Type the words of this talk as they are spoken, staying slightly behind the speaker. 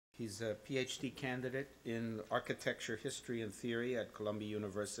He's a PhD candidate in architecture, history, and theory at Columbia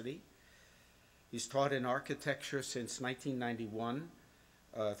University. He's taught in architecture since 1991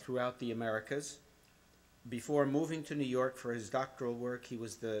 throughout the Americas. Before moving to New York for his doctoral work, he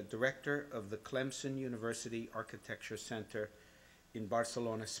was the director of the Clemson University Architecture Center in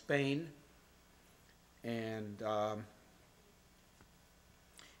Barcelona, Spain. And the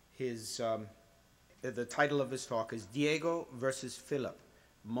title of his talk is Diego versus Philip,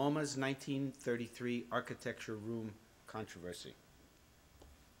 MoMA's 1933 Architecture Room Controversy.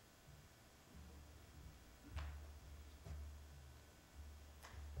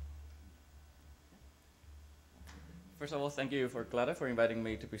 First of all, thank you for Clara for inviting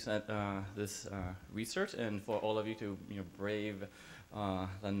me to present this research, and for all of you to brave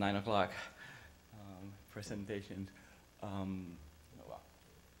the 9 o'clock presentation.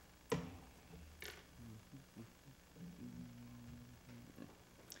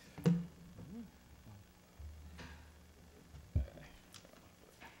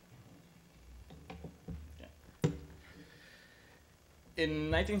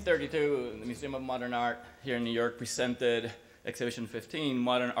 In 1932, the Museum of Modern Art here in New York presented Exhibition 15,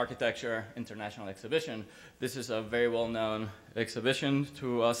 Modern Architecture International Exhibition. This is a very well-known exhibition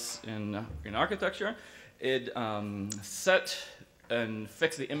to us in architecture. It set and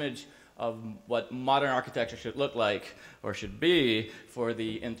fixed the image of what modern architecture should look like or should be for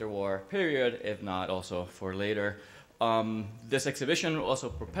the interwar period, if not also for later. This exhibition was also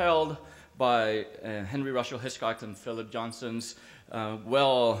propelled by Henry Russell Hitchcock and Philip Johnson's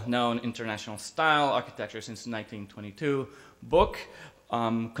well-known international style architecture since 1922 book,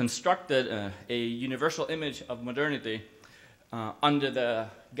 constructed a universal image of modernity under the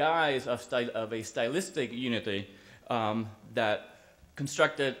guise of a stylistic unity that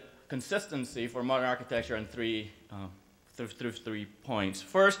constructed consistency for modern architecture on through 3 points.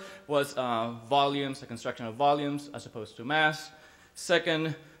 First was volumes, the construction of volumes as opposed to mass.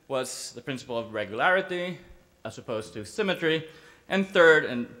 Second was the principle of regularity as opposed to symmetry. And third,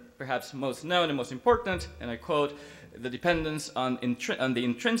 and perhaps most known and most important, and I quote, the dependence on the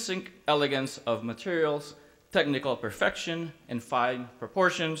intrinsic elegance of materials, technical perfection, and fine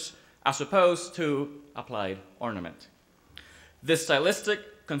proportions, as opposed to applied ornament. This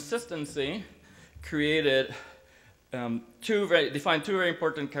stylistic consistency created defined two very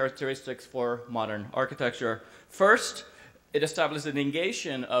important characteristics for modern architecture. First, it established the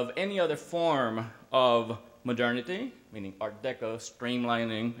negation of any other form of modernity, meaning Art Deco,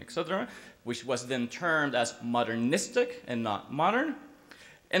 streamlining, etc., which was then termed as modernistic and not modern.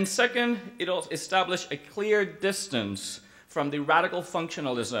 And second, it also established a clear distance from the radical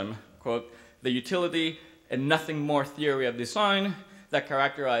functionalism, quote, the utility and nothing more theory of design that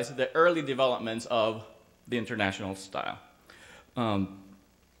characterized the early developments of the international style.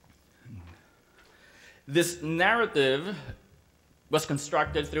 This narrative was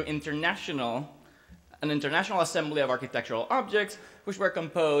constructed through an international assembly of architectural objects, which were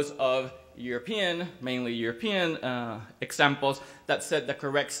composed of mainly European examples that set the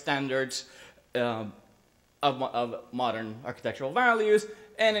correct standards of modern architectural values,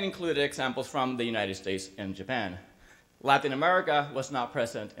 and it included examples from the United States and Japan. Latin America was not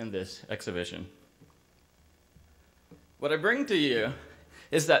present in this exhibition. What I bring to you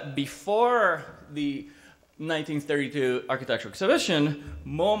is that before the 1932 architectural exhibition,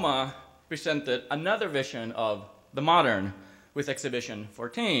 MoMA presented another vision of the modern with Exhibition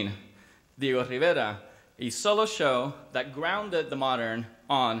 14, Diego Rivera, a solo show that grounded the modern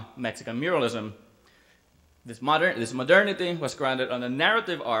on Mexican muralism. This modernity was grounded on a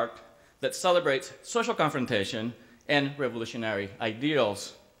narrative art that celebrates social confrontation and revolutionary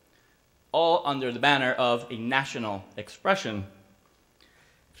ideals, all under the banner of a national expression.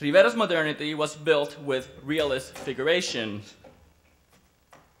 Rivera's modernity was built with realist figurations.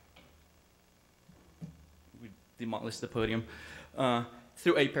 We demolished the podium.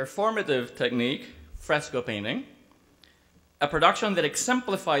 Through a performative technique, fresco painting, a production that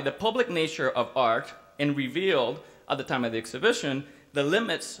exemplified the public nature of art and revealed, at the time of the exhibition, the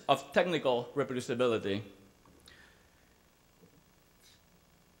limits of technical reproducibility.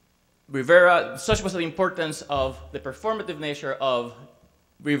 Such was the importance of the performative nature of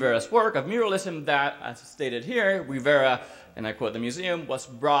Rivera's work, of muralism, that, as stated here, Rivera, and I quote the museum, was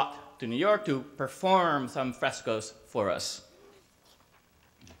brought to New York to perform some frescoes for us.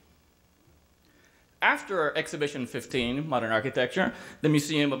 After Exhibition 15, Modern Architecture, the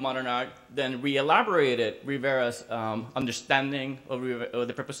Museum of Modern Art then re-elaborated Rivera's understanding of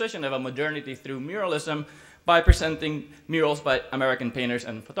the proposition of a modernity through muralism by presenting murals by American painters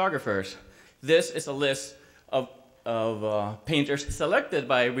and photographers. This is a list of painters selected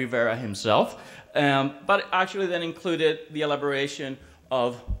by Rivera himself, but actually then included the elaboration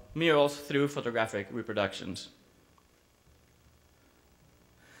of murals through photographic reproductions.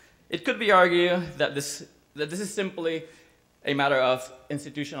 It could be argued that this is simply a matter of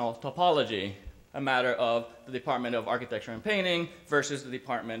institutional topology, a matter of the Department of Architecture and Painting versus the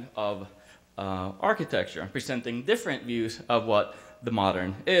Department of Architecture, presenting different views of what the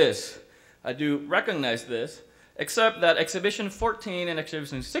modern is. I do recognize this, except that Exhibition 14 and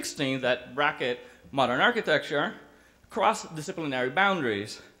Exhibition 16 that bracket modern architecture cross disciplinary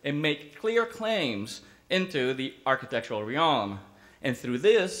boundaries and make clear claims into the architectural realm. And through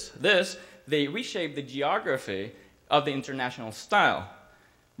this, they reshape the geography of the international style,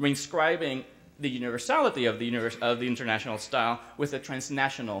 reinscribing the universality of the international style with a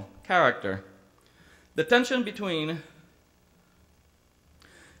transnational character. The tension between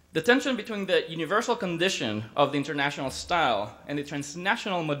the universal condition of the international style and the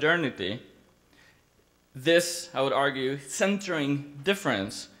transnational modernity, this, I would argue, centering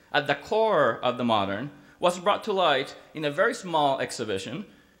difference at the core of the modern, was brought to light in a very small exhibition,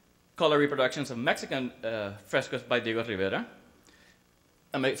 color reproductions of Mexican frescoes by Diego Rivera,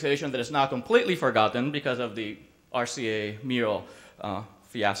 an exhibition that is now completely forgotten because of the RCA mural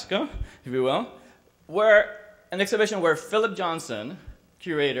fiasco, if you will, an exhibition where Philip Johnson,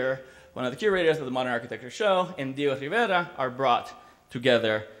 one of the curators of the Modern Architecture Show, and Diego Rivera are brought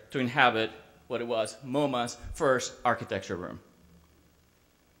together to inhabit what it was MoMA's first architecture room.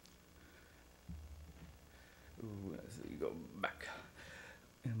 Go back.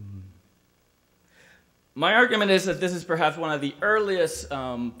 My argument is that this is perhaps one of the earliest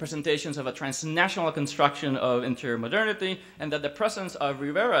presentations of a transnational construction of interior modernity, and that the presence of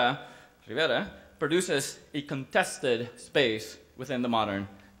Rivera produces a contested space within the modern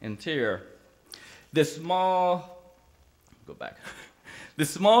interior. This small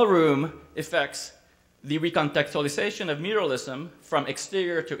room effects the recontextualization of muralism from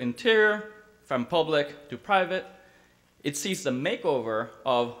exterior to interior, from public to private. It sees the makeover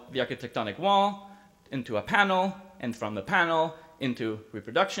of the architectonic wall into a panel, and from the panel into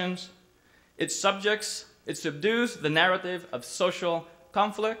reproductions. It subdues the narrative of social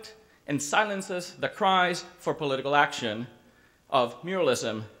conflict and silences the cries for political action of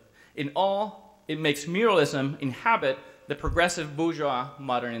muralism. In all, it makes muralism inhabit the progressive bourgeois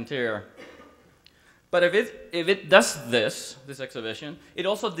modern interior. But if it does this exhibition, it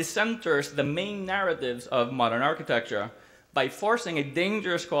also decenters the main narratives of modern architecture by forcing a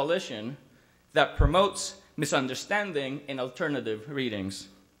dangerous coalition that promotes misunderstanding and alternative readings.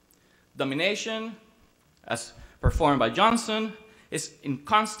 Domination, as performed by Johnson, is in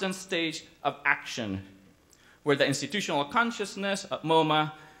constant stage of action, where the institutional consciousness of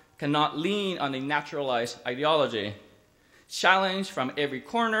MoMA cannot lean on a naturalized ideology. Challenged from every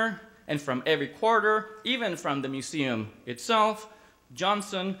corner and from every quarter, even from the museum itself,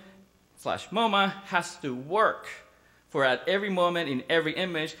 Johnson/MoMA has to work for at every moment in every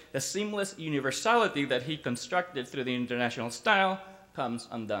image, the seamless universality that he constructed through the international style comes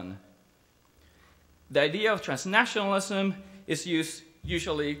undone. The idea of transnationalism is used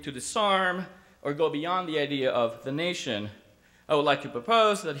usually to disarm or go beyond the idea of the nation. I would like to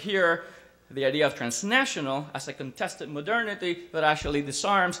propose that here, the idea of transnational as a contested modernity that actually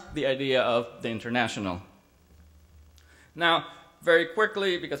disarms the idea of the international. Now, very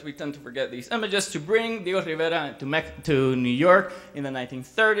quickly, because we tend to forget these images, to bring Diego Rivera to New York in the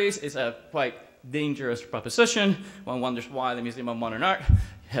 1930s is a quite dangerous proposition. One wonders why the Museum of Modern Art,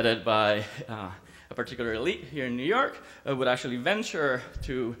 headed by a particular elite here in New York, would actually venture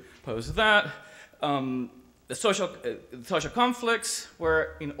to pose that. The social conflicts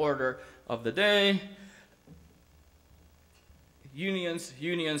were in order of the day. Unions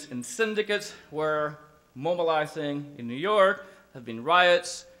and syndicates were mobilizing in New York. Have been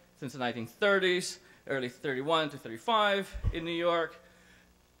riots since the 1930s, early 31 to 35 in New York.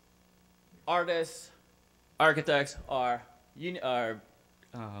 Artists, architects are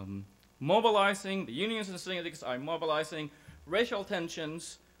mobilizing. The unions and syndicates are mobilizing. Racial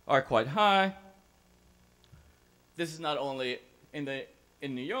tensions are quite high. This is not only in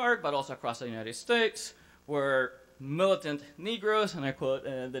New York, but also across the United States, where militant Negroes, and I quote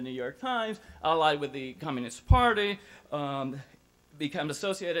the New York Times, allied with the Communist Party, become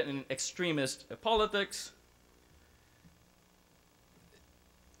associated in extremist politics.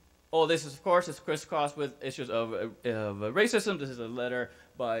 All this, of course, is crisscrossed with issues of racism. This is a letter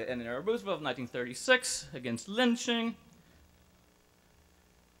by Eleanor Roosevelt of 1936 against lynching.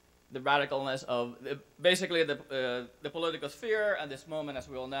 the radicalness of basically the political sphere at this moment, as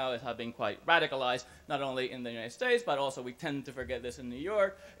we all know, has been quite radicalized, not only in the United States, but also we tend to forget this in New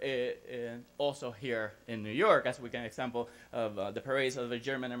York, also here in New York, as we can example of the parades of the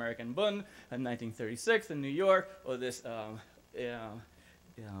German-American Bund in 1936 in New York, or this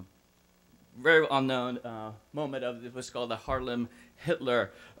very unknown moment of it was called the Harlem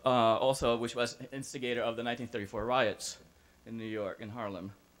Hitler, also which was instigator of the 1934 riots in New York, in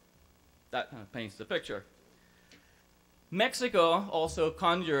Harlem. That kind of paints the picture. Mexico also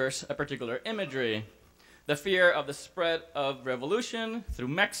conjures a particular imagery. The fear of the spread of revolution through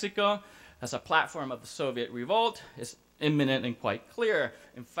Mexico as a platform of the Soviet revolt is imminent and quite clear.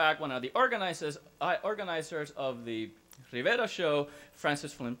 In fact, one of the organizers of the Rivera show,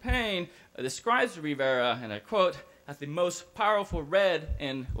 Francis Flynn Payne, describes Rivera, and I quote, as the most powerful red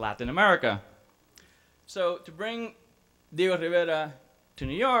in Latin America. So to bring Diego Rivera to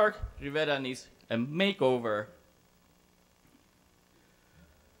New York, Rivera needs a makeover.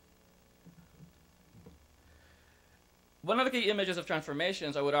 One of the key images of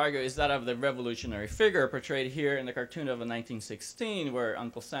transformations, I would argue, is that of the revolutionary figure portrayed here in the cartoon of 1916, where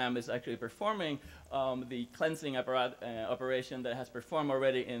Uncle Sam is actually performing the cleansing operation that has performed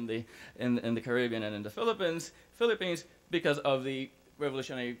already in the Caribbean and in the Philippines because of the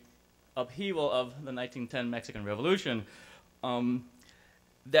revolutionary upheaval of the 1910 Mexican Revolution.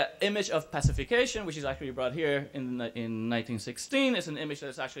 That image of pacification, which is actually brought here in 1916, is an image that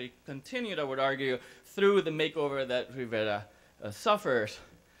is actually continued, I would argue, through the makeover that Rivera suffers.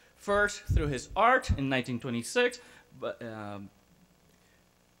 First, through his art in 1926, but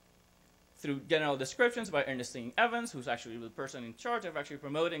through general descriptions by Ernestine Evans, who's actually the person in charge of actually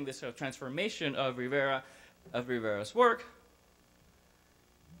promoting this transformation of Rivera's work,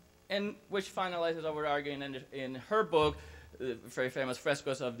 and which finalizes, I would argue, in her book, the very famous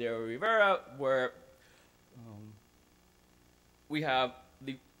frescoes of Diego Rivera, where we have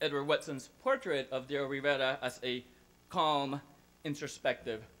Edward Wetson's portrait of Diego Rivera as a calm,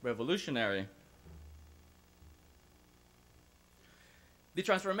 introspective revolutionary. The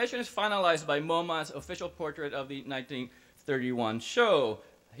transformation is finalized by MoMA's official portrait of the 1931 show.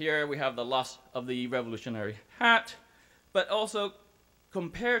 Here we have the loss of the revolutionary hat, but also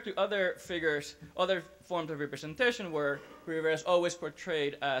compared to other figures, other forms of representation where Rivera is always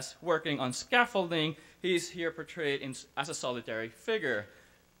portrayed as working on scaffolding, he's here portrayed as a solitary figure,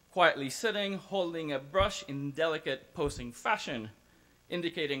 quietly sitting, holding a brush in delicate posing fashion,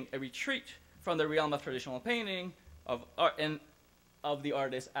 indicating a retreat from the realm of traditional painting of art and of the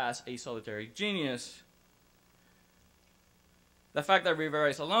artist as a solitary genius. The fact that Rivera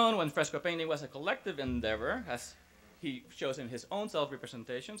is alone when fresco painting was a collective endeavor, as he shows in his own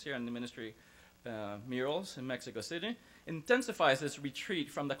self-representations here in the Ministry murals in Mexico City, intensifies this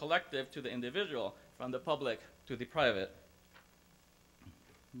retreat from the collective to the individual, from the public to the private.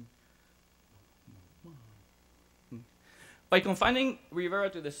 By confining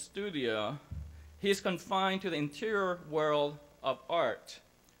Rivera to the studio, he is confined to the interior world of art,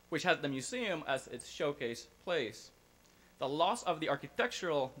 which has the museum as its showcase place. The loss of the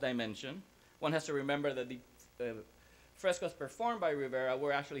architectural dimension, one has to remember that the frescoes performed by Rivera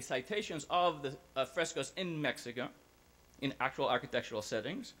were actually citations of the frescoes in Mexico, in actual architectural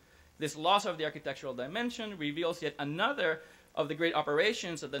settings. This loss of the architectural dimension reveals yet another of the great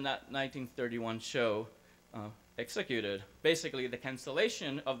operations that the 1931 show executed. Basically, the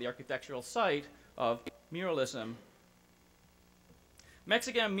cancellation of the architectural site of muralism.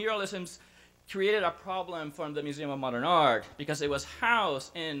 Mexican muralisms created a problem for the Museum of Modern Art because it was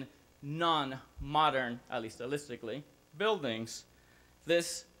housed in non-modern, at least stylistically, buildings.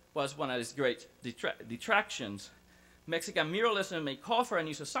 This was one of its great detractions. Mexican muralism may call for a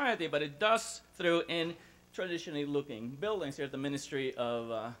new society, but it does through in traditionally looking buildings. Here's the Ministry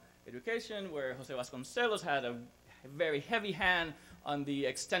of Education, where Jose Vasconcelos had a very heavy hand on the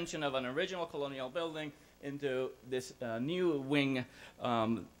extension of an original colonial building into this new wing,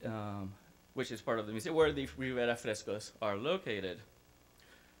 which is part of the museum, where the Rivera frescoes are located.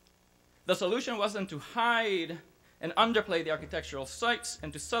 The solution wasn't to hide and underplay the architectural sites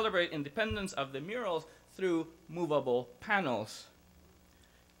and to celebrate independence of the murals through movable panels.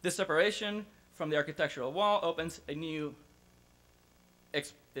 This separation from the architectural wall opens a new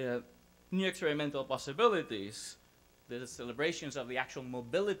experimental possibilities. The celebrations of the actual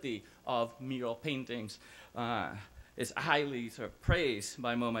mobility of mural paintings is highly sort of praised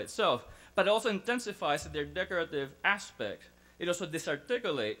by MoMA itself, but it also intensifies their decorative aspect. It also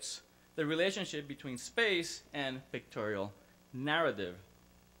disarticulates the relationship between space and pictorial narrative.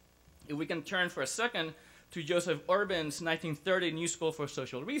 If we can turn for a second to Joseph Urban's 1930 New School for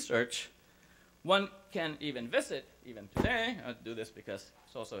Social Research. One can even visit, even today. I'll do this because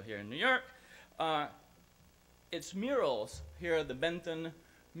it's also here in New York. It's murals. Here, the Benton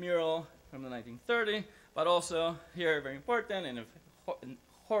mural from the 1930s, but also here, very important, in a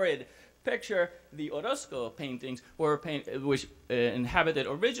horrid picture, the Orozco paintings, which inhabited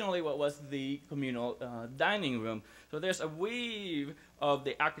originally what was the communal dining room. So there's a weave of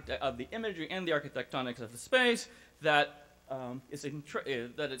the imagery and the architectonics of the space that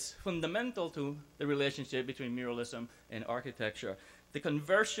is fundamental to the relationship between muralism and architecture. The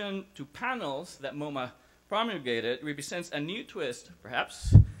conversion to panels that MoMA promulgated represents a new twist,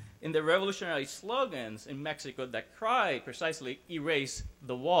 perhaps, in the revolutionary slogans in Mexico that cried precisely, "Erase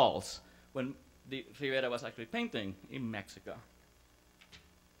the walls," when Rivera was actually painting in Mexico.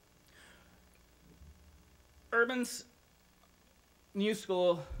 Urban's New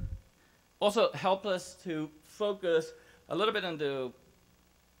School also helped us to focus a little bit on the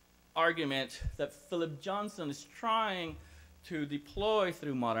argument that Philip Johnson is trying to deploy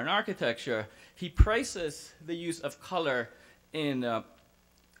through modern architecture. He praises the use of color in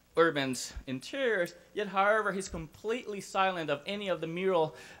Urban's interiors, yet, however, he's completely silent of any of the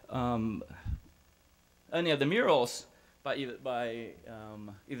murals by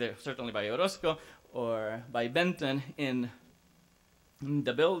either certainly by Orozco or by Benton in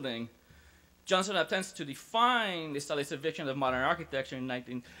the building. Johnson attempts to define the stylistic vision of modern architecture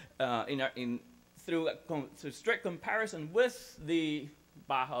through strict comparison with the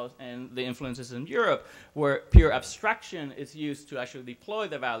Bauhaus and the influences in Europe, where pure abstraction is used to actually deploy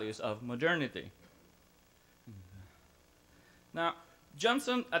the values of modernity. Now,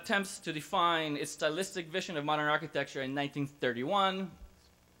 Johnson attempts to define its stylistic vision of modern architecture in 1931,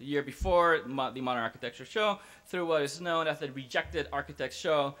 the year before the Modern Architecture Show, through what is known as the Rejected Architects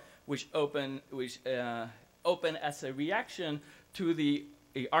Show, which opened as a reaction to the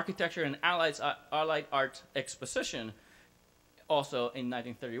Architecture and Allied Art Exposition, also in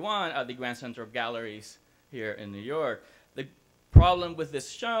 1931 at the Grand Central Galleries here in New York. The problem with this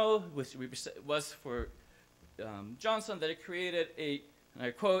show was for Johnson that it created a, and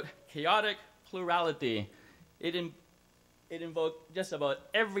I quote, chaotic plurality. It invoked just about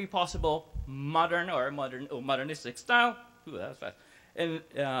every possible modern or modernistic style. Ooh, that was fast. And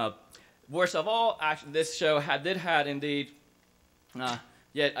worst of all, actually, this show did have indeed,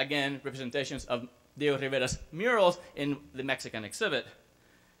 yet again, representations of Diego Rivera's murals in the Mexican exhibit.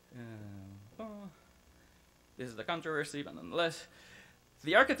 This is the controversy, but nonetheless.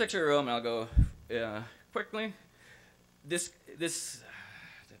 The architecture room, I'll go quickly. The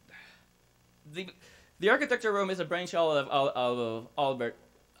architecture room is a brainchild of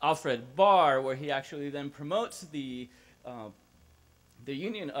Alfred Barr, where he actually then promotes the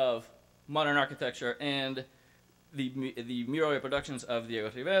union of modern architecture and the mural reproductions of Diego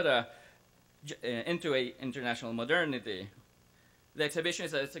Rivera into an international modernity. The exhibition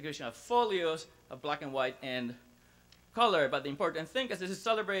is an exhibition of folios, of black and white and color, but the important thing is this is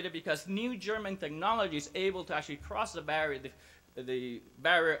celebrated because new German technology is able to actually cross the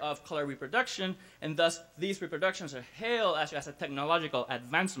barrier of color reproduction, and thus these reproductions are hailed as a technological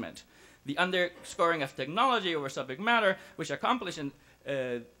advancement. The underscoring of technology over subject matter, which accomplishes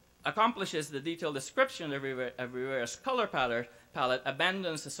the detailed description of Rivera's color palette,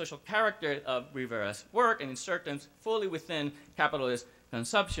 abandons the social character of Rivera's work and inserts them fully within capitalist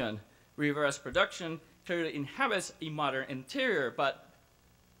consumption. Rivera's production clearly inhabits a modern interior, but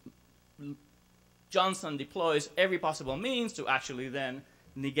Johnson deploys every possible means to actually then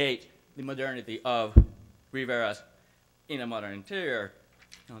negate the modernity of Rivera's in a modern interior.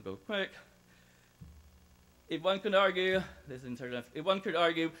 I'll go quick. If one could argue,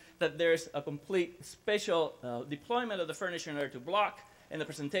 that there's a complete spatial deployment of the furniture in order to block and the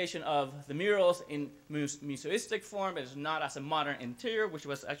presentation of the murals in museistic form, but it's not as a modern interior, which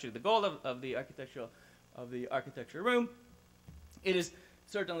was actually the goal of the architecture room. It is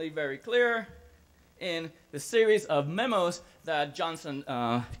certainly very clear in the series of memos that Johnson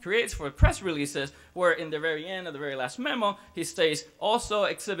creates for press releases, where in the very end of the very last memo, he states, also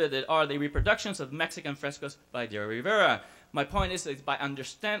exhibited are the reproductions of Mexican frescoes by Diego Rivera. My point is that by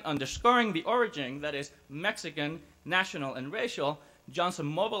underscoring the origin, that is Mexican, national, and racial, Johnson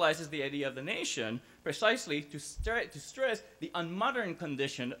mobilizes the idea of the nation precisely to stress the unmodern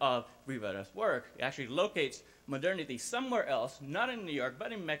condition of Rivera's work. He actually locates modernity somewhere else, not in New York,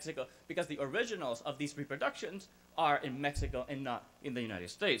 but in Mexico, because the originals of these reproductions are in Mexico and not in the United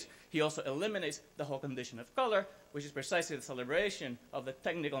States. He also eliminates the whole condition of color, which is precisely the celebration of the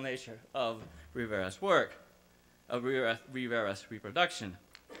technical nature of Rivera's work, of Rivera's reproduction.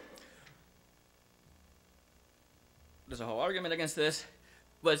 there's a whole argument against this.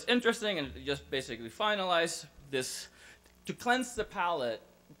 What's interesting, and just basically finalize this, to cleanse the palette,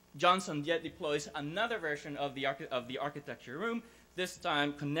 Johnson yet deploys another version of the architecture room, this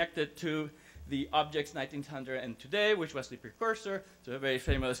time connected to the Objects 1900 and Today, which was the precursor to a very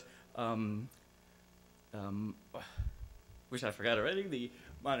famous, which I forgot already, the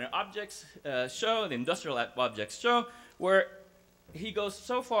Modern Objects show, the Industrial Objects show, where he goes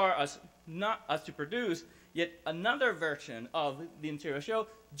so far as not as to produce yet another version of the interior show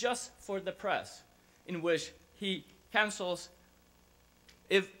just for the press, in which he cancels,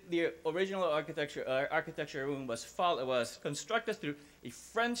 if the original architecture room was constructed through a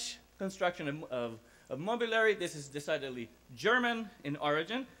French construction of mobiliary, this is decidedly German in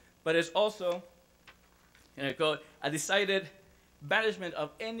origin, but it's also, and I quote, a decided banishment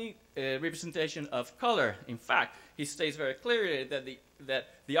of any representation of color. In fact, he states very clearly that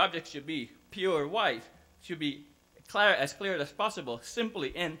the object should be pure white, should be as clear as possible,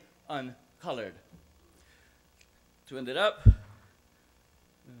 simply and uncolored. To end it up,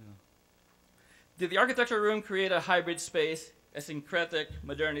 did the architecture room create a hybrid space, a syncretic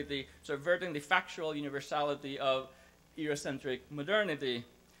modernity, subverting the factual universality of Eurocentric modernity?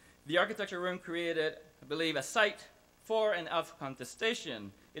 The architecture room created, I believe, a site for and of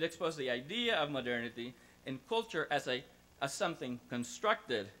contestation. It exposed the idea of modernity and culture as something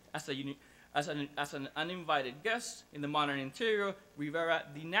constructed, as an uninvited guest in the modern interior. Rivera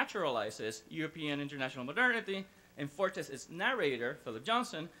denaturalizes European international modernity and forces its narrator, Philip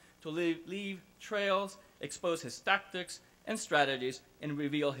Johnson, to leave trails, expose his tactics and strategies, and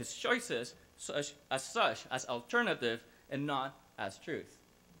reveal his choices as alternative and not as truth.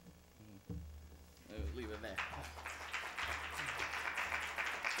 I'll leave it there.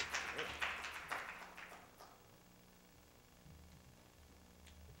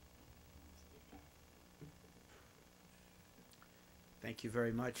 Thank you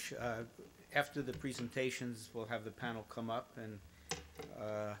very much. After the presentations, we'll have the panel come up and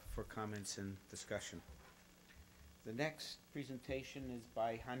for comments and discussion. The next presentation is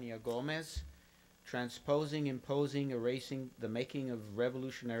by HANNIA Gomez, Transposing, Imposing, Erasing the Making of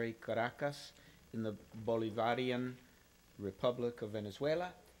Revolutionary Caracas in the Bolivarian Republic of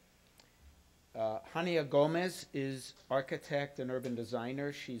Venezuela. HANNIA Gomez is architect and urban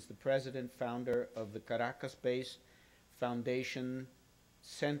designer. She's the president, founder of the Caracas-based Foundation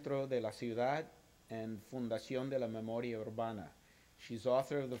Centro de la Ciudad and Fundación de la Memoria Urbana. She's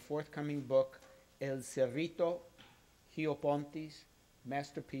author of the forthcoming book, El Cerrito, Geopontis,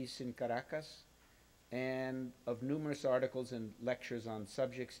 Masterpiece in Caracas, and of numerous articles and lectures on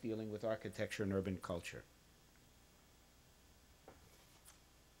subjects dealing with architecture and urban culture.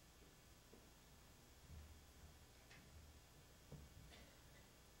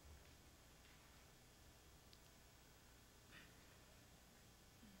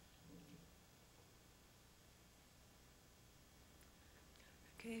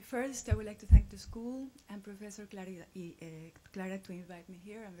 Okay, first I would like to thank the school and Professor Clara to invite me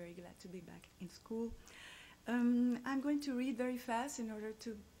here. I'm very glad to be back in school. I'm going to read very fast in order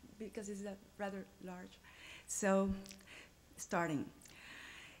to, because it's rather large. So, starting.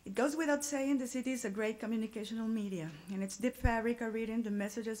 It goes without saying the city is a great communicational media. In its deep fabric are written the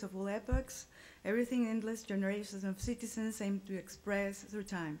messages of all epochs, everything endless generations of citizens aim to express through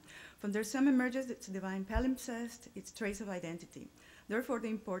time. From their sum emerges its divine palimpsest, its trace of identity. Therefore, the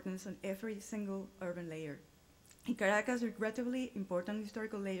importance on every single urban layer. In Caracas, regrettably, important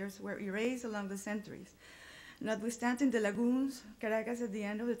historical layers were erased along the centuries. Notwithstanding the lagoons, Caracas at the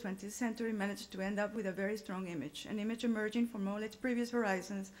end of the 20th century managed to end up with a very strong image, an image emerging from all its previous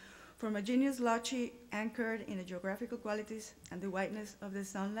horizons, from a genius loci anchored in the geographical qualities and the whiteness of the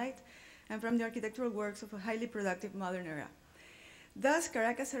sunlight, and from the architectural works of a highly productive modern era. Thus,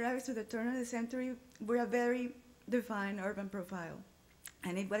 Caracas arrives to the turn of the century with a very defined urban profile.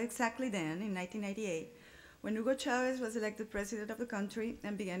 And it was exactly then, in 1998, when Hugo Chavez was elected president of the country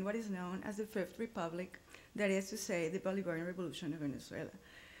and began what is known as the Fifth Republic, that is to say, the Bolivarian Revolution of Venezuela.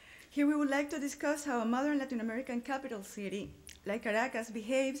 Here we would like to discuss how a modern Latin American capital city like Caracas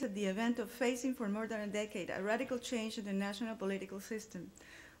behaves at the event of facing for more than a decade a radical change in the national political system.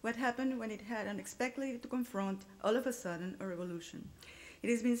 What happened when it had unexpectedly to confront, all of a sudden, a revolution. It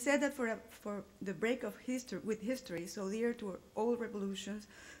has been said that for the break of history, so dear to all revolutions,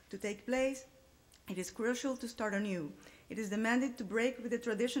 to take place, it is crucial to start anew. It is demanded to break with the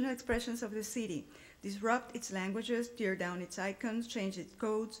traditional expressions of the city, disrupt its languages, tear down its icons, change its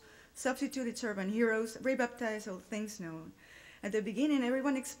codes, substitute its urban heroes, rebaptize all things known. At the beginning,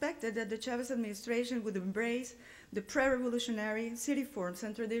 everyone expected that the Chavez administration would embrace the pre-revolutionary city forms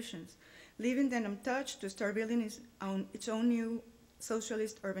and traditions. leaving them untouched to start building its own new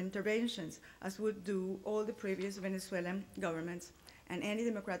socialist urban interventions, as would do all the previous Venezuelan governments and any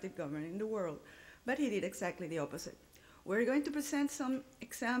democratic government in the world. But he did exactly the opposite. We're going to present some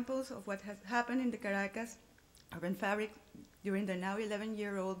examples of what has happened in the Caracas urban fabric during the now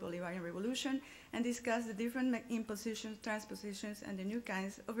 11-year-old Bolivarian revolution and discuss the different impositions, transpositions, and the new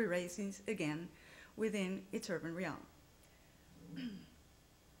kinds of erasings again within its urban realm.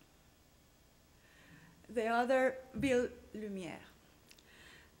 The other Ville Lumière.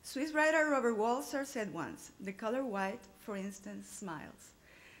 Swiss writer Robert Walser said once, the color white, for instance, smiles.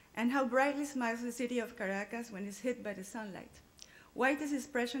 And how brightly smiles the city of Caracas when it's hit by the sunlight. White is the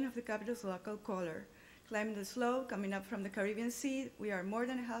expression of the capital's local color. Climbing the slope, coming up from the Caribbean Sea, we are more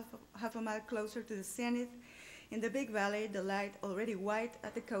than half a mile closer to the zenith. In the big valley, the light, already white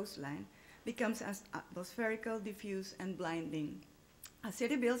at the coastline, becomes atmospherical, diffuse, and blinding. A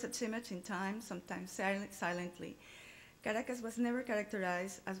city builds its image in time, sometimes silently. Caracas was never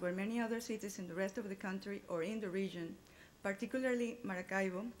characterized, as were many other cities in the rest of the country or in the region, particularly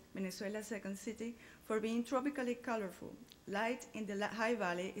Maracaibo, Venezuela's second city, for being tropically colorful. Light in the high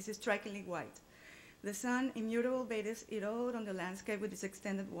valley is strikingly white. The sun, immutable, bathes it all on the landscape with its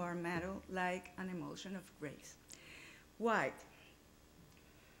extended warm mantle, like an emulsion of grace. White.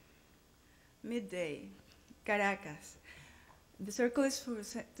 Midday. Caracas. The circle is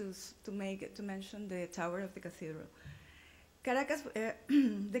to mention the tower of the cathedral. Caracas,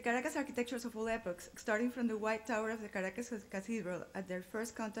 the Caracas architectures of all epochs, starting from the white tower of the Caracas Cathedral at their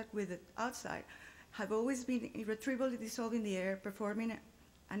first contact with the outside, have always been irretrievably dissolved in the air, performing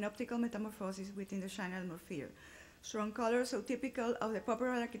an optical metamorphosis within the shiny atmosphere. Strong colors, so typical of the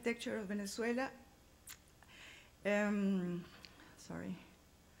popular architecture of Venezuela,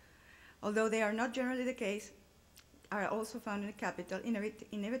 although they are not generally the case, are also found in the capital,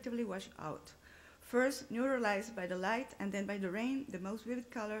 inevitably washed out. First, neuralized by the light and then by the rain, the most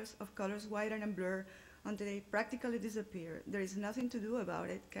vivid colors widen and blur until they practically disappear. There is nothing to do about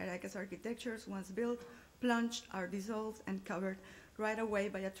it. Caracas architectures, once built, plunged, are dissolved and covered right away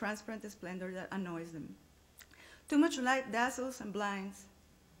by a transparent splendor that annoys them. Too much light dazzles and blinds,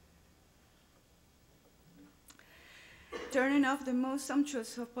 turning off the most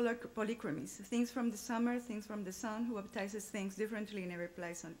sumptuous of polychromies, things from the summer, things from the sun, who baptizes things differently in every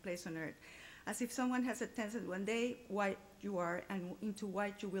place on earth. As if someone has attested one day, white you are, and into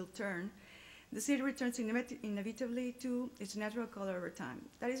white you will turn, the city returns inevitably to its natural color over time.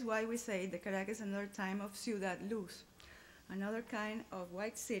 That is why we say the Caracas is another time of Ciudad Luz, another kind of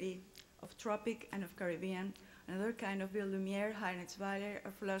white city, of tropic and of Caribbean, another kind of Ville Lumière high in its valley,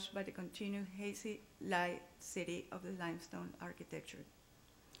 or flushed by the continued hazy light city of the limestone architecture.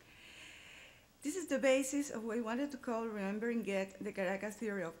 This is the basis of what we wanted to call, remember and get, the Caracas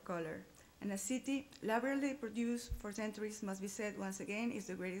theory of color. And a city, laboriously produced for centuries, must be said once again, is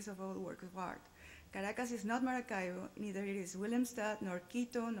the greatest of all works of art. Caracas is not Maracaibo, neither it is Willemstad, nor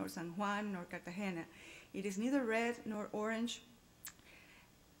Quito, nor San Juan, nor Cartagena. It is neither red nor orange,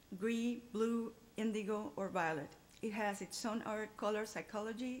 green, blue, indigo, or violet. It has its own art, color,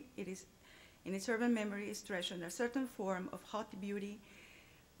 psychology. It is, in its urban memory, is treasured a certain form of haughty beauty,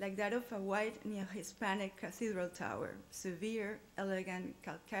 like that of a white neo-Hispanic cathedral tower, severe, elegant,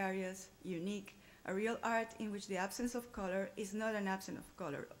 calcareous, unique, a real art in which the absence of color is not an absence of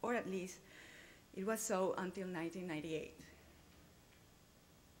color, or at least it was so until 1998.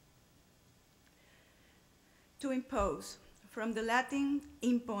 To impose, from the Latin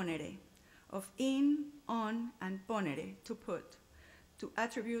imponere, of in, on, and ponere, to put, to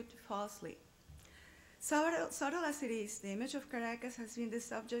attribute falsely. Subtle as it is, the image of Caracas has been the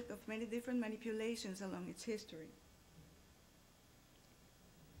subject of many different manipulations along its history.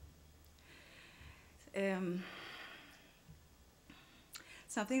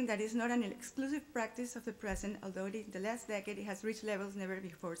 Something that is not an exclusive practice of the present, although in the last decade it has reached levels never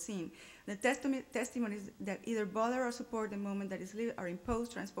before seen. The testimonies that either bother or support the moment that is lived are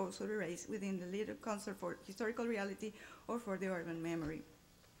imposed, transposed, or erased within the little concert for historical reality or for the urban memory.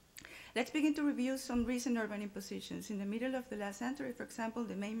 Let's begin to review some recent urban impositions. In the middle of the last century, for example,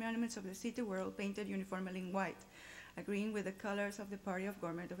 the main monuments of the city were all painted uniformly in white, agreeing with the colors of the party of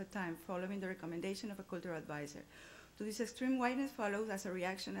government of the time, following the recommendation of a cultural advisor. To this extreme whiteness follows as a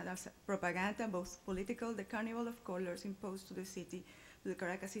reaction and as propaganda, both political, the carnival of colors imposed to the city, to the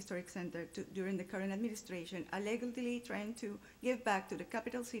Caracas Historic Center during the current administration, allegedly trying to give back to the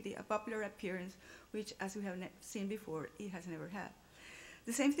capital city a popular appearance, which, as we have seen before, it has never had.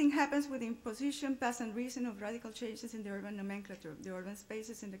 The same thing happens with the imposition, past and recent, of radical changes in the urban nomenclature. The urban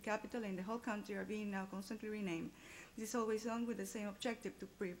spaces in the capital and the whole country are being now constantly renamed. This is always done with the same objective, to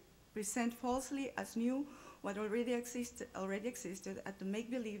present falsely as new what already existed, and to make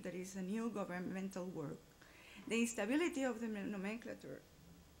believe that it is a new governmental work. The instability of the nomenclature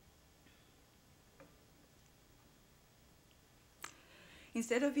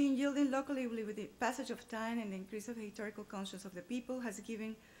instead of being yielded locally with the passage of time and the increase of the historical conscience of the people, has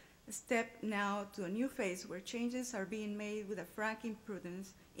given a step now to a new phase where changes are being made with a frank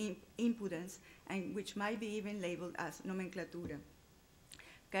impudence, and which might be even labeled as nomenclatura.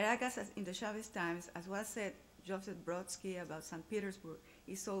 Caracas, as in the Chavez times, as was said Joseph Brodsky about St. Petersburg,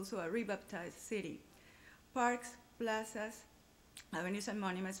 is also a rebaptized city. Parks, plazas, avenues, and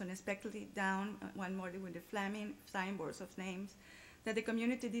monuments unexpectedly down one morning with the flaming signboards of names that the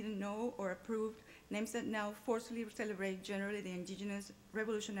community didn't know or approved, names that now forcefully celebrate generally the indigenous,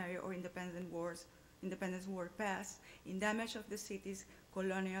 revolutionary, or independence war past in damage of the city's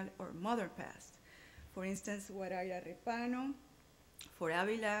colonial or modern past. For instance, Guaraya Repano, for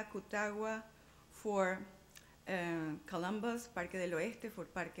Ávila, Cutagua, for Columbus, Parque del Oeste, for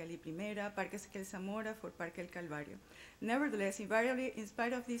Parque Ali Primera, Parque Ezequiel Zamora, for Parque El Calvario. Nevertheless, invariably, in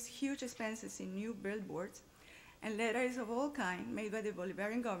spite of these huge expenses in new billboards and letters of all kinds made by the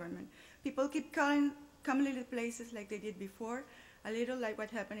Bolivarian government, people keep calling commonly places like they did before, a little like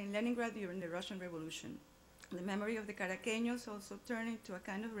what happened in Leningrad during the Russian Revolution. The memory of the Caraqueños also turned into a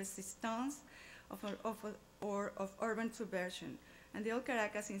kind of resistance of urban subversion. And the old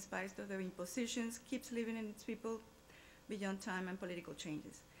Caracas, in spite of their impositions, keeps living in its people beyond time and political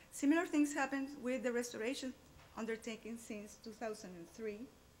changes. Similar things happened with the restoration undertaken since 2003.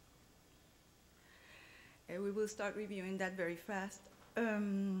 We will start reviewing that very fast.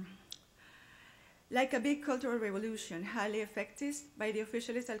 Like a big cultural revolution, highly effective by the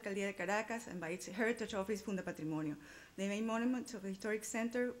officialist Alcaldía de Caracas and by its heritage office Funda Patrimonio. The main monuments of the historic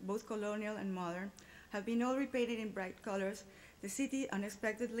center, both colonial and modern, have been all repainted in bright colors. The city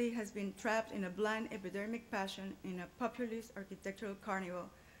unexpectedly has been trapped in a blind epidemic passion in a populist architectural carnival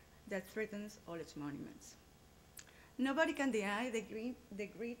that threatens all its monuments. Nobody can deny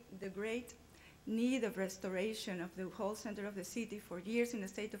the great need of restoration of the whole center of the city for years in a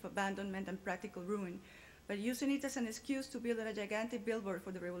state of abandonment and practical ruin, but using it as an excuse to build a gigantic billboard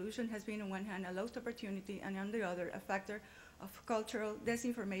for the revolution has been on one hand a lost opportunity and on the other a factor of cultural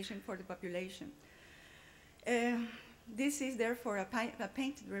disinformation for the population. This is therefore a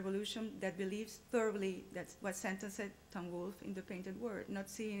painted revolution that believes thoroughly that's what sentenced Tom Wolfe in The Painted Word. Not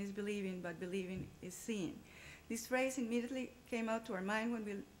seeing is believing, but believing is seeing. This phrase immediately came out to our mind when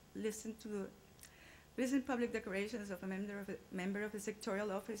we listened to the recent public declarations of a member of the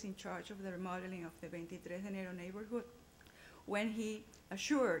sectorial office in charge of the remodeling of the 23 de Enero neighborhood, when he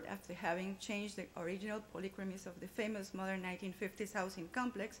assured, after having changed the original polychromies of the famous modern 1950s housing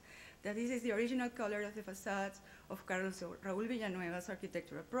complex, that this is the original color of the facades of Carlos Raúl Villanueva's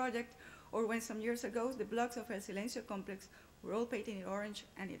architectural project, or when some years ago the blocks of El Silencio complex were all painted in orange,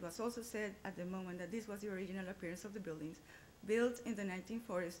 and it was also said at the moment that this was the original appearance of the buildings built in the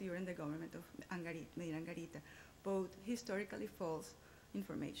 1940s during the government of Medina Angarita, both historically false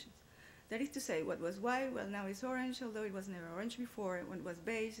informations. That is to say, what was white, well, now is orange, although it was never orange before. What was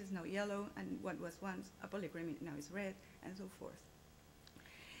beige is now yellow, and what was once a polychromy now is red, and so forth.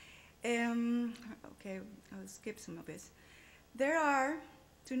 Okay, I'll skip some of this. There are,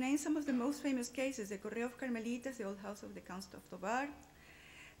 to name some of the most famous cases, the Correo of Carmelitas, the old house of the Count of Tovar,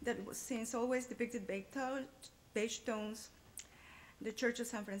 that was since always depicted beige tones, the Church of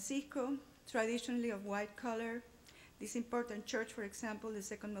San Francisco, traditionally of white color. This important church, for example, the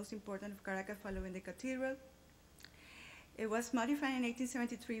second most important of Caracas following the cathedral. It was modified in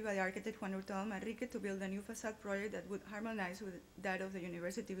 1873 by the architect Juan Hurtado Manrique to build a new facade project that would harmonize with that of the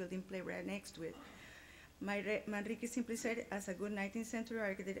university building play right next to it. Manrique simply said, as a good 19th century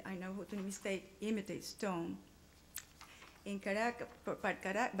architect, I know how to imitate stone. In Caracas,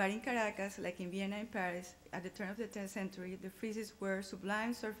 but in Caracas, like in Vienna and Paris, at the turn of the 10th century, the friezes were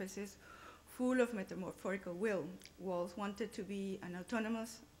sublime surfaces full of metamorphorical will. Walls wanted to be an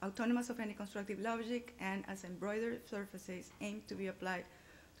autonomous of any constructive logic, and as embroidered surfaces aimed to be applied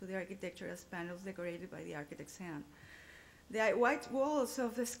to the architecture as panels decorated by the architect's hand. The white walls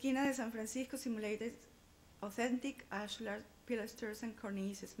of the Esquina de San Francisco simulated authentic ashlar pilasters and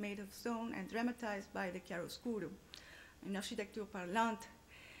cornices made of stone and dramatized by the chiaroscuro, an architecture parlante.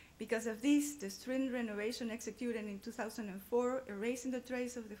 Because of this, the stringent renovation executed in 2004, erasing the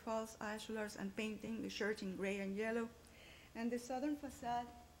trace of the false ashlars and painting the church in gray and yellow, and the southern facade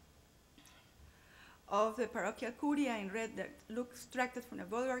of the parochial curia in red that looks extracted from a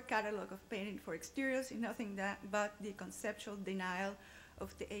vulgar catalog of painting for exteriors is nothing but the conceptual denial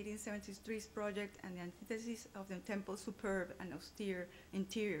of the 1873 project and the antithesis of the temple's superb and austere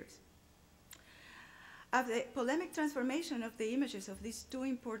interiors. After the polemic transformation of the images of these two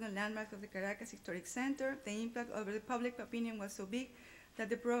important landmarks of the Caracas Historic Center, the impact over the public opinion was so big that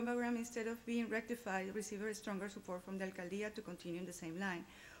the program, instead of being rectified, received a stronger support from the Alcaldía to continue in the same line.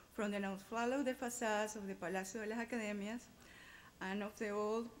 From the now followed the facades of the Palacio de las Academias and of the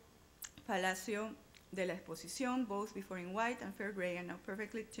old Palacio de la Exposición, both before in white and fair gray, and now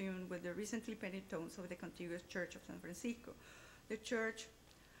perfectly tuned with the recently painted tones of the contiguous Church of San Francisco. The Church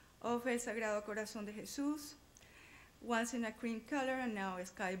of El Sagrado Corazón de Jesús, once in a cream color and now a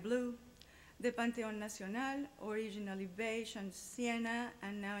sky blue. The Panteón Nacional, originally beige and sienna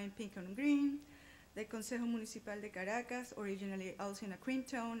and now in pink and green. The Consejo Municipal de Caracas, originally also in a cream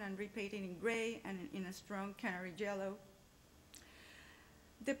tone and repainted in gray and in a strong canary yellow.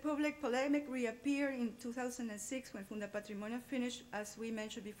 The public polemic reappeared in 2006 when Funda Patrimonio finished, as we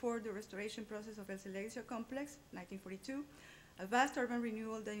mentioned before, the restoration process of El Silencio complex, 1942, a vast urban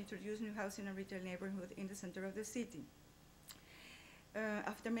renewal that introduced new housing and retail neighborhood in the center of the city.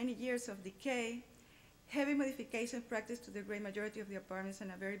 After many years of decay, heavy modifications practiced to the great majority of the apartments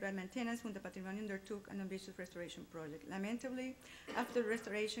and a very bad maintenance, Funda Patrimonio undertook an ambitious restoration project. Lamentably, after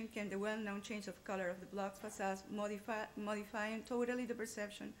restoration came the well-known change of color of the block's facades, modifying totally the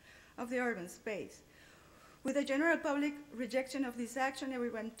perception of the urban space. With the general public rejection of this action,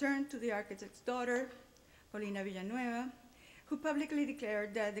 everyone turned to the architect's daughter, Paulina Villanueva, who publicly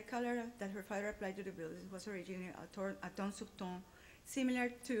declared that the color that her father applied to the buildings was originally a ton sur ton, similar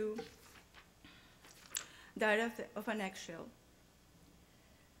to that of an eggshell.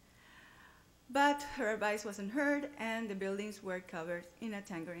 But her advice wasn't heard, and the buildings were covered in a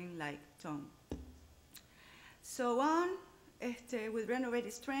tangerine-like tone. So on, with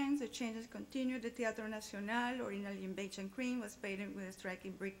renovated strengths, the changes continued. The Teatro Nacional, originally in beige and cream, was painted with a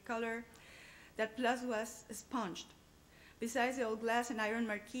striking brick color that plus was sponged. Besides, the old glass and iron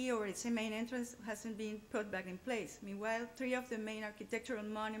marquee over its main entrance hasn't been put back in place. Meanwhile, three of the main architectural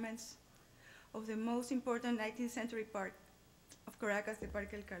monuments of the most important 19th century part of Caracas, the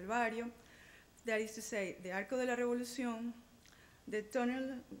Parque El Calvario, that is to say, the Arco de la Revolución, the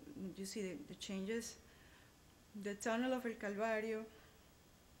tunnel, you see the changes, the tunnel of El Calvario,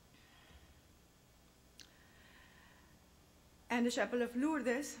 and the Chapel of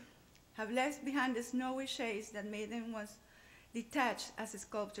Lourdes have left behind the snowy shades that made them once detached as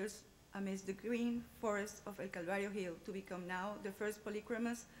sculptures amidst the green forest of El Calvario Hill, to become now the first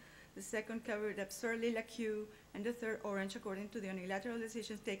polychromous, the second covered absurdly lacquer, and the third orange, according to the unilateral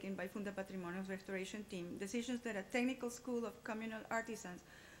decisions taken by Funda Patrimonio's restoration team, decisions that a technical school of communal artisans,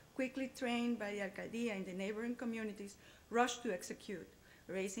 quickly trained by the Alcaldía in the neighboring communities, rushed to execute,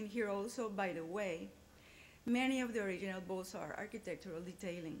 raising here also, by the way, many of the original Beaux-Arts architectural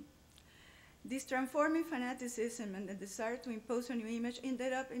detailing. This transforming fanaticism and the desire to impose a new image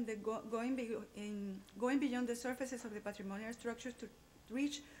ended up in the going beyond the surfaces of the patrimonial structures to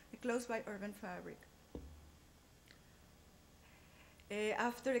reach the close-by urban fabric.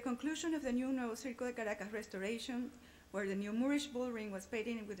 After the conclusion of the new Nuevo Circo de Caracas restoration, where the new Moorish bull ring was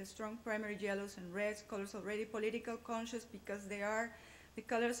painted with the strong primary yellows and reds, colors already political conscious because they are the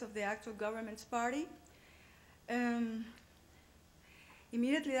colors of the actual government's party,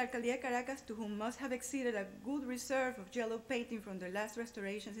 immediately, the Alcaldía de Caracas, to whom must have exceeded a good reserve of yellow painting from the last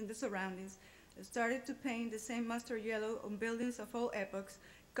restorations in the surroundings, started to paint the same mustard yellow on buildings of all epochs,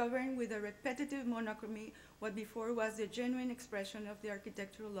 covering with a repetitive monochromy what before was the genuine expression of the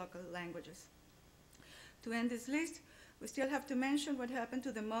architectural local languages. To end this list, we still have to mention what happened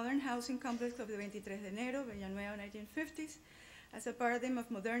to the modern housing complex of the 23 de Enero, Villanueva, 1950s. As a paradigm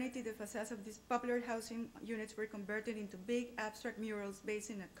of modernity, the facades of these popular housing units were converted into big abstract murals based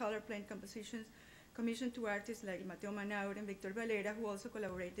in color plane compositions commissioned to artists like Mateo Manaure and Victor Valera, who also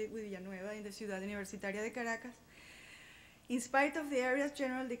collaborated with Villanueva in the Ciudad Universitaria de Caracas. In spite of the area's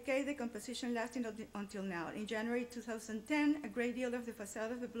general decay, the composition lasted until now. In January 2010, a great deal of the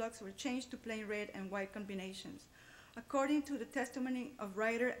facade of the blocks were changed to plain red and white combinations. According to the testimony of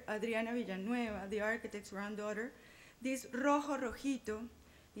writer Adriana Villanueva, the architect's granddaughter, this rojo rojito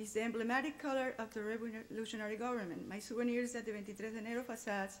is the emblematic color of the revolutionary government. My souvenirs at the 23 de Enero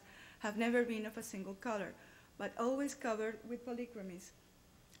facades have never been of a single color, but always covered with polychromies.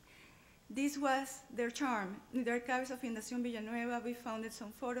 This was their charm. In the archives of Fundación Villanueva, we found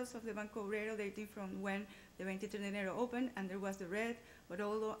some photos of the Banco Obrero dating from when the 23 de Enero opened, and there was the red, but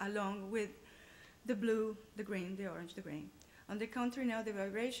all along with the blue, the green, the orange, the green. On the contrary, now the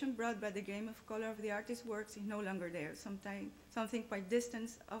vibration brought by the game of color of the artist's works is no longer there, something quite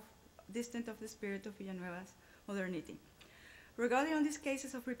distant of the spirit of Villanueva's modernity. Regarding on these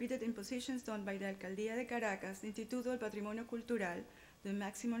cases of repeated impositions done by the Alcaldía de Caracas, the Instituto del Patrimonio Cultural, the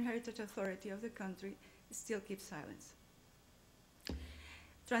maximum heritage authority of the country, still keeps silence.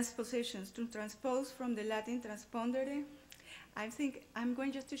 Transpositions, to transpose from the Latin transpondere. I think I'm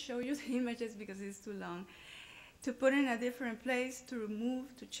going just to show you the images because it's too long. To put in a different place, to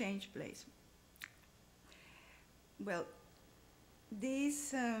remove, to change place. Well,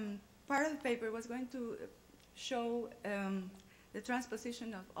 this part of the paper was going to show the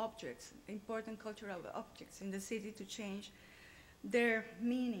transposition of objects, important cultural objects in the city to change their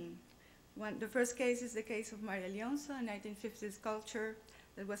meaning. The first case is the case of Maria Leonza, a 1950s sculpture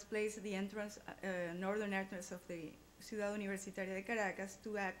that was placed at the entrance, northern entrance of the Ciudad Universitaria de Caracas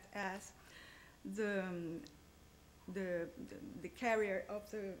to act as the carrier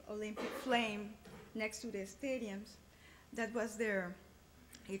of the Olympic flame next to the stadiums. That was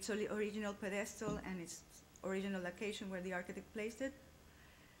its original pedestal and its original location where the architect placed it.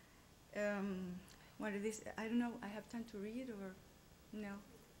 What it is, I don't know, I have time to read or no?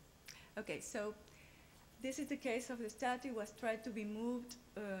 Okay, so this is the case of the statue, was tried to be moved.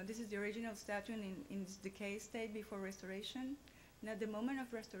 This is the original statue in its decay state before restoration. And at the moment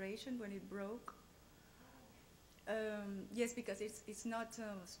of restoration, when it broke, yes, because it's not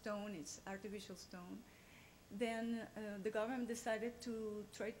stone, it's artificial stone. Then the government decided to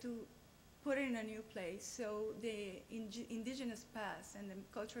try to put it in a new place, so the indigenous past and the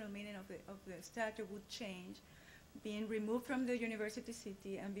cultural meaning of the statue would change, being removed from the university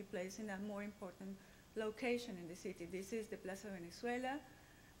city and be placed in a more important location in the city. This is the Plaza Venezuela,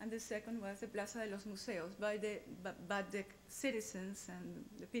 and the second was the Plaza de los Museos, but the citizens and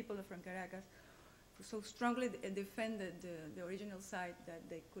the people from Caracas so strongly defended the original site that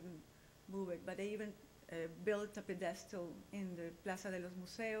they couldn't move it, but they even built a pedestal in the Plaza de los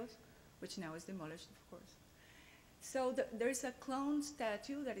Museos, which now is demolished, of course. So there is a clone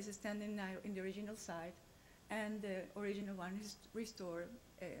statue that is standing now in the original site, and the original one is restored,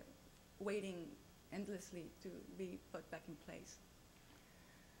 waiting endlessly to be put back in place.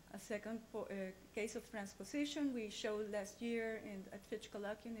 A second case of transposition we showed last year at Fitch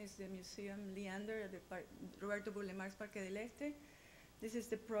Colloquium is the Museum Leander at the Roberto Burlemar's Parque del Este. This is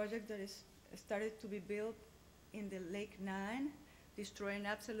the project that is started to be built in the Lake Nine, destroying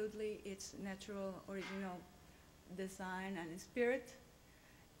absolutely its natural original design and spirit.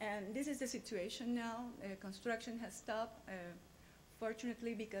 And this is the situation now. Construction has stopped,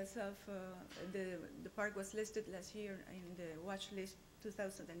 fortunately, because of the park was listed last year in the watch list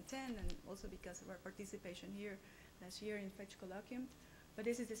 2010, and also because of our participation here last year in Fetch Colloquium. But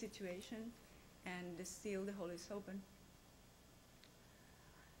this is the situation, and still the hall is open.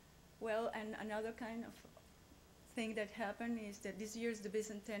 Well, and another kind of thing that happened is that this year is the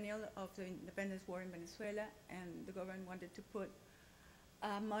bicentennial of the independence war in Venezuela, and the government wanted to put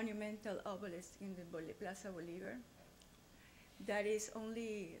a monumental obelisk in the Plaza Bolivar that is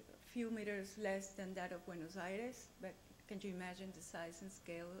only a few meters less than that of Buenos Aires, but can you imagine the size and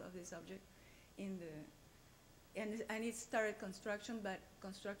scale of this object in and it started construction, but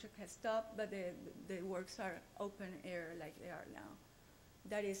construction has stopped, but the works are open air like they are now.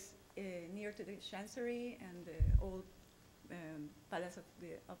 That is near to the Chancery and the old palace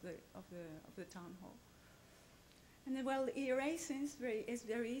of the town hall. And then, well, erasing is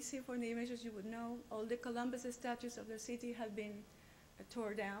very easy for the images. You would know all the Columbus statues of the city have been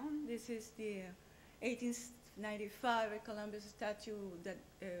tore down. This is the 1895 Columbus statue that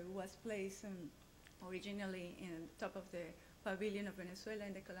was placed originally in the top of the Pavilion of Venezuela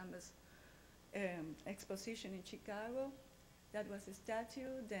in the Columbus exposition in Chicago. That was a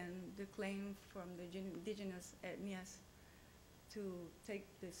statue. Then the claim from the indigenous etnias to take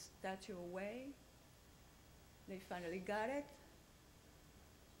the statue away. They finally got it.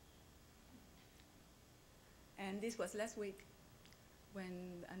 And this was last week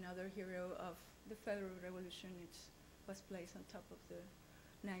when another hero of the Federal Revolution was placed on top of the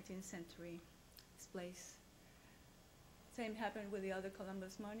 19th century place. Same happened with the other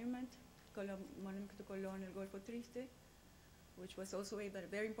Columbus monument, Monument to Colón, El Golfo Triste, which was also a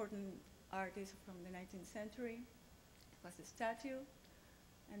very important artist from the 19th century. It was a statue,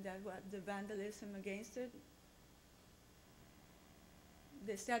 and that was the vandalism against it.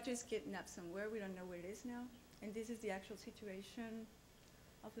 The statue is kidnapped somewhere. We don't know where it is now. And this is the actual situation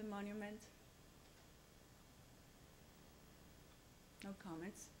of the monument. No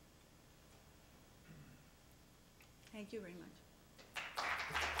comments. Thank you very much.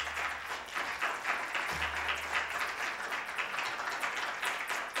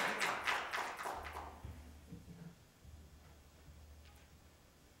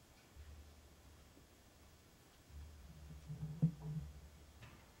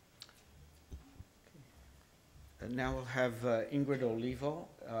 Now we'll have Ingrid Olivo.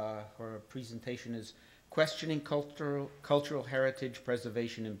 Her presentation is Questioning Cultural Heritage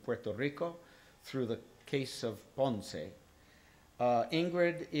Preservation in Puerto Rico through the Case of Ponce.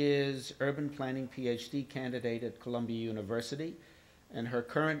 Ingrid is urban planning PhD candidate at Columbia University, and her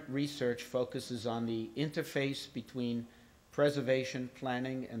current research focuses on the interface between preservation,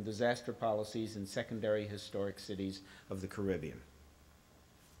 planning, and disaster policies in secondary historic cities of the Caribbean.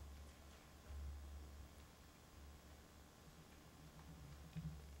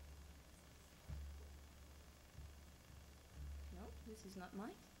 No, this is not mine.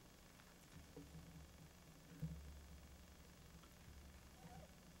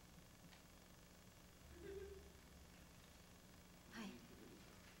 Hi.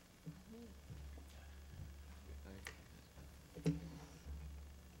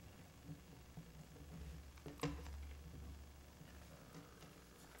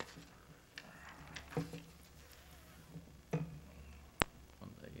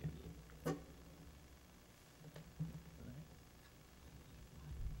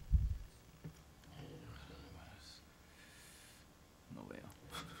 No veo.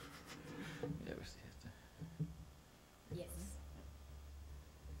 Voy a ver si este. Yes.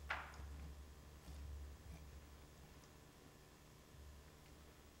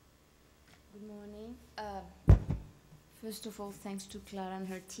 Good morning. First of all, thanks to Clara and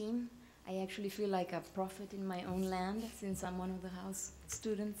her team. I actually feel like a prophet in my own land since I'm one of the house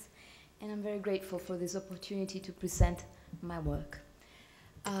students, and I'm very grateful for this opportunity to present my work.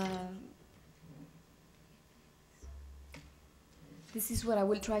 This is what I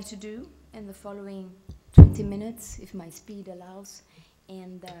will try to do in the following 20 minutes, if my speed allows.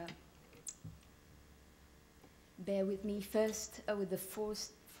 And bear with me first with the four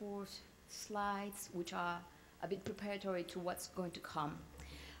slides, which are a bit preparatory to what's going to come.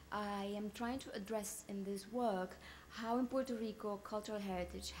 I am trying to address in this work how in Puerto Rico cultural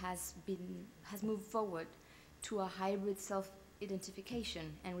heritage has moved forward to a hybrid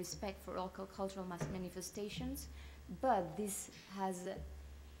self-identification and respect for all cultural manifestations, but this has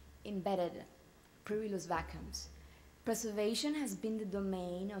embedded perilous vacuums. Preservation has been the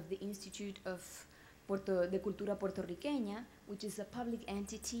domain of the Institute of de Cultura Puertorriqueña, which is a public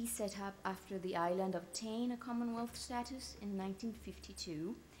entity set up after the island obtained a Commonwealth status in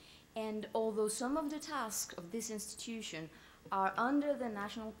 1952. And although some of the tasks of this institution are under the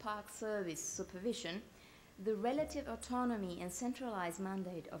National Park Service supervision, the relative autonomy and centralized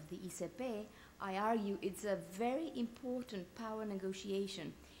mandate of the ICP, I argue, it's a very important power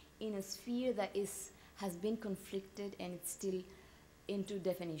negotiation in a sphere that has been conflicted and it's still into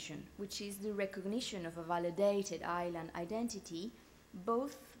definition, which is the recognition of a validated island identity,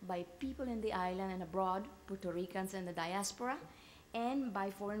 both by people in the island and abroad, Puerto Ricans and the diaspora, and by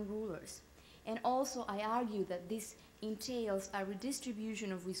foreign rulers. And also, I argue that this entails a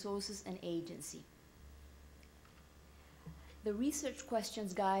redistribution of resources and agency. The research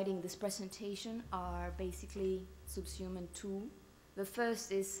questions guiding this presentation are basically subsumed in two. The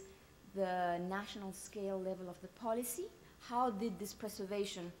first is the national scale level of the policy. How did this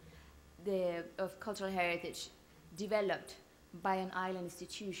preservation of cultural heritage developed by an island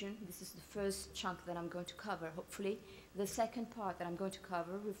institution? This is the first chunk that I'm going to cover, hopefully. The second part that I'm going to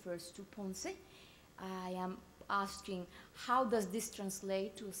cover refers to Ponce. I am asking, how does this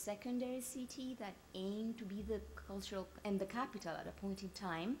translate to a secondary city that aimed to be the cultural and the capital at a point in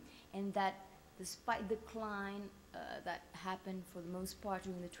time, and that despite the decline that happened for the most part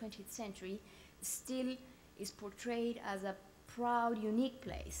during the 20th century, still is portrayed as a proud, unique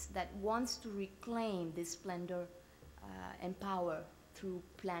place that wants to reclaim this splendor and power through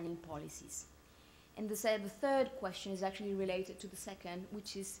planning policies. And the third question is actually related to the second,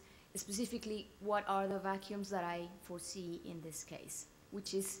 which is specifically what are the vacuums that I foresee in this case,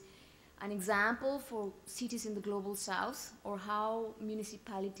 which is an example for cities in the global south, or how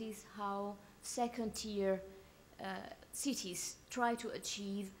municipalities, how second-tier cities try to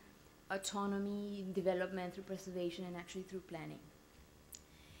achieve autonomy, development through preservation, and actually through planning.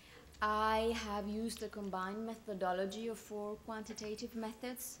 I have used a combined methodology of 4 quantitative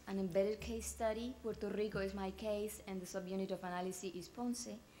methods, an embedded case study, Puerto Rico is my case, and the subunit of analysis is Ponce.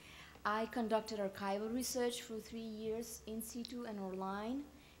 I conducted archival research for 3 years in situ and online,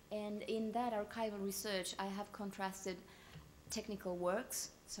 and in that archival research I have contrasted technical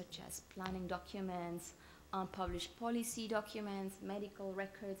works such as planning documents, unpublished policy documents, medical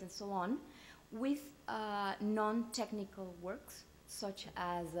records, and so on, with non-technical works such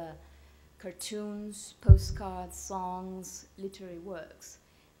as cartoons, postcards, songs, literary works,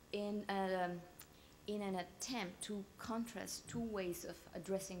 in an attempt to contrast 2 ways of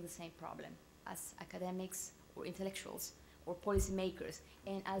addressing the same problem, as academics or intellectuals or policymakers,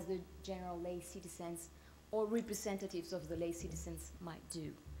 and as the general lay citizens or representatives of the lay citizens might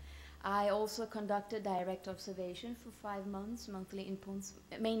do. I also conducted direct observation for 5 months, monthly in Ponce,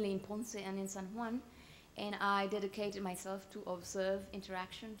 mainly in Ponce and in San Juan, and I dedicated myself to observe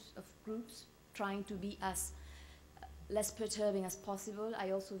interactions of groups, trying to be as less perturbing as possible.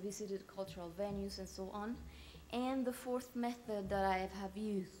 I also visited cultural venues and so on. And the fourth method that I have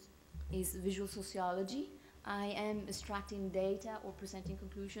used is visual sociology. I am extracting data or presenting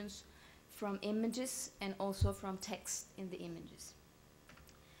conclusions from images and also from text in the images.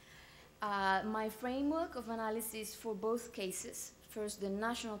 My framework of analysis for both cases, first the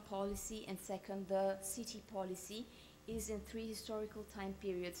national policy and second the city policy, is in 3 historical time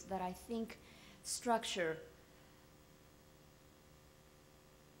periods that I think structure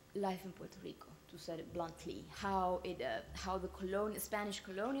life in Puerto Rico, to say it bluntly, how the Spanish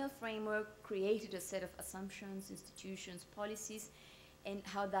colonial framework created a set of assumptions, institutions, policies, and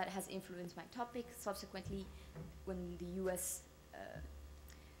how that has influenced my topic. Subsequently, when the U.S.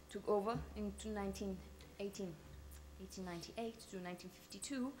 Took over in 1898 to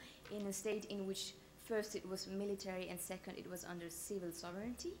 1952, in a state in which first it was military and second it was under civil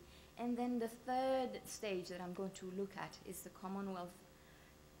sovereignty. And then the third stage that I'm going to look at is the Commonwealth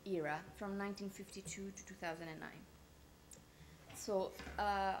era from 1952 to 2009. So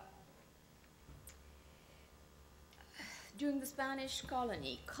during the Spanish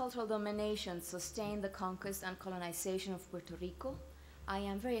colony, cultural domination sustained the conquest and colonization of Puerto Rico. I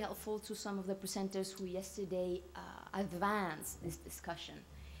am very helpful to some of the presenters who yesterday advanced this discussion,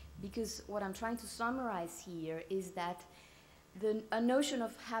 because what I'm trying to summarize here is that a notion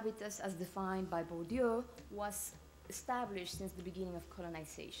of habitus as defined by Bourdieu was established since the beginning of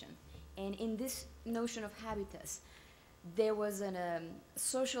colonization. And in this notion of habitus, there was a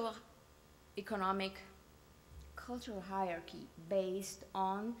social, economic, cultural hierarchy based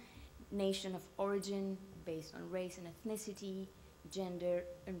on nation of origin, based on race and ethnicity, gender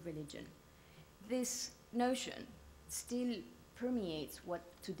and religion. This notion still permeates what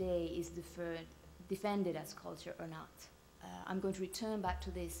today is defended as culture or not. I'm going to return back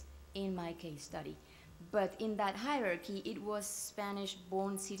to this in my case study. But in that hierarchy, it was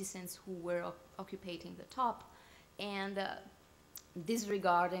Spanish-born citizens who were occupying the top and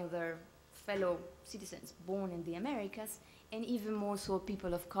disregarding their fellow citizens born in the Americas, and even more so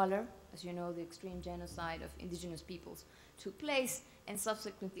people of color. As you know, the extreme genocide of indigenous peoples took place, and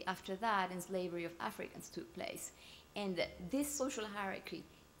subsequently after that, slavery of Africans took place. And this social hierarchy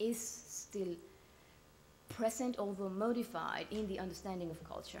is still present, although modified, in the understanding of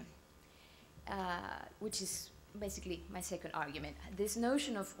culture, which is basically my second argument. This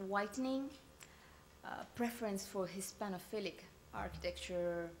notion of whitening, preference for Hispanophilic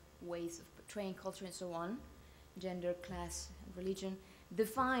architecture, ways of portraying culture and so on, gender, class, religion,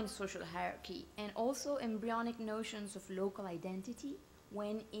 define social hierarchy, and also embryonic notions of local identity,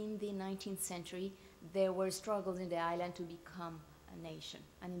 when in the 19th century there were struggles in the island to become a nation,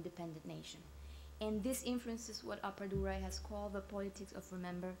 an independent nation. And this influences what Appadurai has called the politics of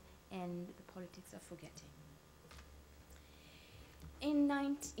remember and the politics of forgetting. In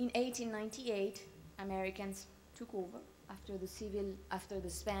 1898, Americans took over after the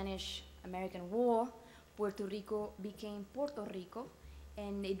Spanish-American War. Puerto Rico became Puerto Rico,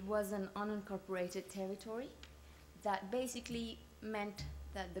 and it was an unincorporated territory that basically meant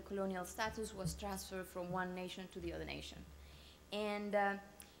that the colonial status was transferred from one nation to the other nation. And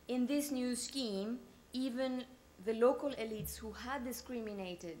in this new scheme, even the local elites who had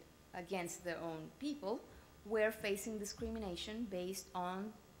discriminated against their own people were facing discrimination based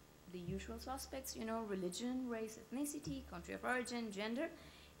on the usual suspects, you know, religion, race, ethnicity, country of origin, gender,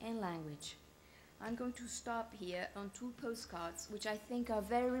 and language. I'm going to stop here on 2 postcards, which I think are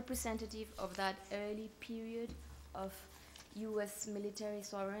very representative of that early period of US military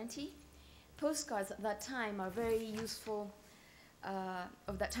sovereignty. Postcards at that time are very useful,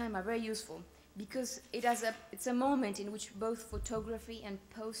 because it's a moment in which both photography and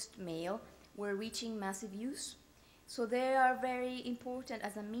post-mail were reaching massive use. So they are very important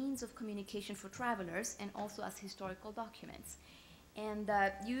as a means of communication for travelers and also as historical documents. And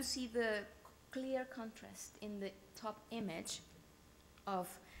you see the clear contrast in the top image of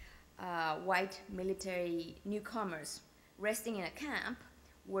white military newcomers resting in a camp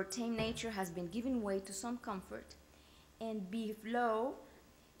where tame nature has been given way to some comfort, and below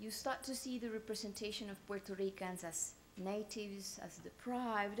you start to see the representation of Puerto Ricans as natives, as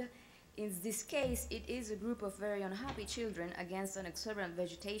deprived. In this case, it is a group of very unhappy children against an exuberant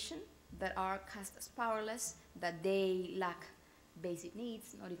vegetation that are cast as powerless, that they lack basic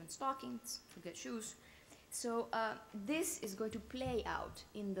needs, not even stockings, forget shoes. So this is going to play out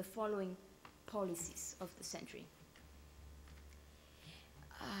in the following policies of the century.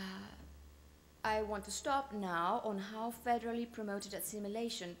 I want to stop now on how federally promoted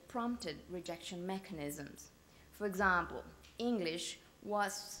assimilation prompted rejection mechanisms. For example, English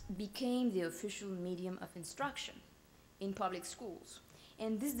became the official medium of instruction in public schools.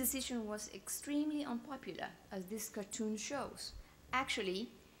 And this decision was extremely unpopular, as this cartoon shows. Actually,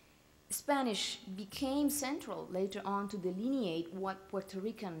 Spanish became central later on to delineate what Puerto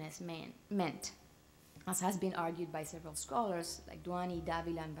Ricanness meant, as has been argued by several scholars like Duani,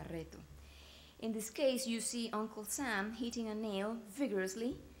 Davila, and Barreto. In this case, you see Uncle Sam hitting a nail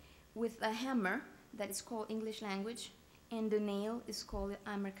vigorously with a hammer that is called English language, and the nail is called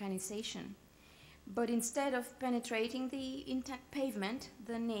Americanization. But instead of penetrating the intact pavement,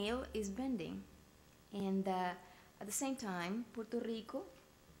 the nail is bending. And at the same time, Puerto Rico,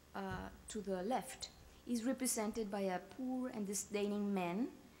 to the left, is represented by a poor and disdaining man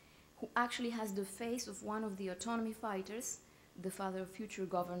who actually has the face of one of the autonomy fighters, the father of future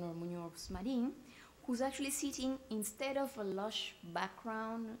Governor Muñoz Marin, who's actually sitting, instead of a lush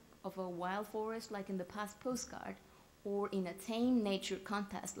background of a wild forest like in the past postcard, or in a tame nature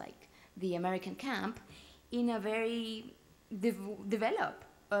contest like the American camp, in a very developed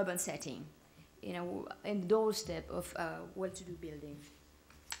urban setting, you know, in the doorstep of a well-to-do building.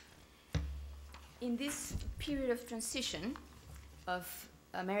 In this period of transition of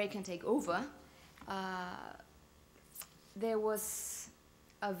American takeover, there was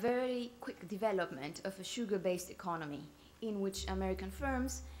a very quick development of a sugar-based economy in which American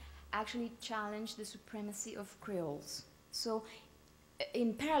firms actually challenged the supremacy of Creoles. So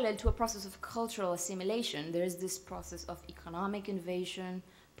in parallel to a process of cultural assimilation, there is this process of economic invasion,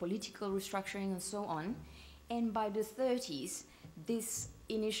 political restructuring, and so on. And by the 30s, this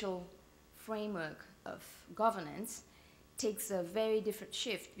initial framework of governance takes a very different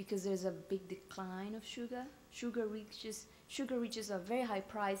shift because there's a big decline of sugar. Sugar reaches a very high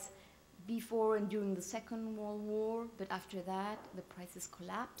price before and during the Second World War, but after that, the prices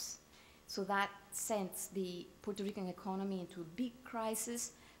collapse. So that sends the Puerto Rican economy into a big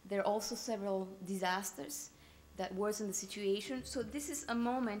crisis. There are also several disasters that worsen the situation. So this is a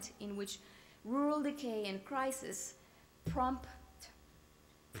moment in which rural decay and crisis prompt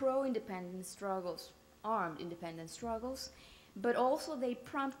pro-independence struggles, armed independence struggles, but also they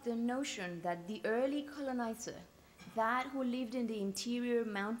prompt the notion that the early colonizer, that who lived in the interior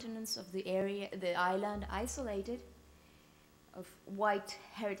mountains of the area, the island, isolated, of white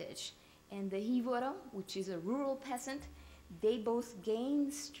heritage, and the Híboro, which is a rural peasant, they both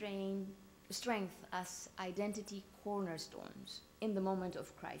gain strength as identity cornerstones in the moment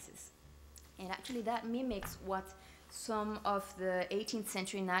of crisis. And actually that mimics what some of the 18th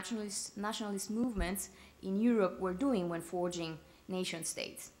century nationalist movements in Europe were doing when forging nation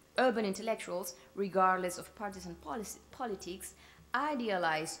states. Urban intellectuals, regardless of partisan politics,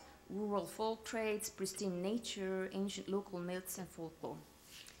 idealized rural folk traits, pristine nature, ancient local myths, and folklore,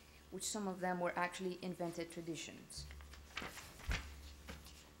 which some of them were actually invented traditions.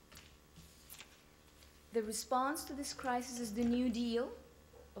 The response to this crisis is the New Deal,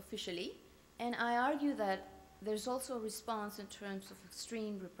 officially, and I argue that there's also a response in terms of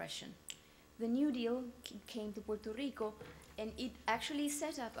extreme repression. The New Deal came to Puerto Rico, and it actually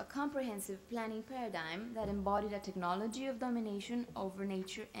set up a comprehensive planning paradigm that embodied a technology of domination over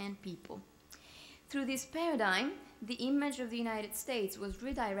nature and people. Through this paradigm, the image of the United States was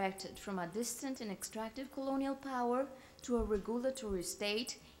redirected from a distant and extractive colonial power to a regulatory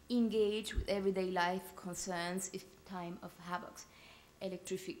state engaged with everyday life concerns in time of havoc.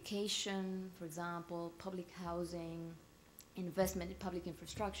 Electrification, for example, public housing, investment in public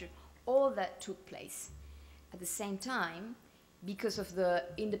infrastructure, all that took place. At the same time, because of the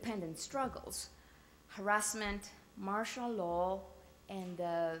independent struggles, harassment, martial law, and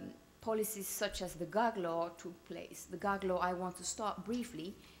policies such as the gag law took place. The gag law, I want to stop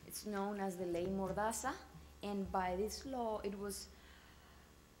briefly. It's known as the Ley Mordaza, and by this law, it was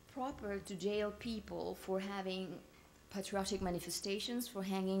proper to jail people for having patriotic manifestations, for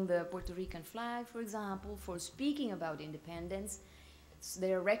hanging the Puerto Rican flag, for example, for speaking about independence. So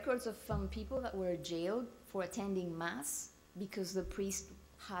there are records of some people that were jailed for attending mass because the priest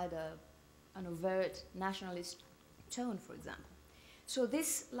had an overt nationalist tone, for example. So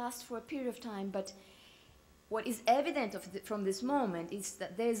this lasts for a period of time, but what is evident from this moment is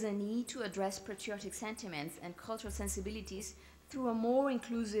that there's a need to address patriotic sentiments and cultural sensibilities through a more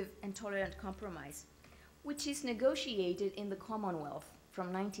inclusive and tolerant compromise, which is negotiated in the Commonwealth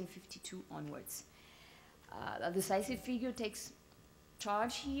from 1952 onwards. A decisive figure takes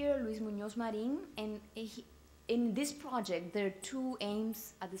charge here, Luis Muñoz Marin, and in this project there are two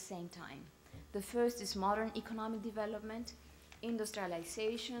aims at the same time. The first is modern economic development,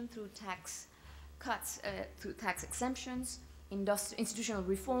 industrialization through tax cuts, through tax exemptions, institutional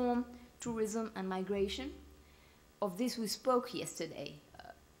reform, tourism, and migration. Of this we spoke yesterday,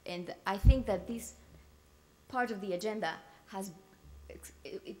 and I think that this part of the agenda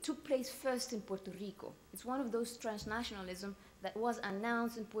it took place first in Puerto Rico. It's one of those transnationalism that was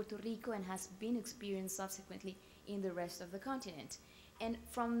announced in Puerto Rico and has been experienced subsequently in the rest of the continent. And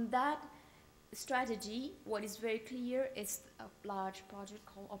from that strategy, what is very clear is a large project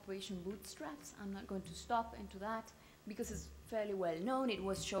called Operation Bootstraps. I'm not going to stop into that because it's fairly well known. It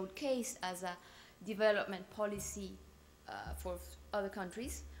was showcased as a development policy for other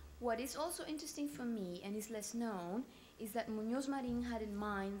countries. What is also interesting for me and is less known is that Muñoz Marin had in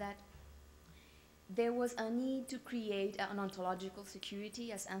mind that there was a need to create an ontological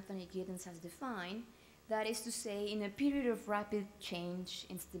security, as Anthony Giddens has defined. That is to say, in a period of rapid change,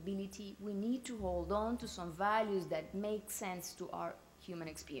 instability, we need to hold on to some values that make sense to our human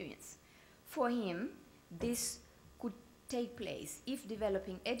experience. For him, this could take place if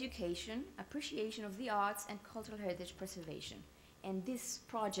developing education, appreciation of the arts, and cultural heritage preservation. And this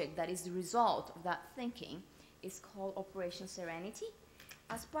project that is the result of that thinking is called Operation Serenity.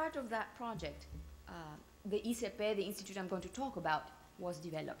 As part of that project, the ICP, the institute I'm going to talk about, was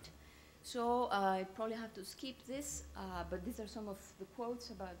developed. So I probably have to skip this, but these are some of the quotes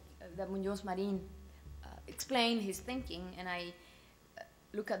about that Muñoz Marin explained his thinking, and I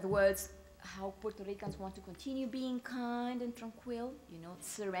look at the words, how Puerto Ricans want to continue being kind and tranquil, you know,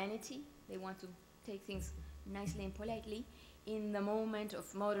 serenity. They want to take things nicely and politely. In the moment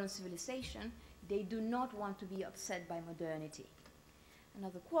of modern civilization, they do not want to be upset by modernity.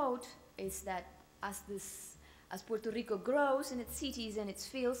 Another quote is that as Puerto Rico grows in its cities and its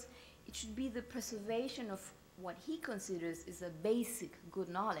fields, it should be the preservation of what he considers is a basic good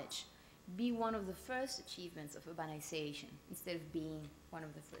knowledge, be one of the first achievements of urbanization instead of being one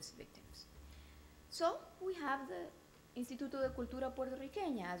of the first victims. So we have the Instituto de Cultura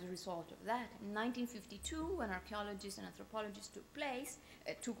Puertorriqueña as a result of that. In 1952, when archaeologists and anthropologists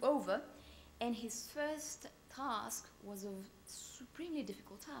took over, and his first task was a supremely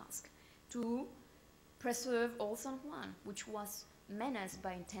difficult task, to preserve Old San Juan, which was menaced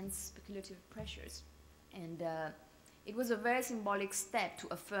by intense speculative pressures. And it was a very symbolic step to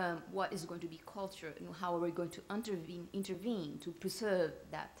affirm what is going to be culture and how are we going to intervene to preserve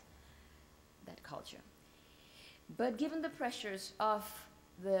that culture. But given the pressures of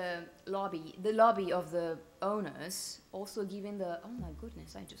the lobby of the owners, also given the, oh my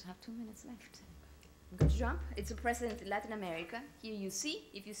goodness, I just have 2 minutes left. Good jump. It's a precedent in Latin America. Here you see,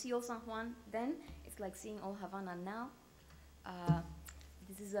 if you see Old San Juan then, it's like seeing Old Havana now.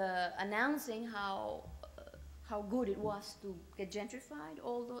 This is announcing how good it was to get gentrified,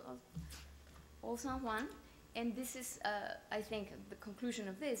 Old San Juan. And this is, I think, the conclusion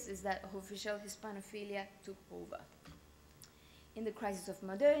of this is that official Hispanophilia took over. In the crisis of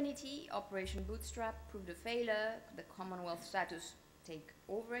modernity, Operation Bootstrap proved a failure, the Commonwealth status take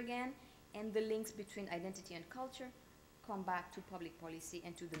over again, and the links between identity and culture come back to public policy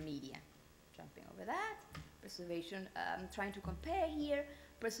and to the media. Jumping over that, preservation, I'm trying to compare here,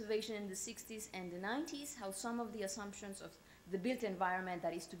 preservation in the 60s and the 90s, how some of the assumptions of the built environment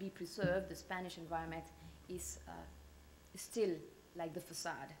that is to be preserved, the Spanish environment, is still like the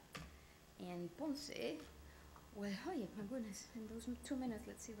facade. And Ponce, well, oh yeah, my goodness, in those 2 minutes,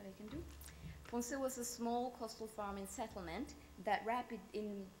 let's see what I can do. Ponce was a small coastal farming settlement that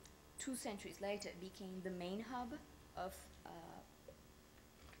in 2 centuries later became the main hub of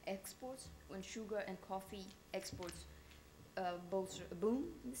exports when sugar and coffee exports both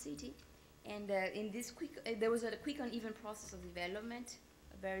boom in the city. And in this there was a quick uneven process of development,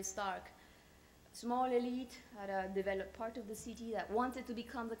 very stark. Small elite had a developed part of the city that wanted to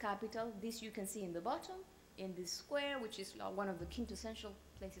become the capital. This you can see in the bottom, in this square, which is one of the quintessential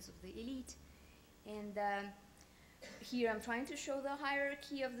places of the elite. And here I'm trying to show the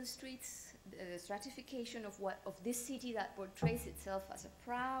hierarchy of the streets, the stratification of this city that portrays itself as a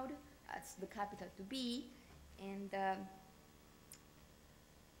proud, as the capital to be, and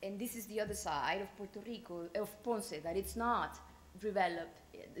this is the other side of Puerto Rico, of Ponce, that it's not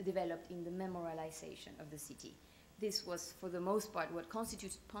developed in the memorialization of the city. This was, for the most part, what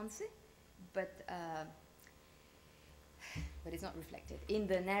constitutes Ponce, but it's not reflected in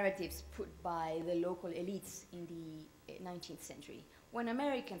the narratives put by the local elites in the 19th century. When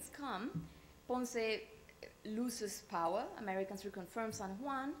Americans come, Ponce loses power. Americans reconfirm San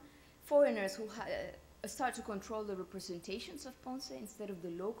Juan. Foreigners who start to control the representations of Ponce instead of the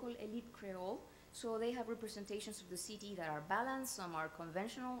local elite Creole. So they have representations of the city that are balanced, some are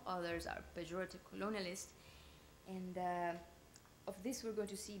conventional, others are pejorative colonialist. And of this, we're going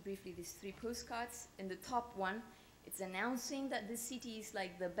to see briefly these 3 postcards. In the top one, it's announcing that this city is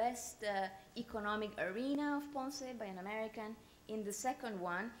like the best economic arena of Ponce by an American. In the second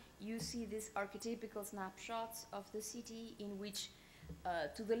one, you see these archetypical snapshots of the city in which,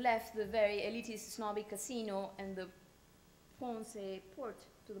 to the left, the very elitist snobby casino and the Ponce port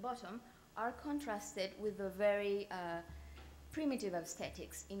to the bottom are contrasted with the very primitive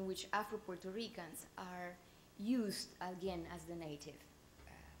aesthetics in which Afro-Puerto Ricans are used again as the native.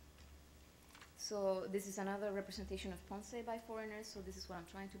 So this is another representation of Ponce by foreigners, so this is what I'm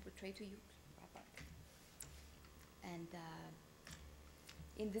trying to portray to you. And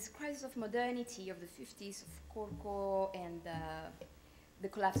in this crisis of modernity of the 50s, of Corco and the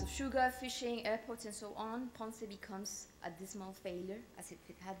collapse of sugar, fishing, airports, and so on, Ponce becomes a dismal failure, as if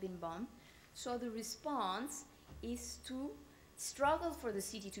it had been bombed. So the response is to struggle for the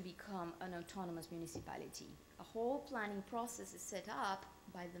city to become an autonomous municipality. A whole planning process is set up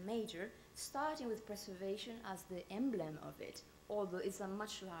by the mayor, starting with preservation as the emblem of it, although it's a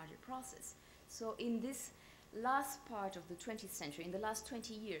much larger process. So in this last part of the 20th century, in the last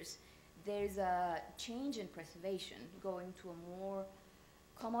 20 years, there's a change in preservation, going to a more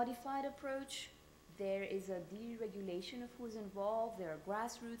commodified approach. There is a deregulation of who's involved. There are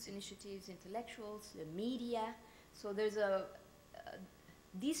grassroots initiatives, intellectuals, the media. So there's a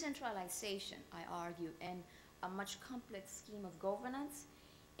decentralization, I argue, and a much complex scheme of governance.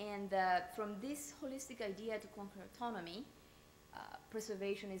 And from this holistic idea to conquer autonomy,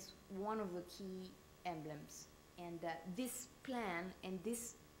 preservation is one of the key emblems. And this plan and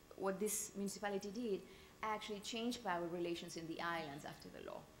what this municipality did actually changed power relations in the islands after the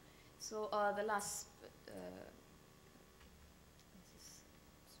law. So the last,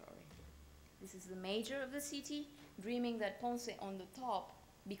 this is the mayor of the city, dreaming that Ponce on the top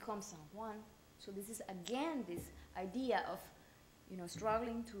becomes San Juan. So this is again this idea of,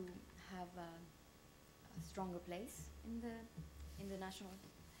 struggling to have a stronger place in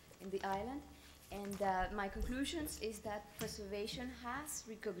the island. And my conclusions is that preservation has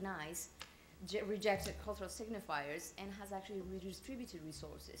recognized rejected cultural signifiers and has actually redistributed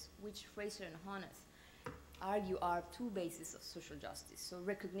resources, which Fraser and Hannes argue are 2 bases of social justice. So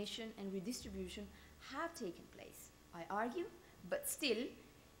recognition and redistribution have taken place, I argue, but still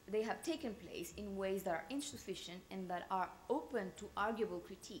they have taken place in ways that are insufficient and that are open to arguable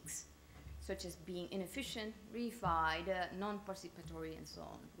critiques, such as being inefficient, reified, non-participatory, and so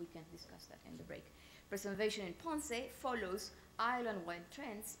on. We can discuss that in the break. Preservation in Ponce follows island-wide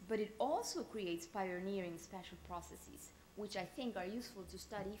trends, but it also creates pioneering special processes, which I think are useful to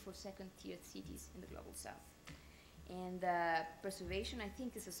study for second-tier cities in the global south. And preservation, I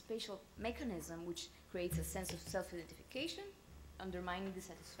think, is a spatial mechanism which creates a sense of self-identification, undermining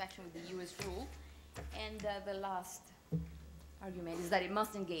dissatisfaction with the US rule. And the last argument is that it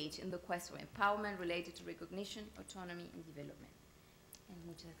must engage in the quest for empowerment related to recognition, autonomy, and development. And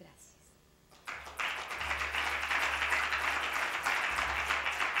muchas gracias.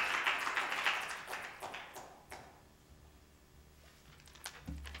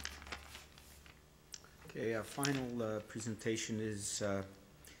 Okay, our final presentation is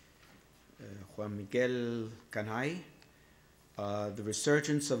Juan Miguel KANAI. The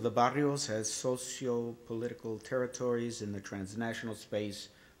resurgence of the barrios as socio-political territories in the transnational space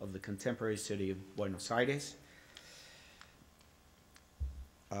of the contemporary city of Buenos Aires.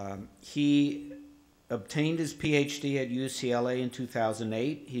 He obtained his PhD at UCLA in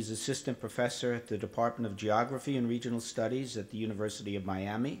 2008. He's assistant professor at the Department of Geography and Regional Studies at the University of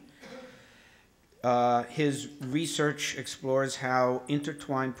Miami. His research explores how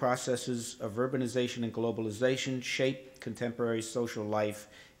intertwined processes of urbanization and globalization shape contemporary social life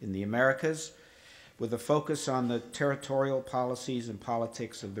in the Americas, with a focus on the territorial policies and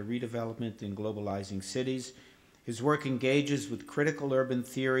politics of the redevelopment in globalizing cities. His work engages with critical urban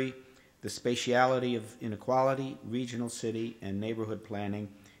theory, the spatiality of inequality, regional city and neighborhood planning,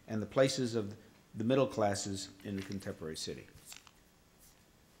 and the places of the middle classes in the contemporary city.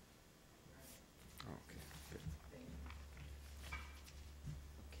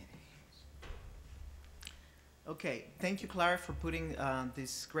 Okay, thank you, Clara, for putting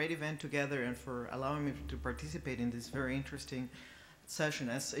this great event together and for allowing me to participate in this very interesting session.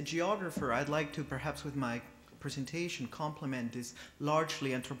 As a geographer, I'd like to perhaps with my presentation complement this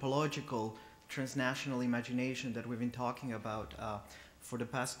largely anthropological transnational imagination that we've been talking about for the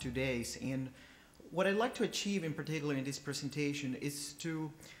past 2 days. And what I'd like to achieve in particular in this presentation is to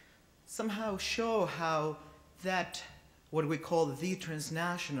somehow show how that, what we call the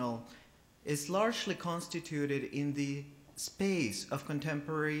transnational, is largely constituted in the space of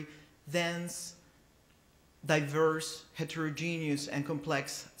contemporary, dense, diverse, heterogeneous, and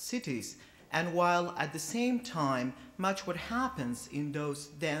complex cities. And while at the same time, much what happens in those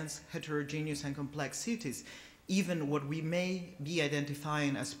dense, heterogeneous, and complex cities, even what we may be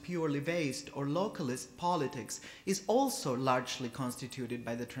identifying as purely based or localist politics, is also largely constituted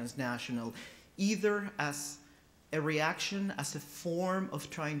by the transnational, either as a reaction, as a form of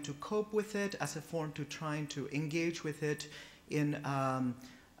trying to cope with it, as a form to trying to engage with it in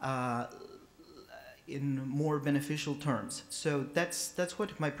more beneficial terms. So that's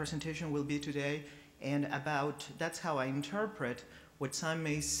what my presentation will be today, and that's how I interpret what some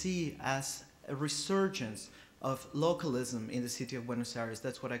may see as a resurgence of localism in the city of Buenos Aires.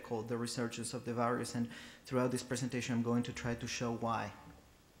 That's what I call the resurgence of the various, and throughout this presentation I'm going to try to show why.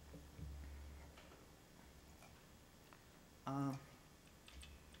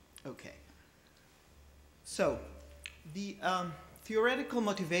 Okay. So the theoretical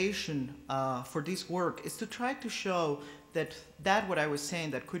motivation for this work is to try to show that what I was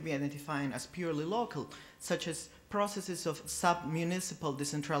saying that could be identified as purely local, such as processes of sub-municipal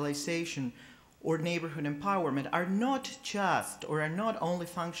decentralization or neighborhood empowerment, are not just or are not only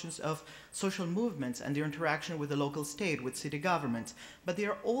functions of social movements and their interaction with the local state, with city governments, but they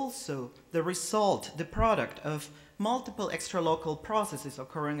are also the result, the product of multiple extra-local processes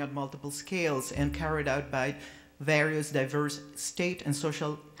occurring at multiple scales and carried out by various diverse state and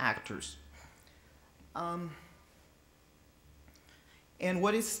social actors. And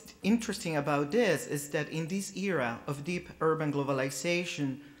what is interesting about this is that in this era of deep urban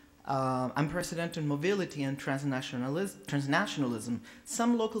globalization, unprecedented mobility and transnationalism,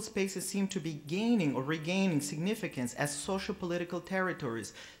 some local spaces seem to be gaining or regaining significance as socio-political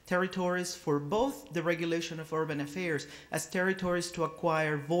territories, territories for both the regulation of urban affairs as territories to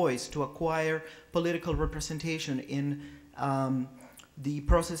acquire voice, to acquire political representation in the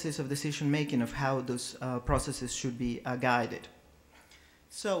processes of decision-making, of how those processes should be guided.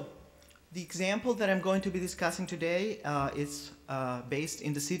 So, the example that I'm going to be discussing today is based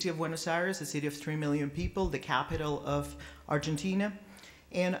in the city of Buenos Aires, a city of 3 million people, the capital of Argentina.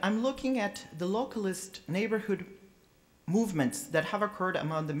 And I'm looking at the localist neighborhood movements that have occurred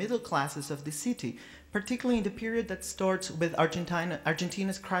among the middle classes of the city, particularly in the period that starts with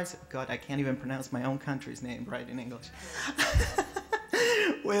Argentina's crisis. God, I can't even pronounce my own country's name right in English.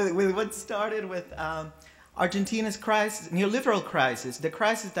 with what started with Argentina's crisis, neoliberal crisis, the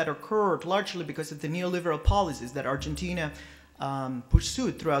crisis that occurred largely because of the neoliberal policies that Argentina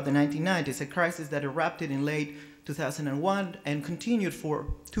pursued throughout the 1990s, a crisis that erupted in late 2001 and continued for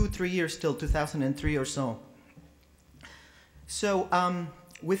 2-3 years till 2003 or so. So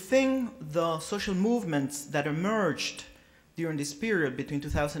within the social movements that emerged during this period between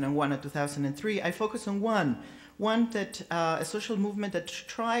 2001 and 2003, I focus on one that a social movement that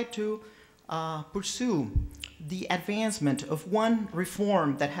tried to pursue the advancement of one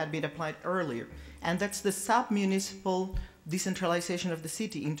reform that had been applied earlier, and that's the sub-municipal decentralization of the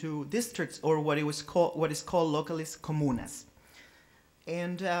city into districts, or what is called locally comunas.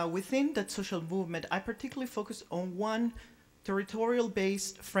 And within that social movement, I particularly focus on one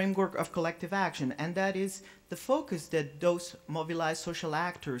territorial-based framework of collective action, and that is the focus that those mobilized social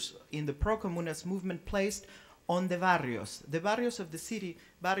actors in the pro-comunas movement placed on the barrios of the city.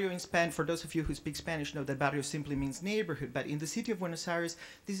 Barrio in Spanish, for those of you who speak Spanish, know that barrio simply means neighborhood, but in the city of Buenos Aires,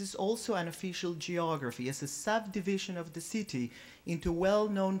 this is also an official geography as a subdivision of the city into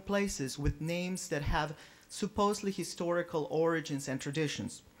well-known places with names that have supposedly historical origins and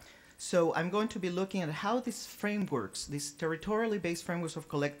traditions. So I'm going to be looking at how these frameworks, these territorially based frameworks of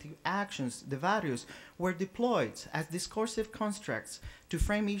collective actions, the barrios, were deployed as discursive constructs to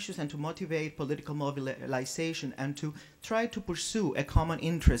frame issues and to motivate political mobilization and to try to pursue a common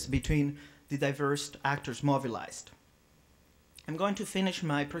interest between the diverse actors mobilized. I'm going to finish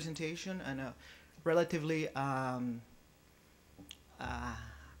my presentation on a relatively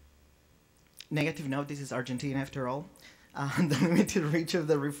negative note. This is Argentina after all. The limited reach of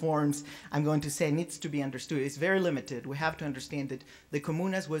the reforms, I'm going to say, needs to be understood. It's very limited. We have to understand that the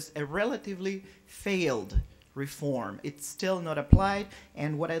comunas was a relatively failed reform. It's still not applied,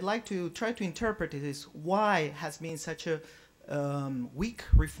 and what I'd like to try to interpret is why has been such a weak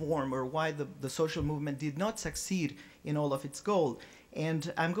reform, or why the social movement did not succeed in all of its goals.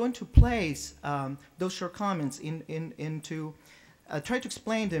 And I'm going to place those shortcomings into try to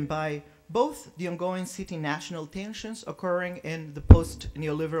explain them by both the ongoing city-national tensions occurring in the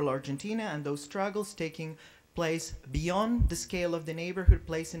post-neoliberal Argentina and those struggles taking place beyond the scale of the neighborhood,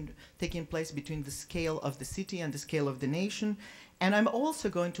 taking place between the scale of the city and the scale of the nation. And I'm also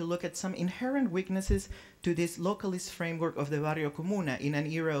going to look at some inherent weaknesses to this localist framework of the barrio comuna in an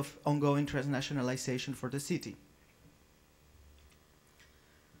era of ongoing transnationalization for the city.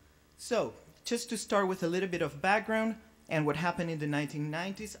 So, just to start with a little bit of background and what happened in the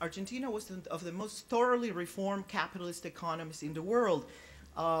 1990s, Argentina was one of the most thoroughly reformed capitalist economies in the world.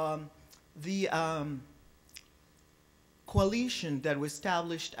 The coalition that was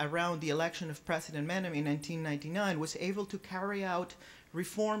established around the election of President Menem in 1999 was able to carry out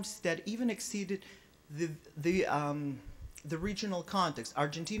reforms that even exceeded the regional context.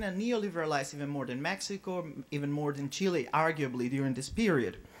 Argentina neoliberalized even more than Mexico, even more than Chile, arguably, during this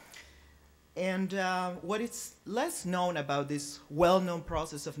period. And what is less known about this well-known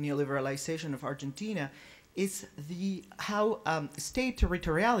process of neoliberalization of Argentina is how state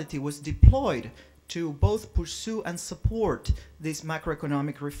territoriality was deployed to both pursue and support these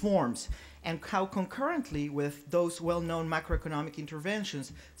macroeconomic reforms, and how concurrently with those well-known macroeconomic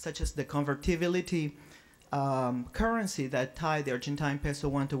interventions, such as the convertibility currency that tied the Argentine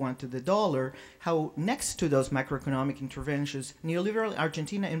peso 1-to-1 to the dollar, how next to those macroeconomic interventions, neoliberal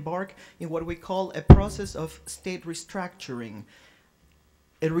Argentina embarked in what we call a process of state restructuring,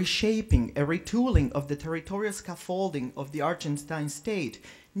 a reshaping, a retooling of the territorial scaffolding of the Argentine state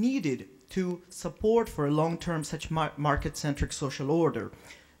needed to support for a long-term such market-centric social order.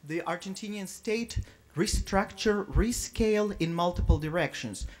 The Argentinian state restructured, rescaled in multiple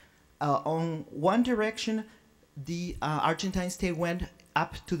directions. On one direction, the Argentine state went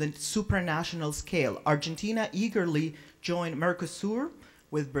up to the supranational scale. Argentina eagerly joined Mercosur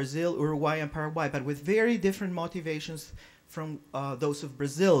with Brazil, Uruguay, and Paraguay, but with very different motivations from those of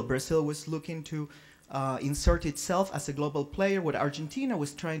Brazil. Brazil was looking to insert itself as a global player. What Argentina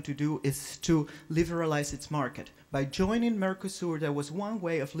was trying to do is to liberalize its market. By joining Mercosur, there was one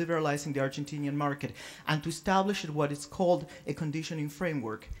way of liberalizing the Argentinian market and to establish what is called a conditioning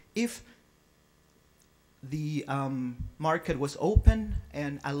framework. If the market was open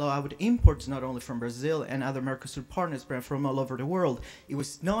and allowed imports not only from Brazil and other Mercosur partners, but from all over the world, it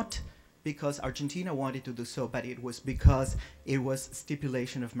was not because Argentina wanted to do so, but it was because it was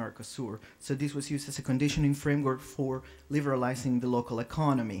stipulation of Mercosur. So this was used as a conditioning framework for liberalizing the local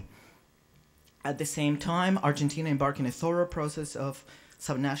economy. At the same time, Argentina embarked in a thorough process of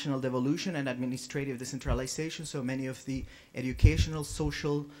subnational devolution and administrative decentralization, so many of the educational,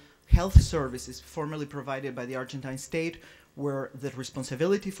 social, health services formerly provided by the Argentine state, where the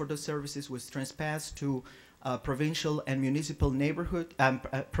responsibility for those services was transpassed to provincial and municipal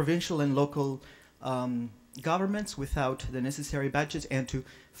provincial and local governments without the necessary budgets, and to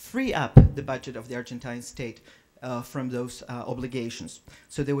free up the budget of the Argentine state from those obligations.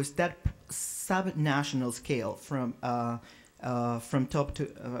 So there was that subnational scale from top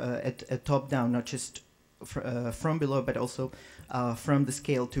to top down, not just from below, but also from the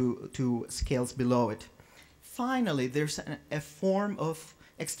scale to scales below it. Finally, there's a form of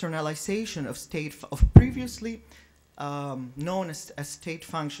externalization of previously known as state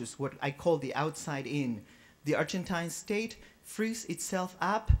functions, what I call the outside in. The Argentine state frees itself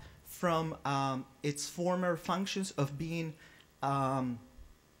up from its former functions of being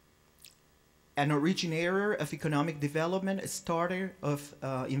an originator of economic development, a starter of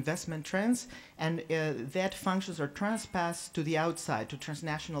investment trends, and that functions are transpassed to the outside, to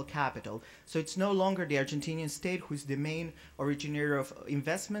transnational capital. So it's no longer the Argentinian state who is the main originator of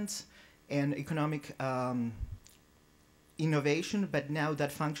investments and economic innovation, but now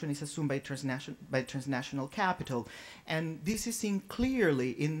that function is assumed by transnational capital. And this is seen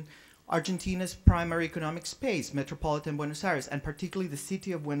clearly in Argentina's primary economic space, metropolitan Buenos Aires, and particularly the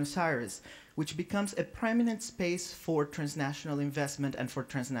city of Buenos Aires, which becomes a prominent space for transnational investment and for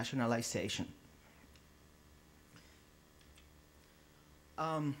transnationalization.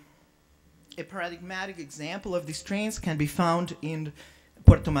 A paradigmatic example of these trends can be found in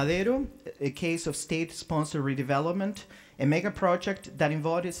Puerto Madero, a case of state-sponsored redevelopment, a mega project that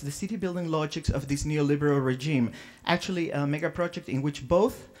embodies the city-building logics of this neoliberal regime. Actually, a mega project in which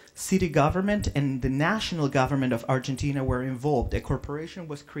both city government and the national government of Argentina were involved. A corporation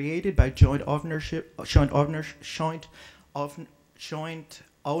was created by joint ownership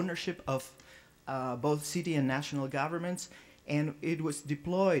of both city and national governments, and it was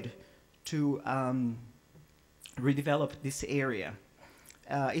deployed to redevelop this area.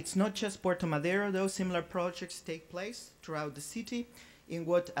 It's not just Puerto Madero, though. Similar projects take place throughout the city in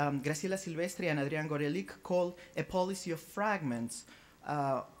what Graciela Silvestri and Adrián Gorelick call a policy of fragments,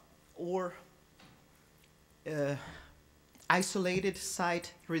 or isolated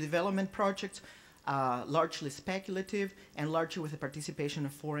site redevelopment projects largely speculative, and largely with the participation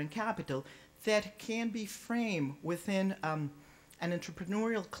of foreign capital, that can be framed within an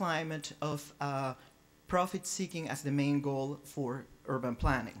entrepreneurial climate of profit seeking as the main goal for urban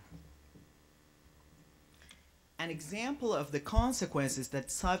planning. An example of the consequences that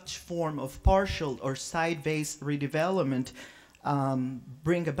such form of partial or site-based redevelopment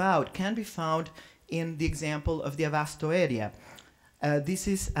bring about can be found in the example of the Abasto area. This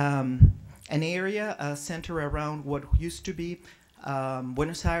is an area centered around what used to be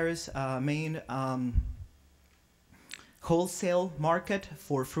Buenos Aires' main wholesale market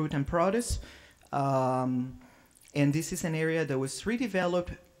for fruit and produce. And this is an area that was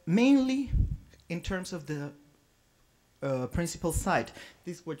redeveloped mainly in terms of the principal site.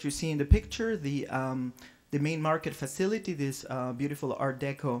 This is what you see in the picture, the main market facility, this beautiful Art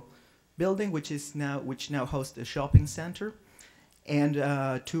Deco building, which now hosts a shopping center. And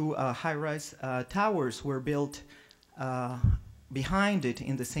two high-rise towers were built behind it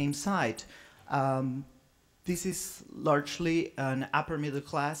in the same site. This is largely an upper middle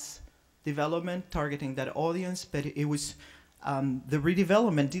class development targeting that audience, but it was the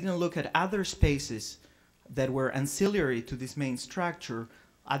redevelopment didn't look at other spaces that were ancillary to this main structure,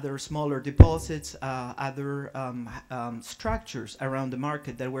 other smaller deposits, other structures around the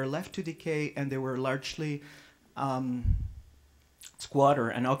market that were left to decay, and they were largely squatter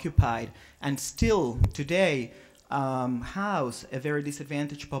and occupied, and still today house a very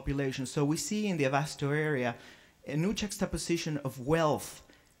disadvantaged population. So we see in the Abasto area a new juxtaposition of wealth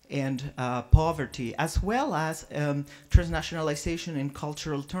and poverty, as well as transnationalization in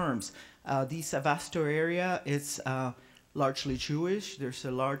cultural terms. This Abasto area is largely Jewish. There's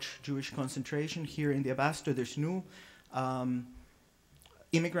a large Jewish concentration here in the Abasto. There's new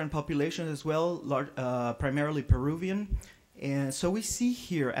immigrant population as well, primarily Peruvian. And so we see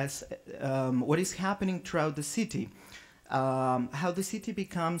here as what is happening throughout the city, how the city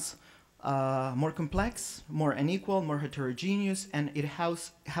becomes more complex, more unequal, more heterogeneous, and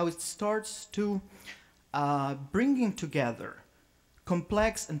how it starts to bringing together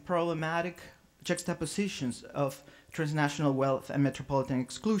complex and problematic juxtapositions of transnational wealth and metropolitan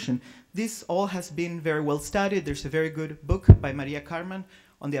exclusion. This all has been very well studied. There's a very good book by Maria Carmen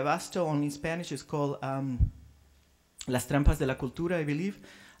on the Abasto, only in Spanish. It's called Las Trampas de la Cultura, I believe.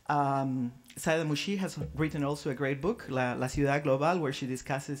 Saida Mushi has written also a great book, La Ciudad Global, where she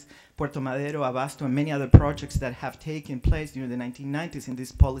discusses Puerto Madero, Abasto, and many other projects that have taken place during the 1990s in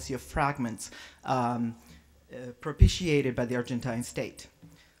this policy of fragments propitiated by the Argentine state.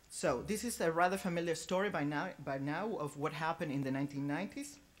 So this is a rather familiar story by now of what happened in the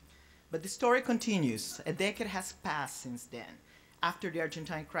 1990s. But the story continues. A decade has passed since then, after the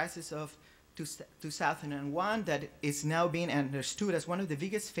Argentine crisis of 2001 that is now being understood as one of the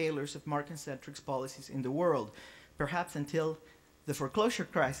biggest failures of market-centric policies in the world, perhaps until the foreclosure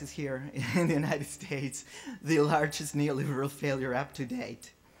crisis here in the United States, the largest neoliberal failure up to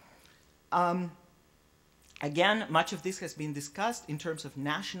date. Again, much of this has been discussed in terms of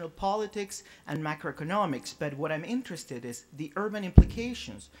national politics and macroeconomics, but what I'm interested in is the urban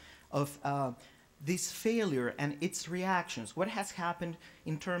implications of this failure and its reactions. What has happened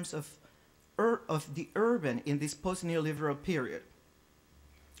in terms of the urban in this post-neoliberal period?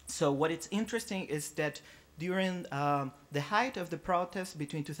 So what is interesting is that during the height of the protests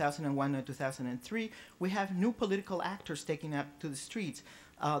between 2001 and 2003, we have new political actors taking up to the streets.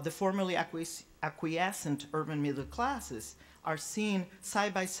 The formerly acquiescent urban middle classes are seen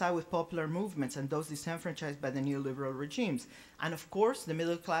side by side with popular movements and those disenfranchised by the neoliberal regimes. And of course, the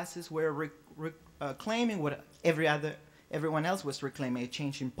middle classes were claiming what everyone else was reclaiming, a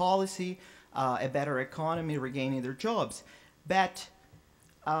change in policy, a better economy, regaining their jobs. But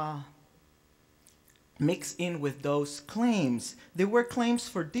mixed in with those claims, there were claims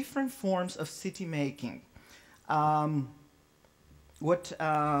for different forms of city making. What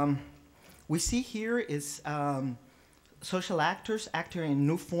we see here is social actors acting in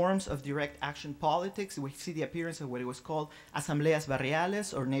new forms of direct action politics. We see the appearance of what it was called asambleas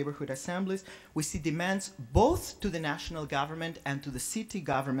barriales, or neighborhood assemblies. We see demands both to the national government and to the city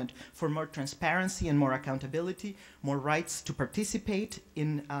government for more transparency and more accountability, more rights to participate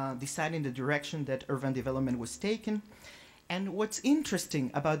in deciding the direction that urban development was taken. And what's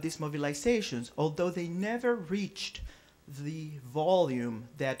interesting about these mobilizations, although they never reached the volume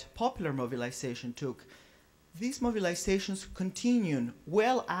that popular mobilization took, these mobilizations continued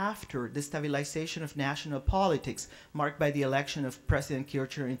well after the stabilization of national politics, marked by the election of President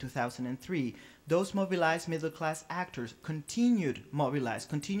Kirchner in 2003. Those mobilized middle-class actors continued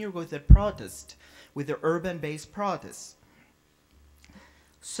with their protest, with their urban-based protests.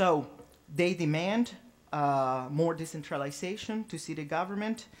 So They demand more decentralization to city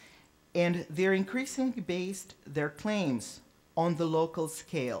government, and they're increasingly based their claims on the local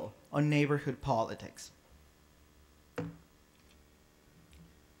scale, on neighborhood politics.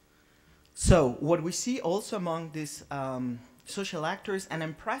 So what we see also among these social actors, an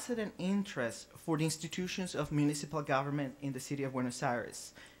unprecedented interest for the institutions of municipal government in the city of Buenos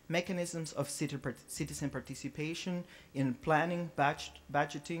Aires, mechanisms of citizen participation in planning,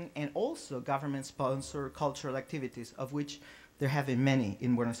 budgeting, and also government-sponsored cultural activities, of which there have been many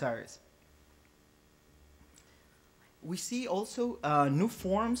in Buenos Aires. We see also new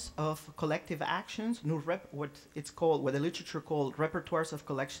forms of collective actions, what the literature called repertoires of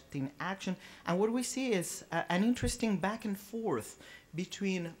collecting action. And what we see is an interesting back and forth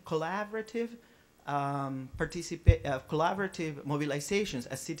between collaborative mobilizations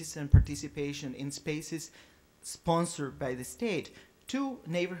as citizen participation in spaces sponsored by the state, to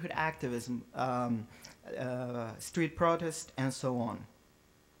neighborhood activism, street protest, and so on.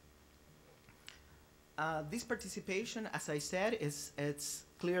 This participation, as I said, it's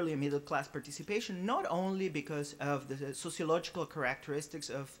clearly a middle-class participation, not only because of the sociological characteristics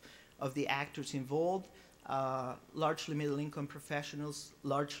of the actors involved, largely middle-income professionals,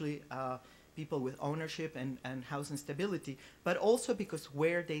 largely people with ownership and housing stability, but also because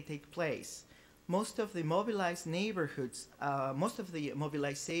where they take place. Most of the mobilized neighborhoods, most of the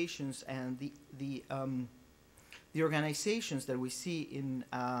mobilizations and the organizations that we see in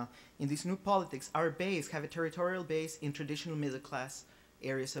these new politics have a territorial base in traditional middle-class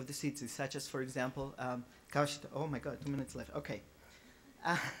areas of the city, such as, for example, Kawashita. Oh my God, 2 minutes left. Okay.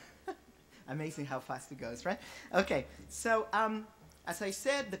 Amazing how fast it goes, right? Okay, so as I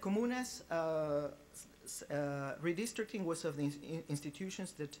said, the comunas redistricting was of the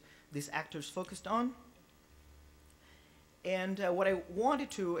institutions that these actors focused on. And what I wanted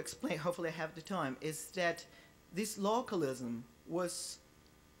to explain, hopefully I have the time, is that this localism was,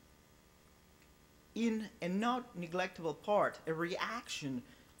 in a not neglectable part, a reaction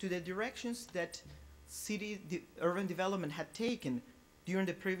to the directions that urban development had taken during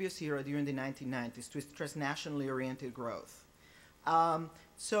the previous era, during the 1990s, to its transnationally oriented growth.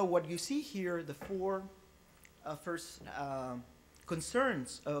 So what you see here, the four first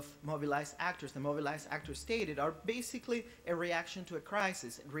concerns of mobilized actors, the mobilized actors stated, are basically a reaction to a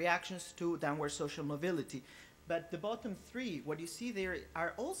crisis, reactions to downward social mobility. But the bottom three, what you see there,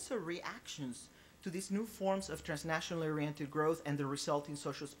 are also reactions to these new forms of transnationally oriented growth and the resulting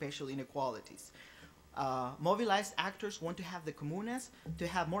social spatial inequalities. Mobilized actors want to have the comunas to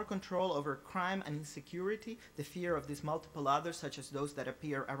have more control over crime and insecurity, the fear of these multiple others, such as those that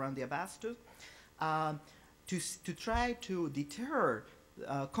appear around the abasto, to try to deter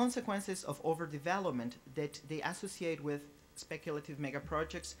consequences of overdevelopment that they associate with speculative mega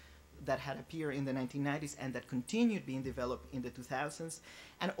projects that had appeared in the 1990s and that continued being developed in the 2000s,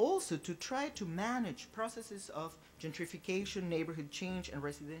 and also to try to manage processes of gentrification, neighborhood change, and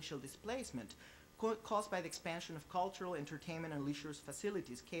residential displacement caused by the expansion of cultural, entertainment, and leisure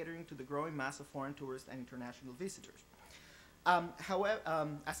facilities catering to the growing mass of foreign tourists and international visitors. However,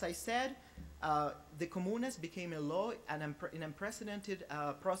 as I said, the comunas became a law, an unprecedented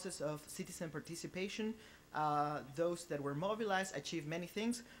process of citizen participation. Those that were mobilized achieved many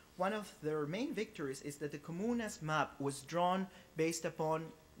things. One of their main victories is that the comunas map was drawn based upon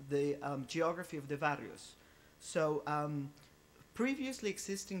the geography of the barrios. So previously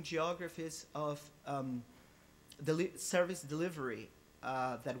existing geographies of service delivery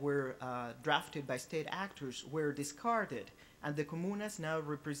that were drafted by state actors were discarded, and the comunas now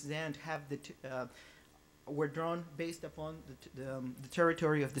were drawn based upon the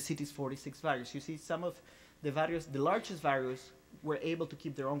territory of the city's 46 barrios. You see some of the barrios, the largest barrios, were able to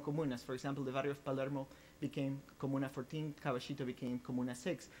keep their own comunas. For example, the barrio of Palermo became Comuna 14, Caballito became Comuna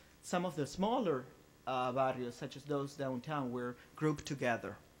 6. Some of the smaller barrios, such as those downtown, were grouped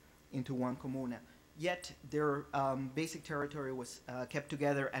together into one comuna. Yet their basic territory was kept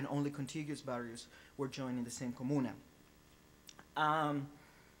together, and only contiguous barrios were joined in the same comuna.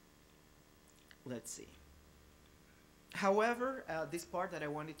 Let's see. However, this part that I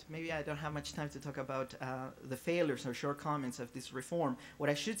wanted to, maybe I don't have much time to talk about the failures or shortcomings of this reform. What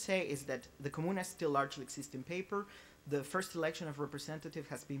I should say is that the comunas still largely exist in paper. The first election of representative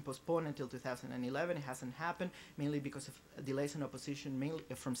has been postponed until 2011. It hasn't happened, mainly because of delays in opposition, mainly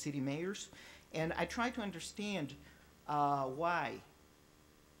from city mayors. And I try to understand why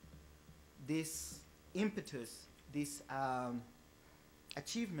this impetus, these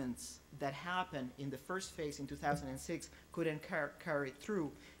achievements that happened in the first phase in 2006 couldn't carry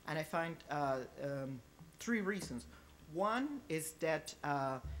through. And I find 3 reasons. One is that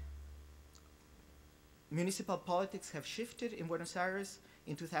municipal politics have shifted in Buenos Aires.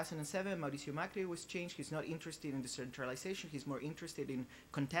 In 2007, Mauricio Macri was changed. He's not interested in decentralization. He's more interested in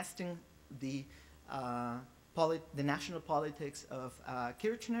contesting the national politics of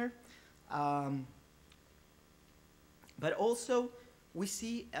Kirchner. But also, we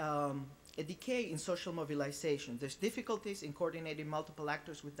see a decay in social mobilization. There's difficulties in coordinating multiple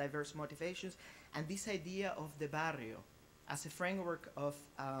actors with diverse motivations, and this idea of the barrio as a framework of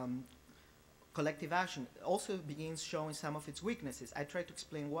collective action also begins showing some of its weaknesses. I try to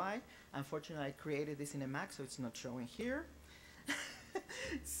explain why. Unfortunately, I created this in a Mac, so it's not showing here.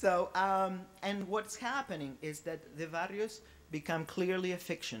 So, and what's happening is that the barrios become clearly a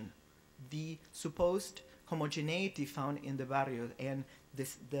fiction. The supposed homogeneity found in the barrio and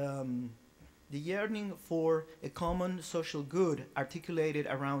this, the yearning for a common social good articulated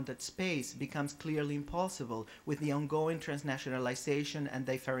around that space becomes clearly impossible with the ongoing transnationalization and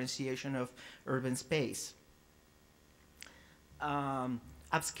differentiation of urban space.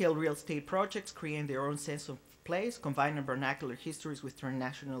 Upscale real estate projects create their own sense of place, combining vernacular histories with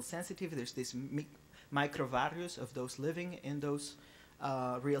transnational sensitivity. There's this micro barrios of those living in those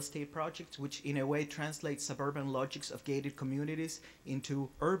real estate projects, which in a way translates suburban logics of gated communities into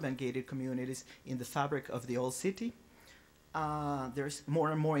urban gated communities in the fabric of the old city. There's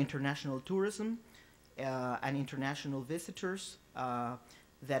more and more international tourism and international visitors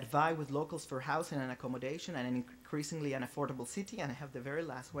that vie with locals for housing and accommodation, and an increasingly unaffordable city. And I have the very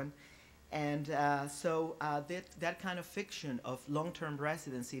last one. And so that kind of fiction of long-term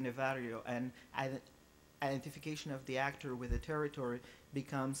residency in a barrio and identification of the actor with the territory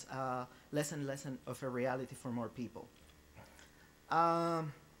becomes less and less of a reality for more people.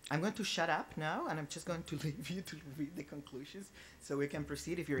 I'm going to shut up now, and I'm just going to leave you to read the conclusions so we can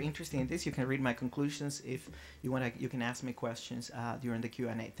proceed. If you're interested in this, you can read my conclusions. If you want to, you can ask me questions during the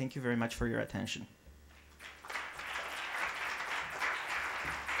Q&A. Thank you very much for your attention.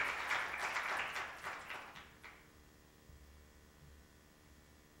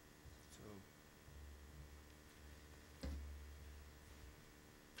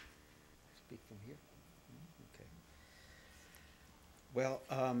 Well,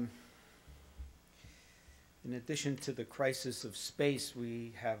 in addition to the crisis of space,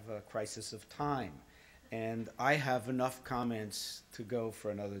 we have a crisis of time. And I have enough comments to go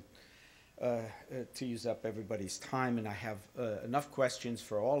for another, to use up everybody's time. And I have enough questions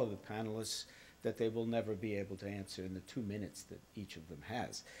for all of the panelists that they will never be able to answer in the 2 minutes that each of them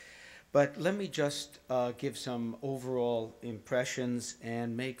has. But let me just give some overall impressions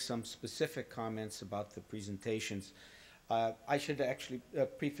and make some specific comments about the presentations. I should actually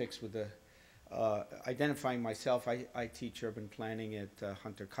prefix with identifying myself. I teach urban planning at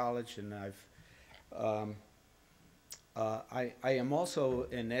Hunter College, and I am also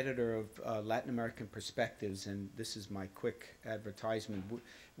an editor of Latin American Perspectives, and this is my quick advertisement.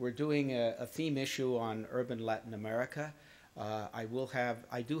 We're doing a theme issue on urban Latin America.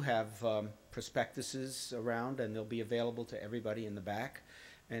 I do have prospectuses around, and they'll be available to everybody in the back,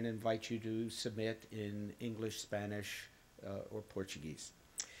 and invite you to submit in English, Spanish, or Portuguese.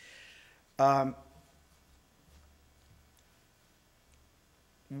 One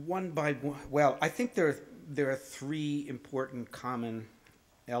by one, well, I think there are three important common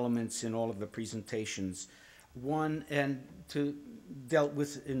elements in all of the presentations. One, and dealt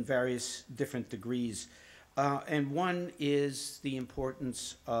with in various different degrees. And one is the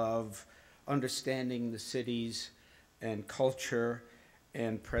importance of understanding the cities and culture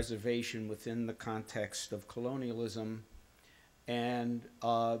and preservation within the context of colonialism and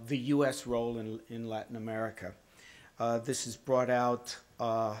the U.S. role in Latin America. This is brought out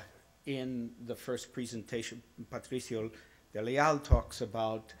in the first presentation. Patricio de Leal talks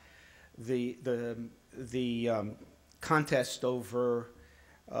about the contest over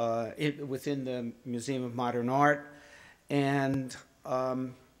within the Museum of Modern Art, and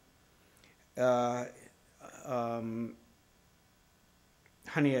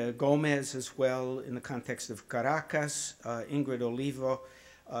HANNIA Gomez as well in the context of Caracas. INGRID OLIVO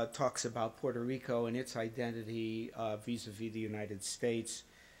talks about Puerto Rico and its identity vis-a-vis the United States.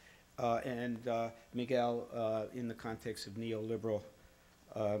 And Miguel in the context of neoliberal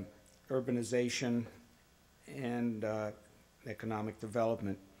urbanization and economic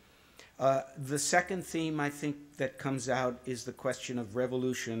development. The second theme I think that comes out is the question of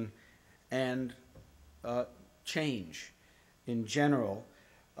revolution and change in general,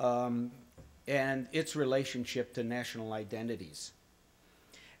 and its relationship to national identities.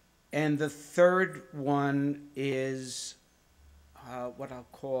 And the third one is what I'll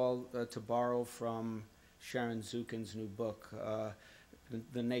call, to borrow from Sharon Zukin's new book,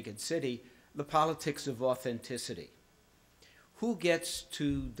 The Naked City, the politics of authenticity. Who gets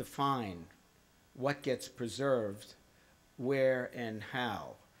to define what gets preserved, where and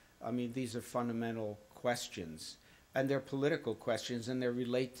how? I mean, these are fundamental questions, and they're political questions, and they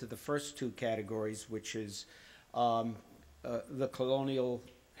relate to the first two categories, which is the colonial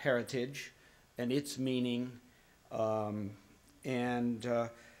heritage and its meaning, and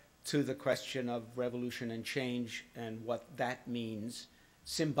to the question of revolution and change and what that means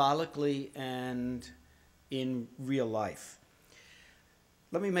symbolically and in real life.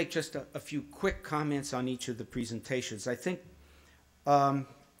 Let me make just a few quick comments on each of the presentations. I think on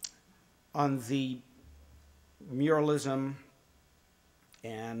the muralism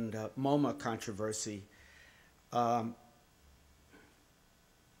and MoMA controversy, I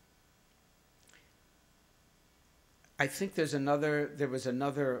think there was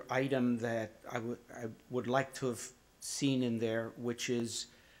another item that I would like to have seen in there, which is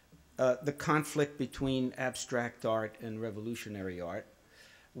the conflict between abstract art and revolutionary art,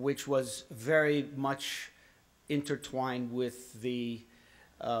 which was very much intertwined with the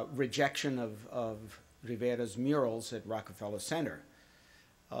rejection of Rivera's murals at Rockefeller Center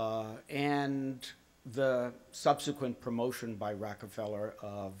and the subsequent promotion by Rockefeller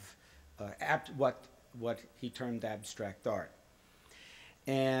of what he termed abstract art.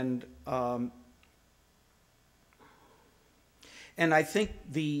 And I think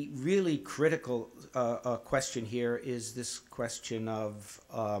the really critical question here is this question of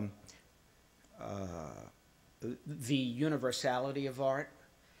the universality of art.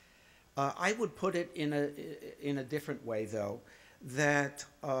 I would put it in a different way, though, that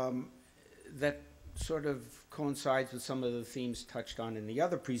that sort of coincides with some of the themes touched on in the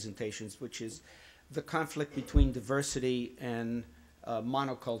other presentations, which is the conflict between diversity and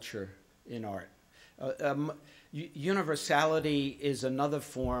monoculture in art. Universality is another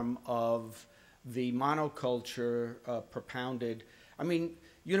form of the monoculture propounded. I mean,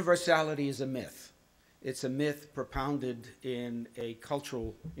 universality is a myth. It's a myth propounded in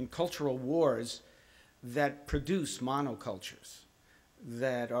cultural wars that produce monocultures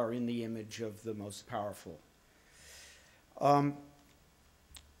that are in the image of the most powerful.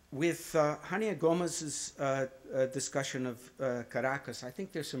 With HANNIA Gomez's discussion of Caracas, I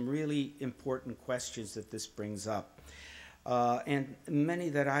think there's some really important questions that this brings up, and many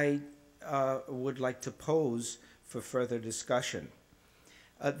that I would like to pose for further discussion.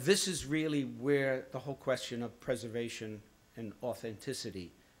 This is really where the whole question of preservation and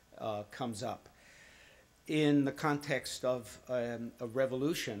authenticity comes up. In the context of a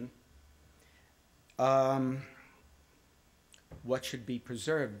revolution, what should be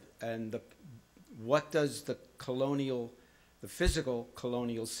preserved, and what does the physical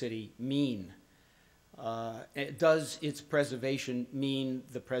colonial city mean? Does its preservation mean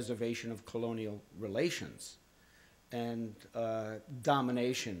the preservation of colonial relations and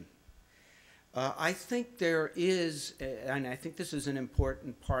domination? I think there is, and I think this is an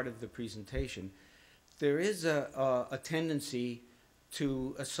important part of the presentation, there is a tendency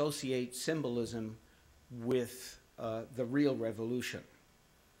to associate symbolism with the real revolution,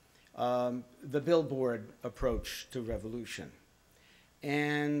 the billboard approach to revolution,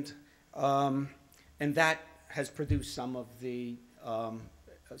 and that has produced some of the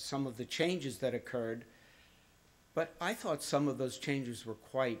changes that occurred. But I thought some of those changes were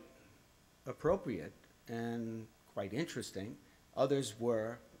quite appropriate and quite interesting. Others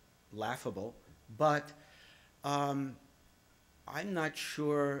were laughable, but I'm not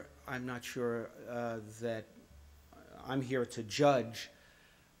sure that I'm here to judge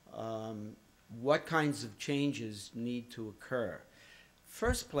what kinds of changes need to occur.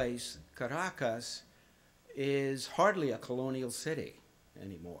 First place, Caracas is hardly a colonial city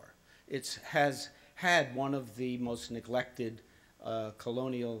anymore. It has had one of the most neglected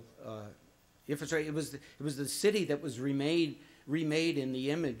colonial infrastructure. It was the city that was remade in the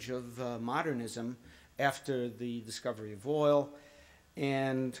image of modernism after the discovery of oil,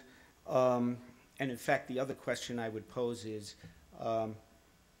 and in fact, the other question I would pose is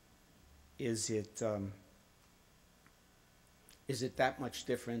it that much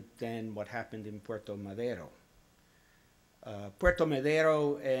different than what happened in Puerto Madero? Puerto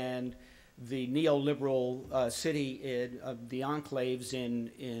Madero and the neoliberal city, the enclaves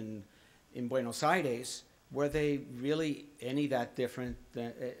in Buenos Aires, were they really any much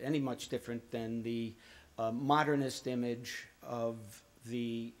different than the modernist image of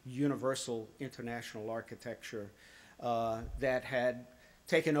the universal international architecture that had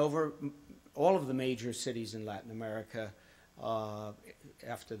taken over all of the major cities in Latin America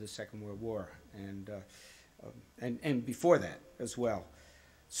after the Second World War and before that as well?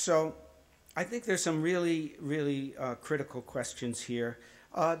 So I think there's some really, really critical questions here.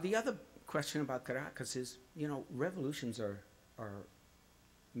 The other question about Caracas is, you know, revolutions are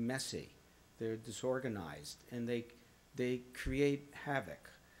messy, they're disorganized, and they create havoc.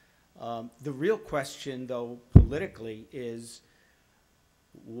 The real question, though, politically, is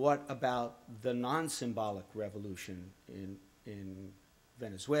what about the non-symbolic revolution in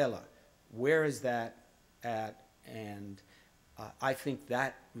Venezuela? Where is that at? And I think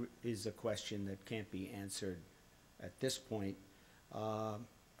that is a question that can't be answered at this point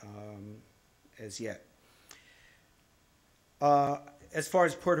as yet. As far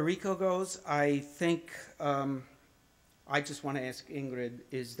as Puerto Rico goes, I think I just want to ask Ingrid,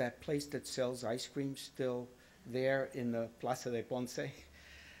 is that place that sells ice cream still there in the Plaza de Ponce?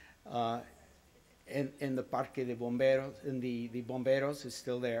 In the Parque de Bomberos, the Bomberos is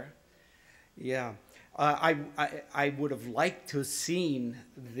still there? Yeah. I would have liked to have seen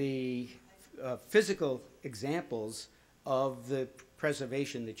the physical examples of the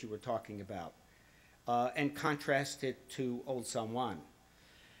preservation that you were talking about and contrast it to Old San Juan.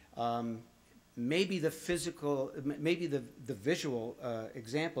 Maybe the physical, maybe the visual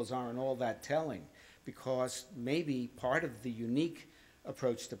examples aren't all that telling, because maybe part of the unique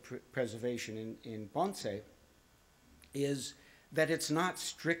approach to preservation in Ponce is that it's not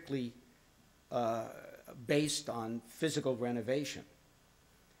strictly based on physical renovation.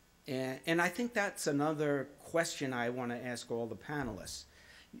 And I think that's another question I want to ask all the panelists.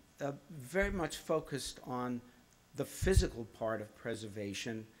 Very much focused on the physical part of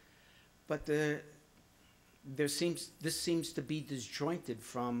preservation, but this seems to be disjointed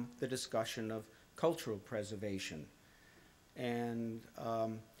from the discussion of cultural preservation. And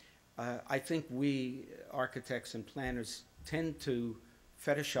I think we, architects and planners, tend to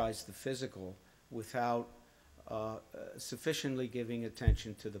fetishize the physical without sufficiently giving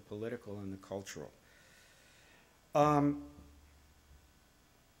attention to the political and the cultural. And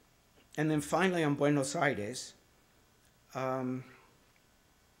then finally on Buenos Aires, I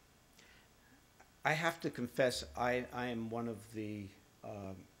have to confess, I am one of the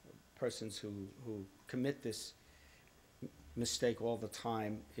persons who commit this mistake all the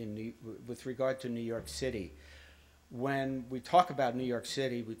time with regard to New York City. When we talk about New York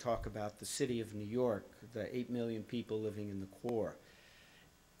City, we talk about the city of New York, the 8 million people living in the core.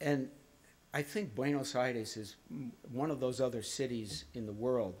 And I think Buenos Aires is one of those other cities in the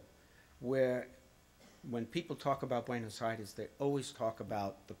world where when people talk about Buenos Aires, they always talk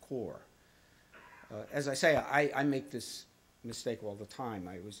about the core. As I say, I make this mistake all the time.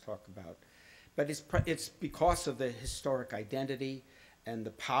 I always talk about, but it's because of the historic identity and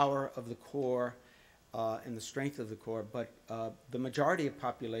the power of the core and the strength of the core. But the majority of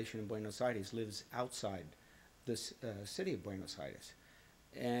population in Buenos Aires lives outside this city of Buenos Aires,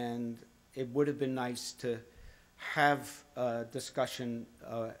 and it would have been nice to have a discussion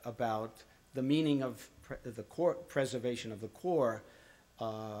about the meaning of the core, preservation of the core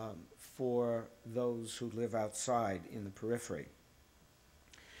for those who live outside in the periphery.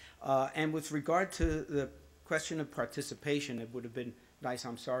 And with regard to the question of participation, it would have been nice,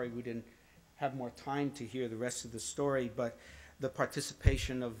 I'm sorry we didn't have more time to hear the rest of the story, but the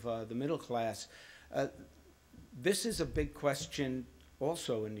participation of the middle class. This is a big question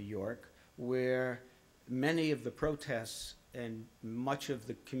also in New York, where many of the protests and much of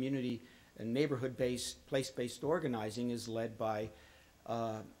the community and neighborhood-based, place-based organizing is led by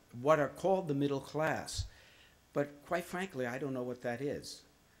what are called the middle class. But quite frankly, I don't know what that is.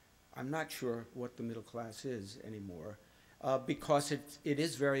 I'm not sure what the middle class is anymore because it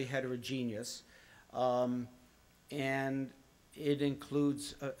is very heterogeneous and it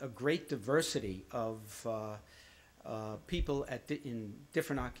includes a great diversity of people in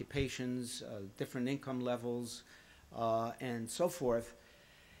different occupations, different income levels, and so forth.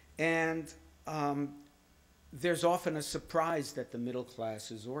 And there's often a surprise that the middle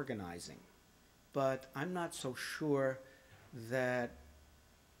class is organizing. But I'm not so sure that,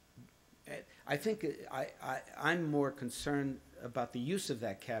 I think I'm more concerned about the use of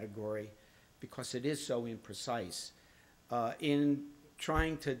that category because it is so imprecise. In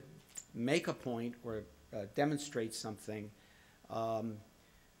trying to make a point or demonstrate something,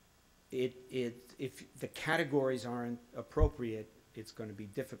 if the categories aren't appropriate, it's going to be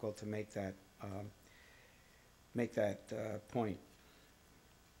difficult to make that point.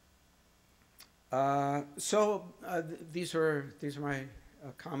 These are my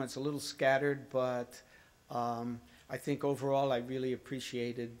comments, a little scattered, but I think overall I really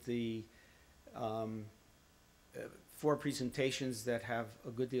appreciated the 4 presentations that have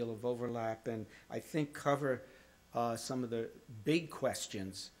a good deal of overlap and I think cover some of the big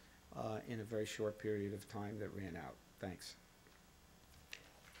questions in a very short period of time that ran out. Thanks.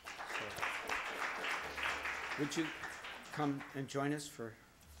 So, would you come and join us for...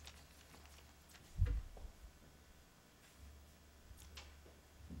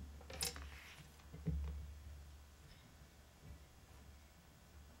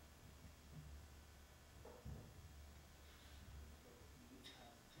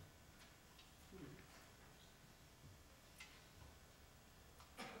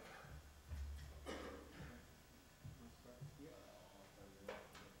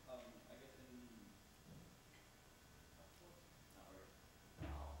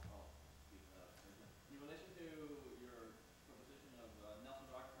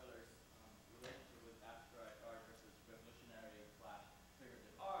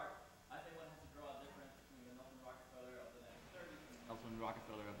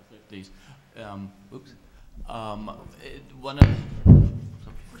 Rockefeller of the 50s. One of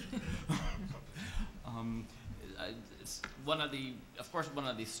it's one of the, of course, one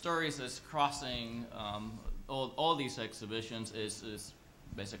of the stories that's crossing all these exhibitions is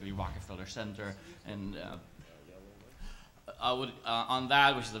basically Rockefeller Center, and I would on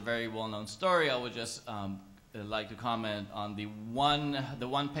that, which is a very well-known story, I would just like to comment on the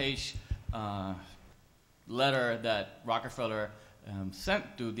one-page letter that Rockefeller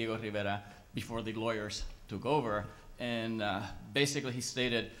sent to Diego Rivera before the lawyers took over, and basically he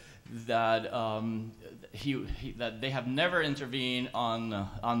stated that that they have never intervened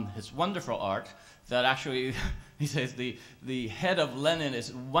on his wonderful art. That actually, he says, the head of Lenin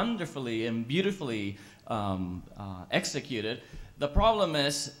is wonderfully and beautifully executed. The problem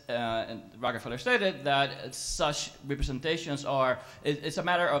is, and Rockefeller stated, that such representations are, it's a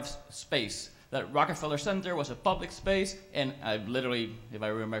matter of space. That Rockefeller Center was a public space, and I literally, if I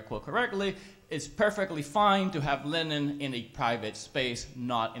remember quote correctly, it's perfectly fine to have Lenin in a private space,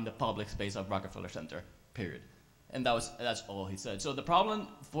 not in the public space of Rockefeller Center, period. And that's all he said. So the problem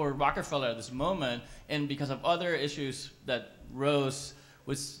for Rockefeller at this moment, and because of other issues that rose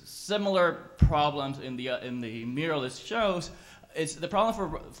with similar problems in the muralist shows, it's the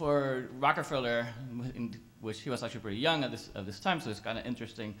problem for Rockefeller, which he was actually pretty young at this time, so it's kind of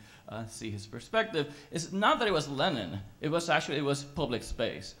interesting to see his perspective. It's not that it was Lenin; it was public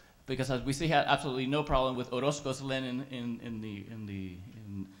space, because as we see, he had absolutely no problem with Orozco's Lenin in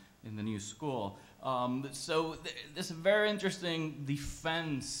the new school. So there's a very interesting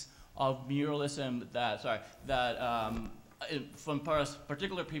defense of muralism from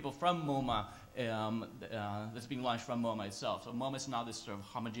particular people from MoMA. That's being launched from MoMA itself. So MoMA is not this sort of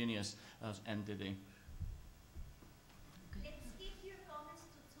homogeneous entity. Let's keep your comments to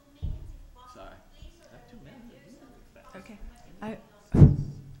 2 minutes if possible, Sorry. please, so that 2 we can minutes. hear Okay.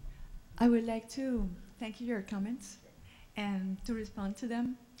 I would like to thank you for your comments and to respond to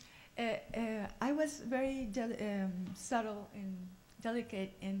them. I was very subtle and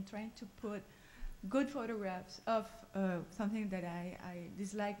delicate in trying to put good photographs of something that I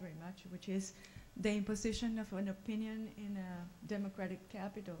dislike very much, which is the imposition of an opinion in a democratic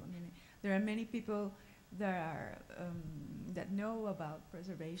capital. I mean, there are many people that are that know about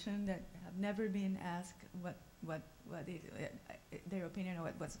preservation that have never been asked what is their opinion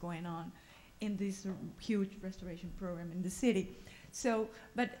on what's going on in this huge restoration program in the city. So,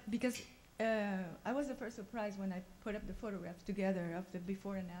 but because I was the first surprised when I put up the photographs together of the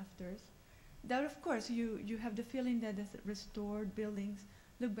before and afters, that of course you have the feeling that the restored buildings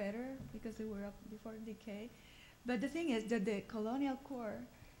look better because they were up before decay. But the thing is that the colonial core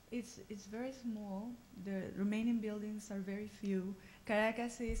is very small. The remaining buildings are very few.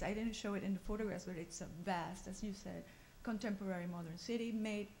 Caracas is, I didn't show it in the photographs, but it's a vast, as you said, contemporary modern city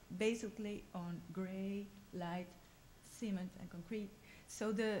made basically on gray, light, cement and concrete.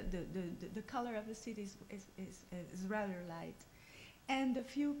 So the color of the city is rather light. And the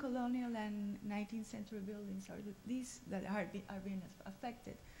few colonial and 19th century buildings are these that are being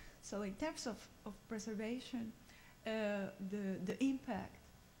affected. So in terms of preservation, the impact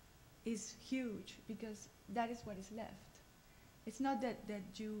is huge because that is what is left. It's not that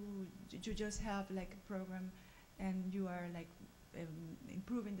you just have like a program and you are like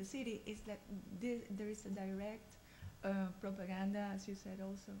improving the city. It's that there is a direct propaganda, as you said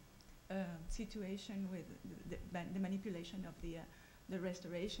also, situation with the manipulation of the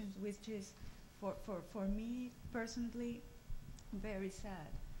restorations, which is for me personally very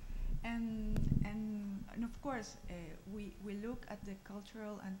sad. And of course we look at the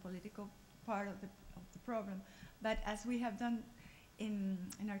cultural and political part of the program, but as we have done in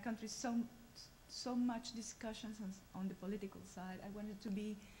our country so much discussions on the political side, I wanted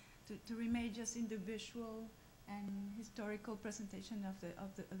to remain just individual and historical presentation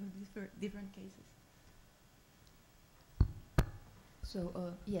of the different cases.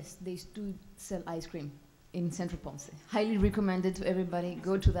 So yes, they do sell ice cream in Central Ponce. Highly recommended to everybody.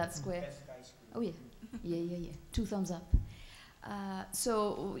 Go to that square. Oh yeah, yeah. 2 thumbs up.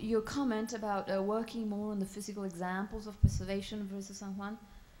 So your comment about working more on the physical examples of preservation versus San Juan,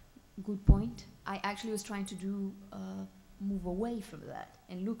 good point. I actually was trying to do move away from that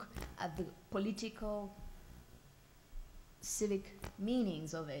and look at the political, civic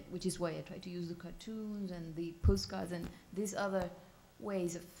meanings of it, which is why I try to use the cartoons and the postcards and these other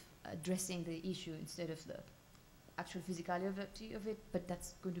ways of addressing the issue instead of the actual physicality of it, but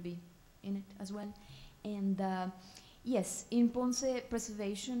that's going to be in it as well. And yes, in Ponce,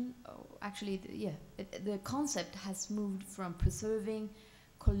 preservation, actually, the concept has moved from preserving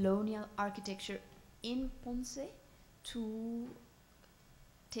colonial architecture in Ponce to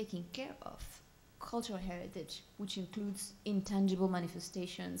taking care of cultural heritage, which includes intangible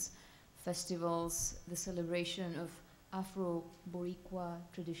manifestations, festivals, the celebration of Afro-Boricua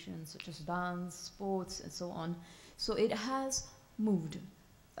traditions such as dance, sports, and so on. So it has moved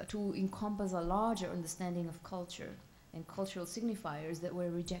to encompass a larger understanding of culture and cultural signifiers that were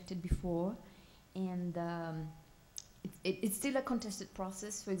rejected before. And it's still a contested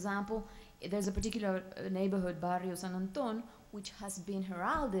process. For example, there's a particular neighborhood, Barrio San Anton, which has been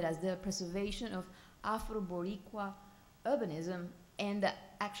heralded as the preservation of Afro-Boricua urbanism. And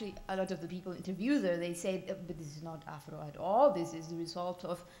actually, a lot of the people interviewed there, they say, but this is not Afro at all. This is the result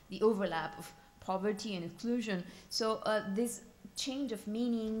of the overlap of poverty and exclusion. So this change of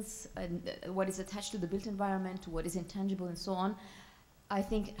meanings and what is attached to the built environment, to what is intangible and so on, I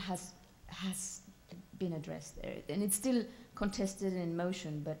think has been addressed there. And it's still contested and in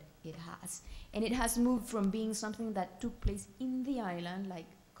motion, but it has. And it has moved from being something that took place in the island, like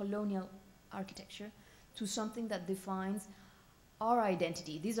colonial architecture, to something that defines our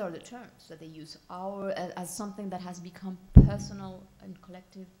identity. These are the terms that they use, our as something that has become personal and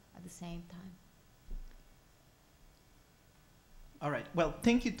collective at the same time. All right. Well,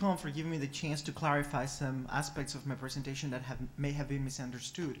 thank you, Tom, for giving me the chance to clarify some aspects of my presentation that may have been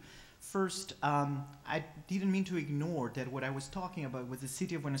misunderstood. First, I didn't mean to ignore that what I was talking about was the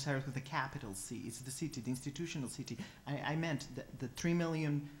city of Buenos Aires with a capital C. It's the city, the institutional city. I meant the 3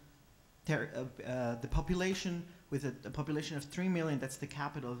 million, the population with a population of 3 million, that's the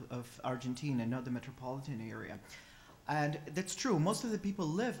capital of Argentina, not the metropolitan area. And that's true. Most of the people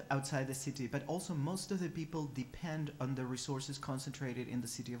live outside the city, but also most of the people depend on the resources concentrated in the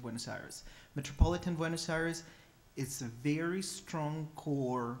city of Buenos Aires. Metropolitan Buenos Aires is a very strong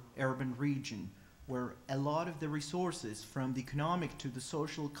core urban region where a lot of the resources, from the economic to the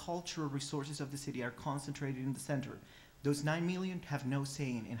social, cultural resources of the city, are concentrated in the center. Those 9 million have no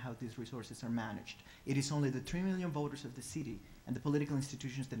say in how these resources are managed. It is only the 3 million voters of the city and the political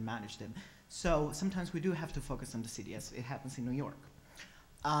institutions that manage them. So sometimes we do have to focus on the city, as it happens in New York.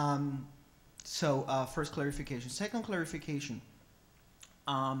 First clarification. Second clarification.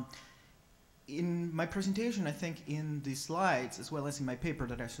 In my presentation, I think in the slides, as well as in my paper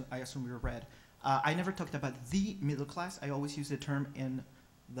that I assume you read, I never talked about the middle class. I always use the term in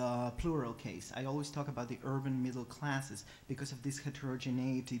the plural case. I always talk about the urban middle classes because of this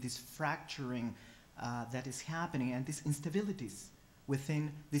heterogeneity, this fracturing that is happening, and these instabilities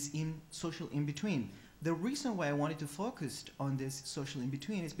within this social in-between. The reason why I wanted to focus on this social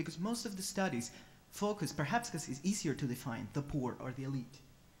in-between is because most of the studies focus, perhaps because it's easier to define, the poor or the elite.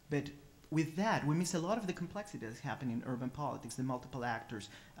 But with that, we miss a lot of the complexity that's happening in urban politics, the multiple actors,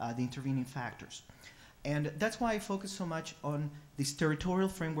 the intervening factors. And that's why I focus so much on this territorial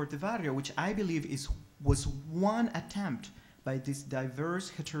framework de barrio, which I believe was one attempt by this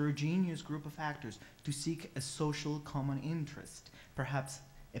diverse, heterogeneous group of actors to seek a social common interest, perhaps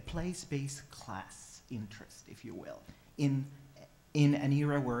a place-based class interest, if you will, in an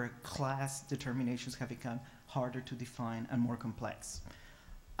era where class determinations have become harder to define and more complex.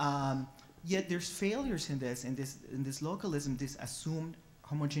 Yet there's failures in this localism, this assumed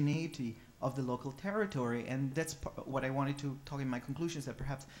homogeneity of the local territory, and that's what I wanted to talk in my conclusions that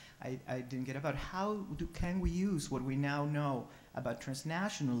perhaps I didn't get about. How can we use what we now know about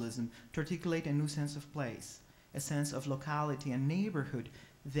transnationalism to articulate a new sense of place, a sense of locality and neighborhood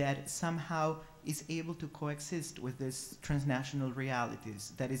that somehow is able to coexist with these transnational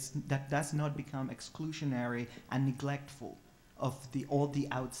realities, that does not become exclusionary and neglectful of all the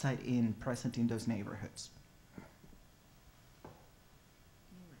outside in present in those neighborhoods.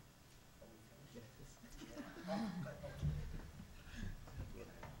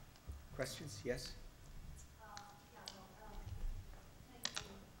 Questions? Yes? Thank you. It has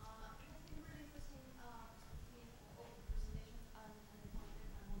been really interesting to be in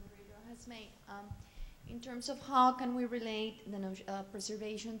was made. In terms of how can we relate the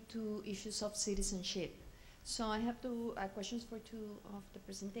preservation to issues of citizenship. So I have two questions for two of the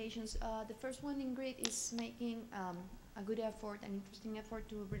presentations. The first one, Ingrid, is making a good effort, an interesting effort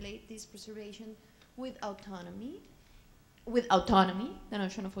to relate this preservation with autonomy. The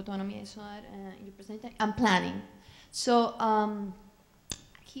notion of autonomy, I saw it in your presentation, and planning. So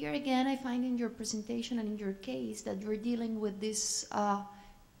here again, I find in your presentation and in your case that you're dealing with this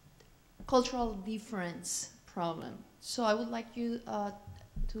cultural difference problem. So I would like you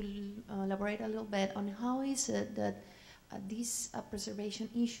to elaborate a little bit on how is it that this preservation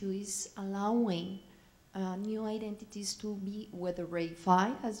issue is allowing new identities to be whether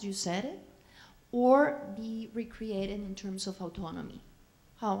reified, as you said it, or be recreated in terms of autonomy.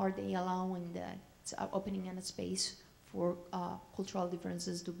 How are they allowing that? It's opening a space for cultural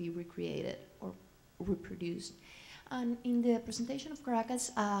differences to be recreated or reproduced. And in the presentation of Caracas,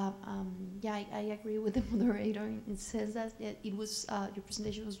 yeah, I agree with the moderator. It says that it was, your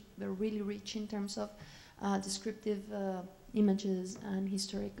presentation was really rich in terms of descriptive images and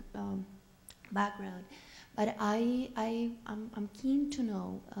historic background. But I'm keen to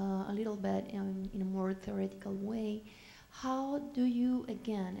know a little bit in a more theoretical way, how do you,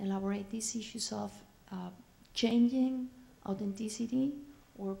 again, elaborate these issues of changing authenticity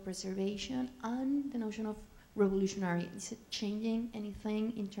or preservation and the notion of revolutionary? Is it changing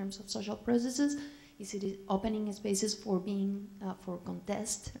anything in terms of social processes? Is it opening spaces for being, for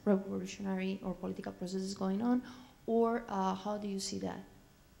contest revolutionary or political processes going on? Or how do you see that?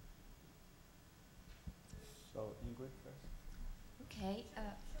 So, Ingrid first. Okay.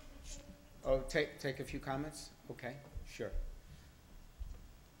 Oh, take a few comments? Okay, sure.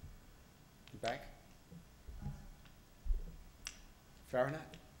 You back? Farhanat?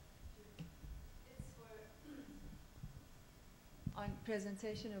 On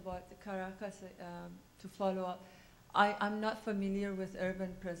presentation about the Caracas, to follow up, I'm not familiar with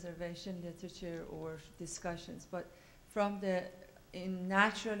urban preservation literature or discussions, but from the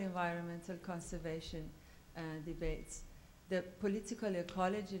natural environmental conservation debates, the political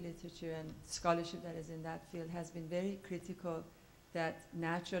ecology literature and scholarship that is in that field has been very critical that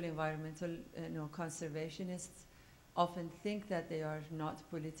natural environmental conservationists often think that they are not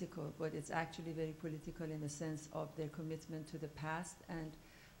political, but it's actually very political in the sense of their commitment to the past and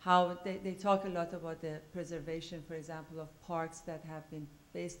how they talk a lot about the preservation, for example, of parks that have been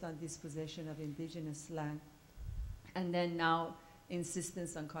based on dispossession of indigenous land. And then now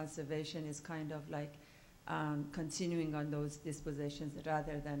insistence on conservation is kind of like continuing on those dispossessions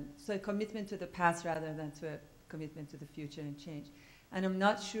rather than, so a commitment to the past rather than to a commitment to the future and change. And I'm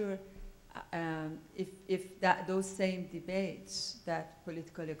not sure if those same debates that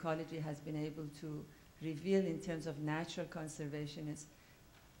political ecology has been able to reveal in terms of natural conservationism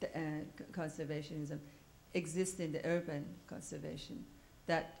exist in the urban conservation.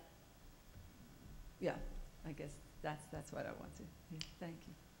 That, yeah, I guess that's what I wanted. Yeah, thank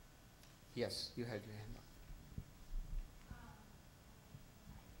you. Yes, you had your hand up.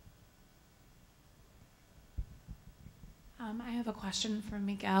 I have a question for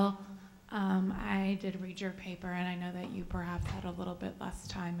Miguel. I did read your paper, and I know that you perhaps had a little bit less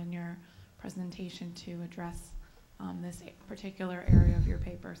time in your presentation to address this particular area of your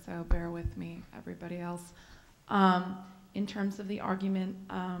paper, so bear with me, everybody else. In terms of the argument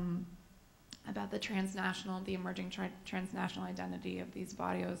about the transnational, the emerging transnational identity of these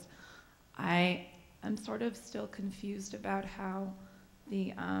barrios, I am sort of still confused about how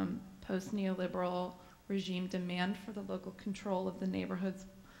the post-neoliberal regime demand for the local control of the neighborhoods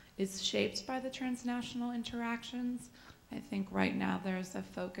is shaped by the transnational interactions. I think right now there's a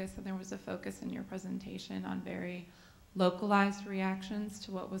focus, and there was a focus in your presentation on very localized reactions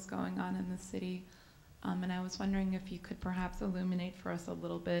to what was going on in the city. And I was wondering if you could perhaps illuminate for us a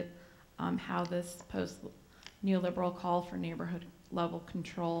little bit how this post-neoliberal call for neighborhood level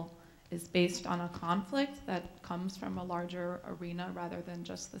control is based on a conflict that comes from a larger arena rather than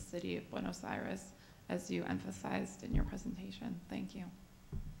just the city of Buenos Aires, as you emphasized in your presentation. Thank you.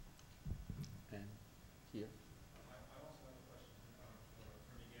 And here. I also have a question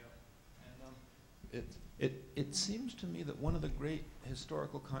for Miguel. And it seems to me that one of the great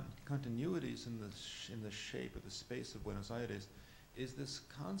historical continuities in the shape of the space of Buenos Aires is this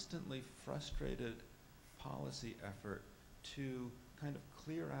constantly frustrated policy effort to kind of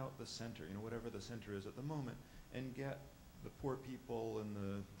clear out the center, whatever the center is at the moment, and get the poor people and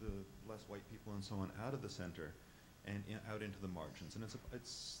the less white people and so on out of the center and out into the margins. And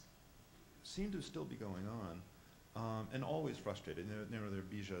it's seemed to still be going on, and always frustrated. There are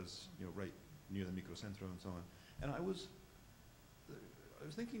bijas, right near the microcentro and so on. And I was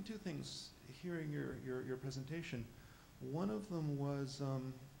was thinking two things hearing your presentation. One of them was,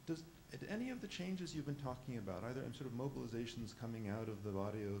 does any of the changes you've been talking about, either in sort of mobilizations coming out of the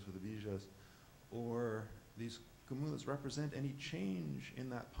barrios or the villas, or these comunas, represent any change in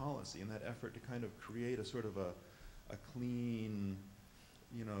that policy, in that effort to kind of create a sort of a clean,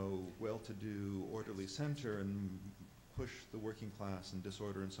 you know, well-to-do, orderly center and push the working class and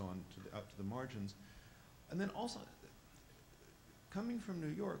disorder and so on out to the margins? And then also, coming from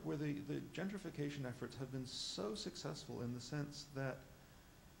New York, where the gentrification efforts have been so successful in the sense that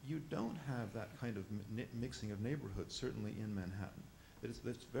you don't have that kind of mixing of neighborhoods, certainly in Manhattan. It's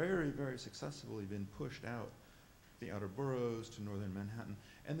very, very successfully been pushed out the outer boroughs to northern Manhattan.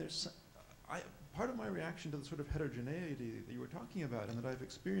 And there's, part of my reaction to the sort of heterogeneity that you were talking about and that I've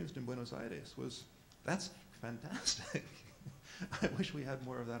experienced in Buenos Aires was, that's fantastic. I wish we had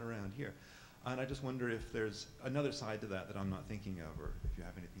more of that around here. And I just wonder if there's another side to that that I'm not thinking of, or if you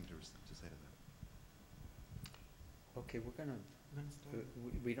have anything to say to that. Okay, we're gonna,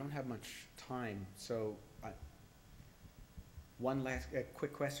 we don't have much time, so one last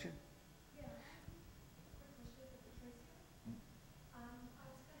quick question. Yeah, quick question for Patricio. I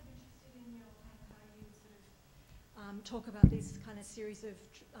was kind of interested in your kind of how you sort of talk about this kind of series of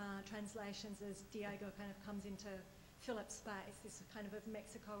translations as Diego kind of comes into Philip's space, this kind of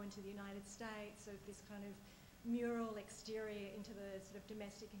Mexico into the United States, of this kind of mural exterior into the sort of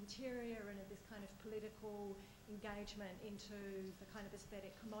domestic interior, and of this kind of political engagement into the kind of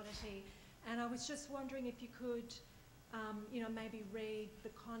aesthetic commodity. And I was just wondering if you could, you know, maybe read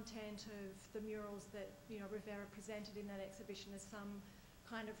the content of the murals that, you know, Rivera presented in that exhibition as some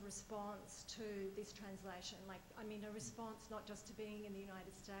kind of response to this translation. Like, I mean, a response not just to being in the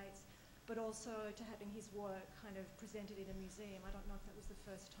United States, but also to having his work kind of presented in a museum. I don't know if that was the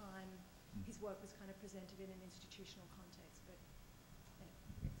first time his work was kind of presented in an institutional context, but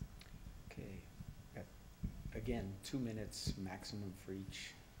yeah. Okay. Again, 2 minutes maximum for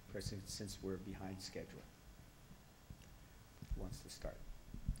each person since we're behind schedule. Who wants to start?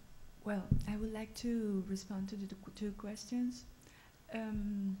 Well, I would like to respond to the two questions.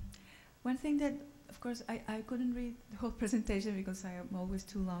 One thing that, of course, I couldn't read the whole presentation because I am always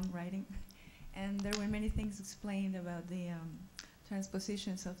too long writing. And there were many things explained about the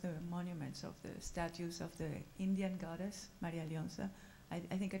transpositions of the monuments, of the statues of the Indian goddess, Maria Leonza. I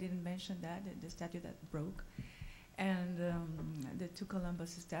think I didn't mention that, the statue that broke. And the two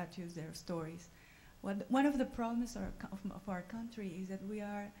Columbus statues, their stories. One of the problems of our country is that we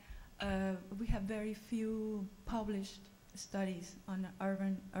have very few published studies on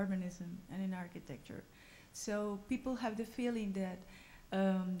urbanism and in architecture. So people have the feeling that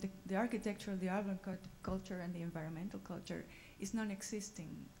the architecture, the urban culture, and the environmental culture is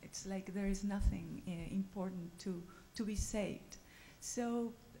non-existing. It's like there is nothing important to be saved.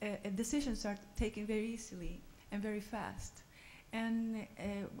 So decisions are taken very easily and very fast. And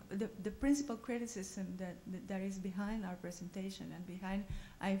the principal criticism that is behind our presentation and behind,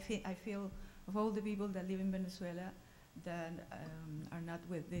 I feel, of all the people that live in Venezuela that are not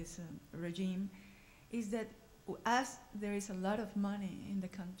with this regime, is that as there is a lot of money in the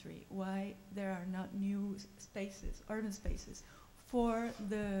country, why there are not new spaces, urban spaces, for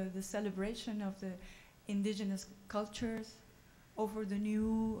the celebration of the indigenous cultures over the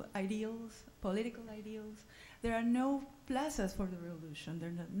new ideals, political ideals. There are no plazas for the revolution. There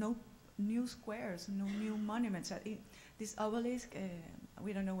are no new squares, no new monuments. This obelisk,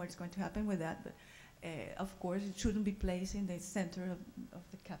 we don't know what's going to happen with that, but of course, it shouldn't be placed in the center of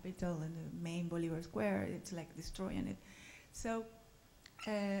the capital and the main Bolivar Square. It's like destroying it. So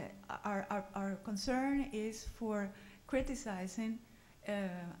our concern is for criticizing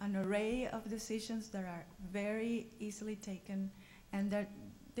an array of decisions that are very easily taken and that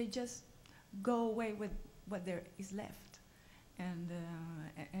they just go away with what there is left. And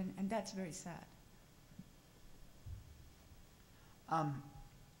that's very sad.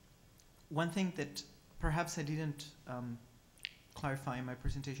 One thing that perhaps I didn't clarify in my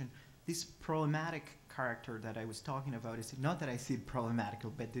presentation, this problematic character that I was talking about is not that I see it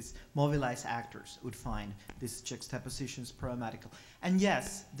problematical, but these mobilized actors would find these juxtapositions problematical. And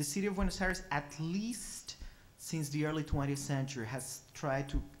yes, the city of Buenos Aires, at least since the early 20th century, has tried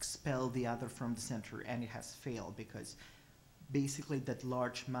to expel the other from the center, and it has failed because basically that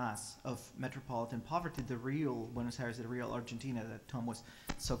large mass of metropolitan poverty, the real Buenos Aires, the real Argentina that Tom was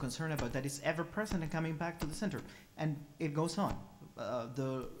so concerned about, that is ever present and coming back to the center. And it goes on.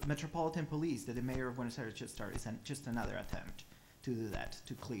 The metropolitan police that the mayor of Buenos Aires just started is just another attempt to do that,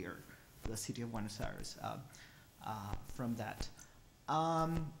 to clear the city of Buenos Aires from that.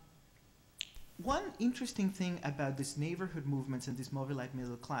 one interesting thing about these neighborhood movements and these mobilized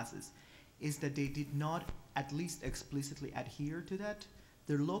middle classes is that they did not at least explicitly adhere to that.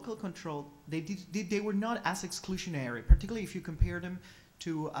 Their local control, they were not as exclusionary, particularly if you compare them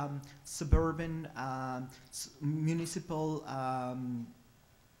to suburban municipal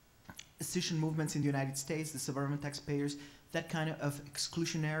decision movements in the United States, the suburban taxpayers. That kind of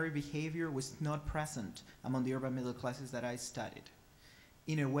exclusionary behavior was not present among the urban middle classes that I studied.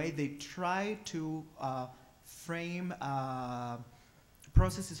 In a way, they try to frame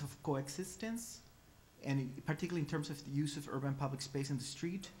processes of coexistence, and particularly in terms of the use of urban public space in the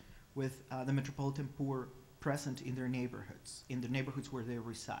street, with the metropolitan poor present in their neighborhoods, where they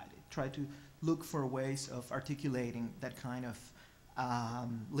resided. Try to look for ways of articulating that kind of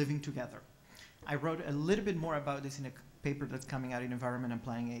living together. I wrote a little bit more about this in a paper that's coming out in Environment and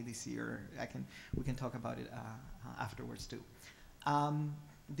Planning A this year. We can talk about it afterwards too.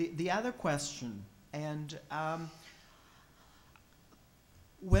 The other question, and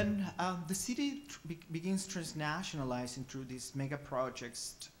when the city begins transnationalizing through these mega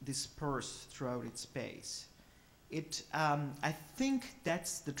projects dispersed throughout its space, I think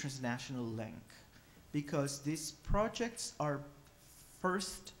that's the transnational link, because these projects are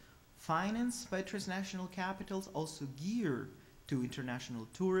first financed by transnational capitals, also geared to international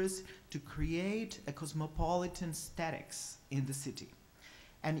tourists, to create a cosmopolitan aesthetics in the city.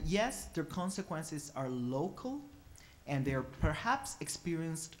 And yes, their consequences are local, and they're perhaps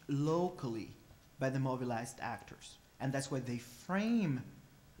experienced locally by the mobilized actors. And that's why they frame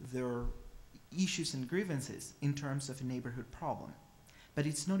their issues and grievances in terms of a neighborhood problem. But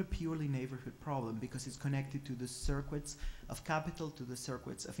it's not a purely neighborhood problem, because it's connected to the circuits of capital, to the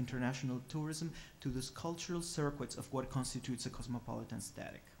circuits of international tourism, to those cultural circuits of what constitutes a cosmopolitan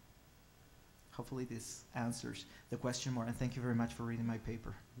aesthetic. Hopefully this answers the question more, and thank you very much for reading my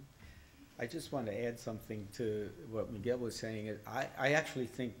paper. I just want to add something to what Miguel was saying. I actually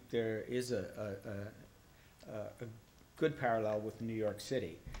think there is a good parallel with New York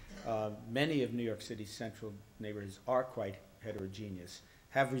City. Many of New York City's central neighborhoods are quite heterogeneous,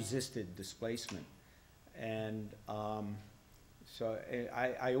 have resisted displacement. And so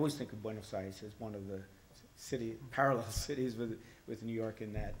I always think of Buenos Aires as one of the parallel cities with New York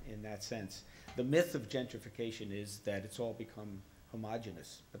in that sense. The myth of gentrification is that it's all become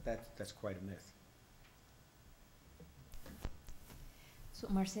homogeneous, but that's quite a myth. So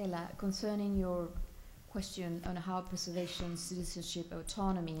Marcela, concerning your question on how preservation, citizenship,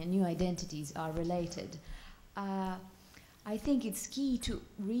 autonomy, and new identities are related, I think it's key to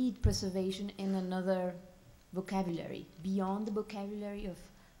read preservation in another vocabulary, beyond the vocabulary of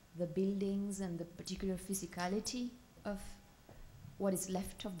the buildings and the particular physicality of what is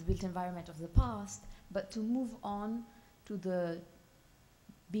left of the built environment of the past, but to move on to the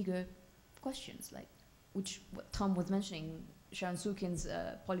bigger questions, like what Tom was mentioning, Sharon Sukin's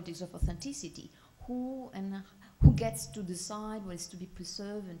politics of authenticity. Who gets to decide what is to be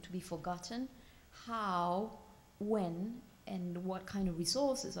preserved and to be forgotten? How, when, and what kind of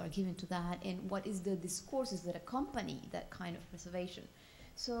resources are given to that, and what is the discourses that accompany that kind of preservation?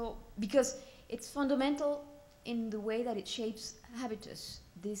 So, because it's fundamental in the way that it shapes habitus,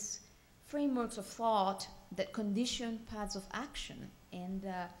 these frameworks of thought that condition paths of action, and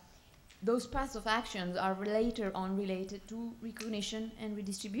those paths of actions are later on related to recognition and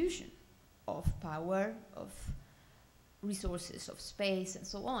redistribution of power, of resources, of space, and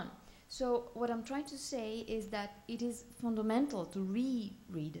so on. So what I'm trying to say is that it is fundamental to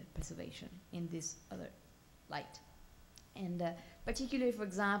reread preservation in this other light. And particularly, for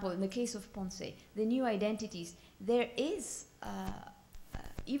example, in the case of Ponce, the new identities, there is,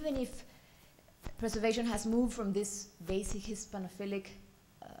 even if preservation has moved from this basic Hispanophilic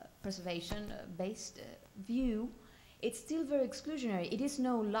preservation-based view, it's still very exclusionary. It is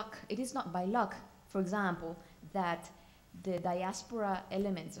no luck. It is not by luck, for example, that the diaspora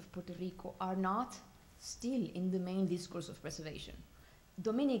elements of Puerto Rico are not still in the main discourse of preservation.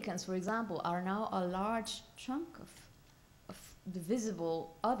 Dominicans, for example, are now a large chunk of the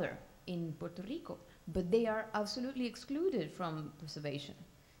visible other in Puerto Rico, but they are absolutely excluded from preservation.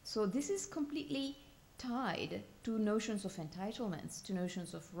 So this is completely tied to notions of entitlements, to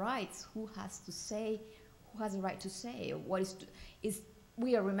notions of rights, who has to say, who has a right to say, what is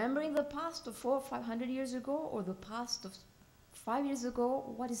we are remembering the past of 400 or 500 years ago, or the past of 5 years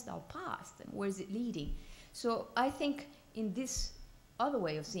ago. What is our past, and where is it leading? So I think in this other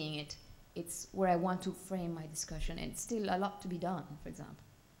way of seeing it, it's where I want to frame my discussion, and it's still a lot to be done, for example,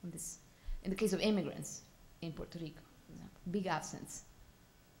 on this, in the case of immigrants in Puerto Rico, for example, big absence.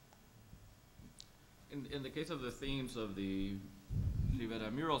 In the case of the themes of the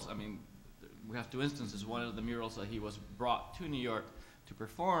Rivera murals, I mean, we have two instances. One of the murals that he was brought to New York to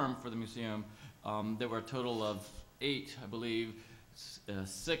perform for the museum. There were a total of 8, I believe.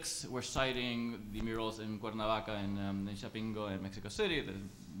 6 were citing the murals in Cuernavaca and in Chapingo and Mexico City,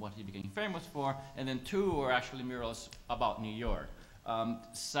 what he became famous for, and then 2 were actually murals about New York.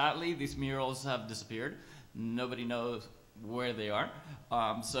 Sadly, these murals have disappeared. Nobody knows where they are,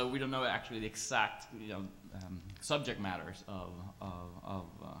 so we don't know actually the exact subject matters of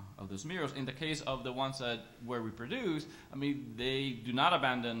those murals. In the case of the ones that were reproduced, I mean, they do not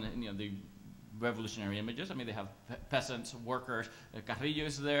abandon the revolutionary images. I mean, they have peasants, workers. Carrillo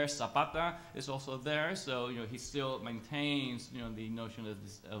is there. Zapata is also there. So he still maintains the notion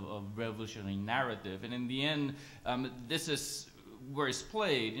of revolutionary narrative. And in the end, this is where it's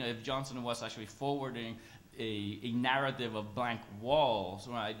played. If Johnson was actually forwarding a narrative of blank walls,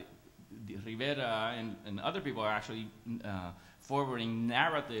 right? Rivera and other people are actually forwarding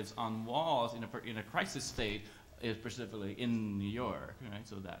narratives on walls in a crisis state, specifically in New York. Right?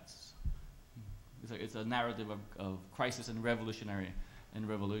 So that's. It's a narrative of crisis and revolutionary and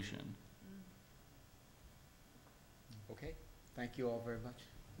revolution. Okay, thank you all very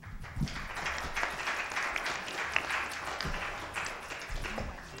much.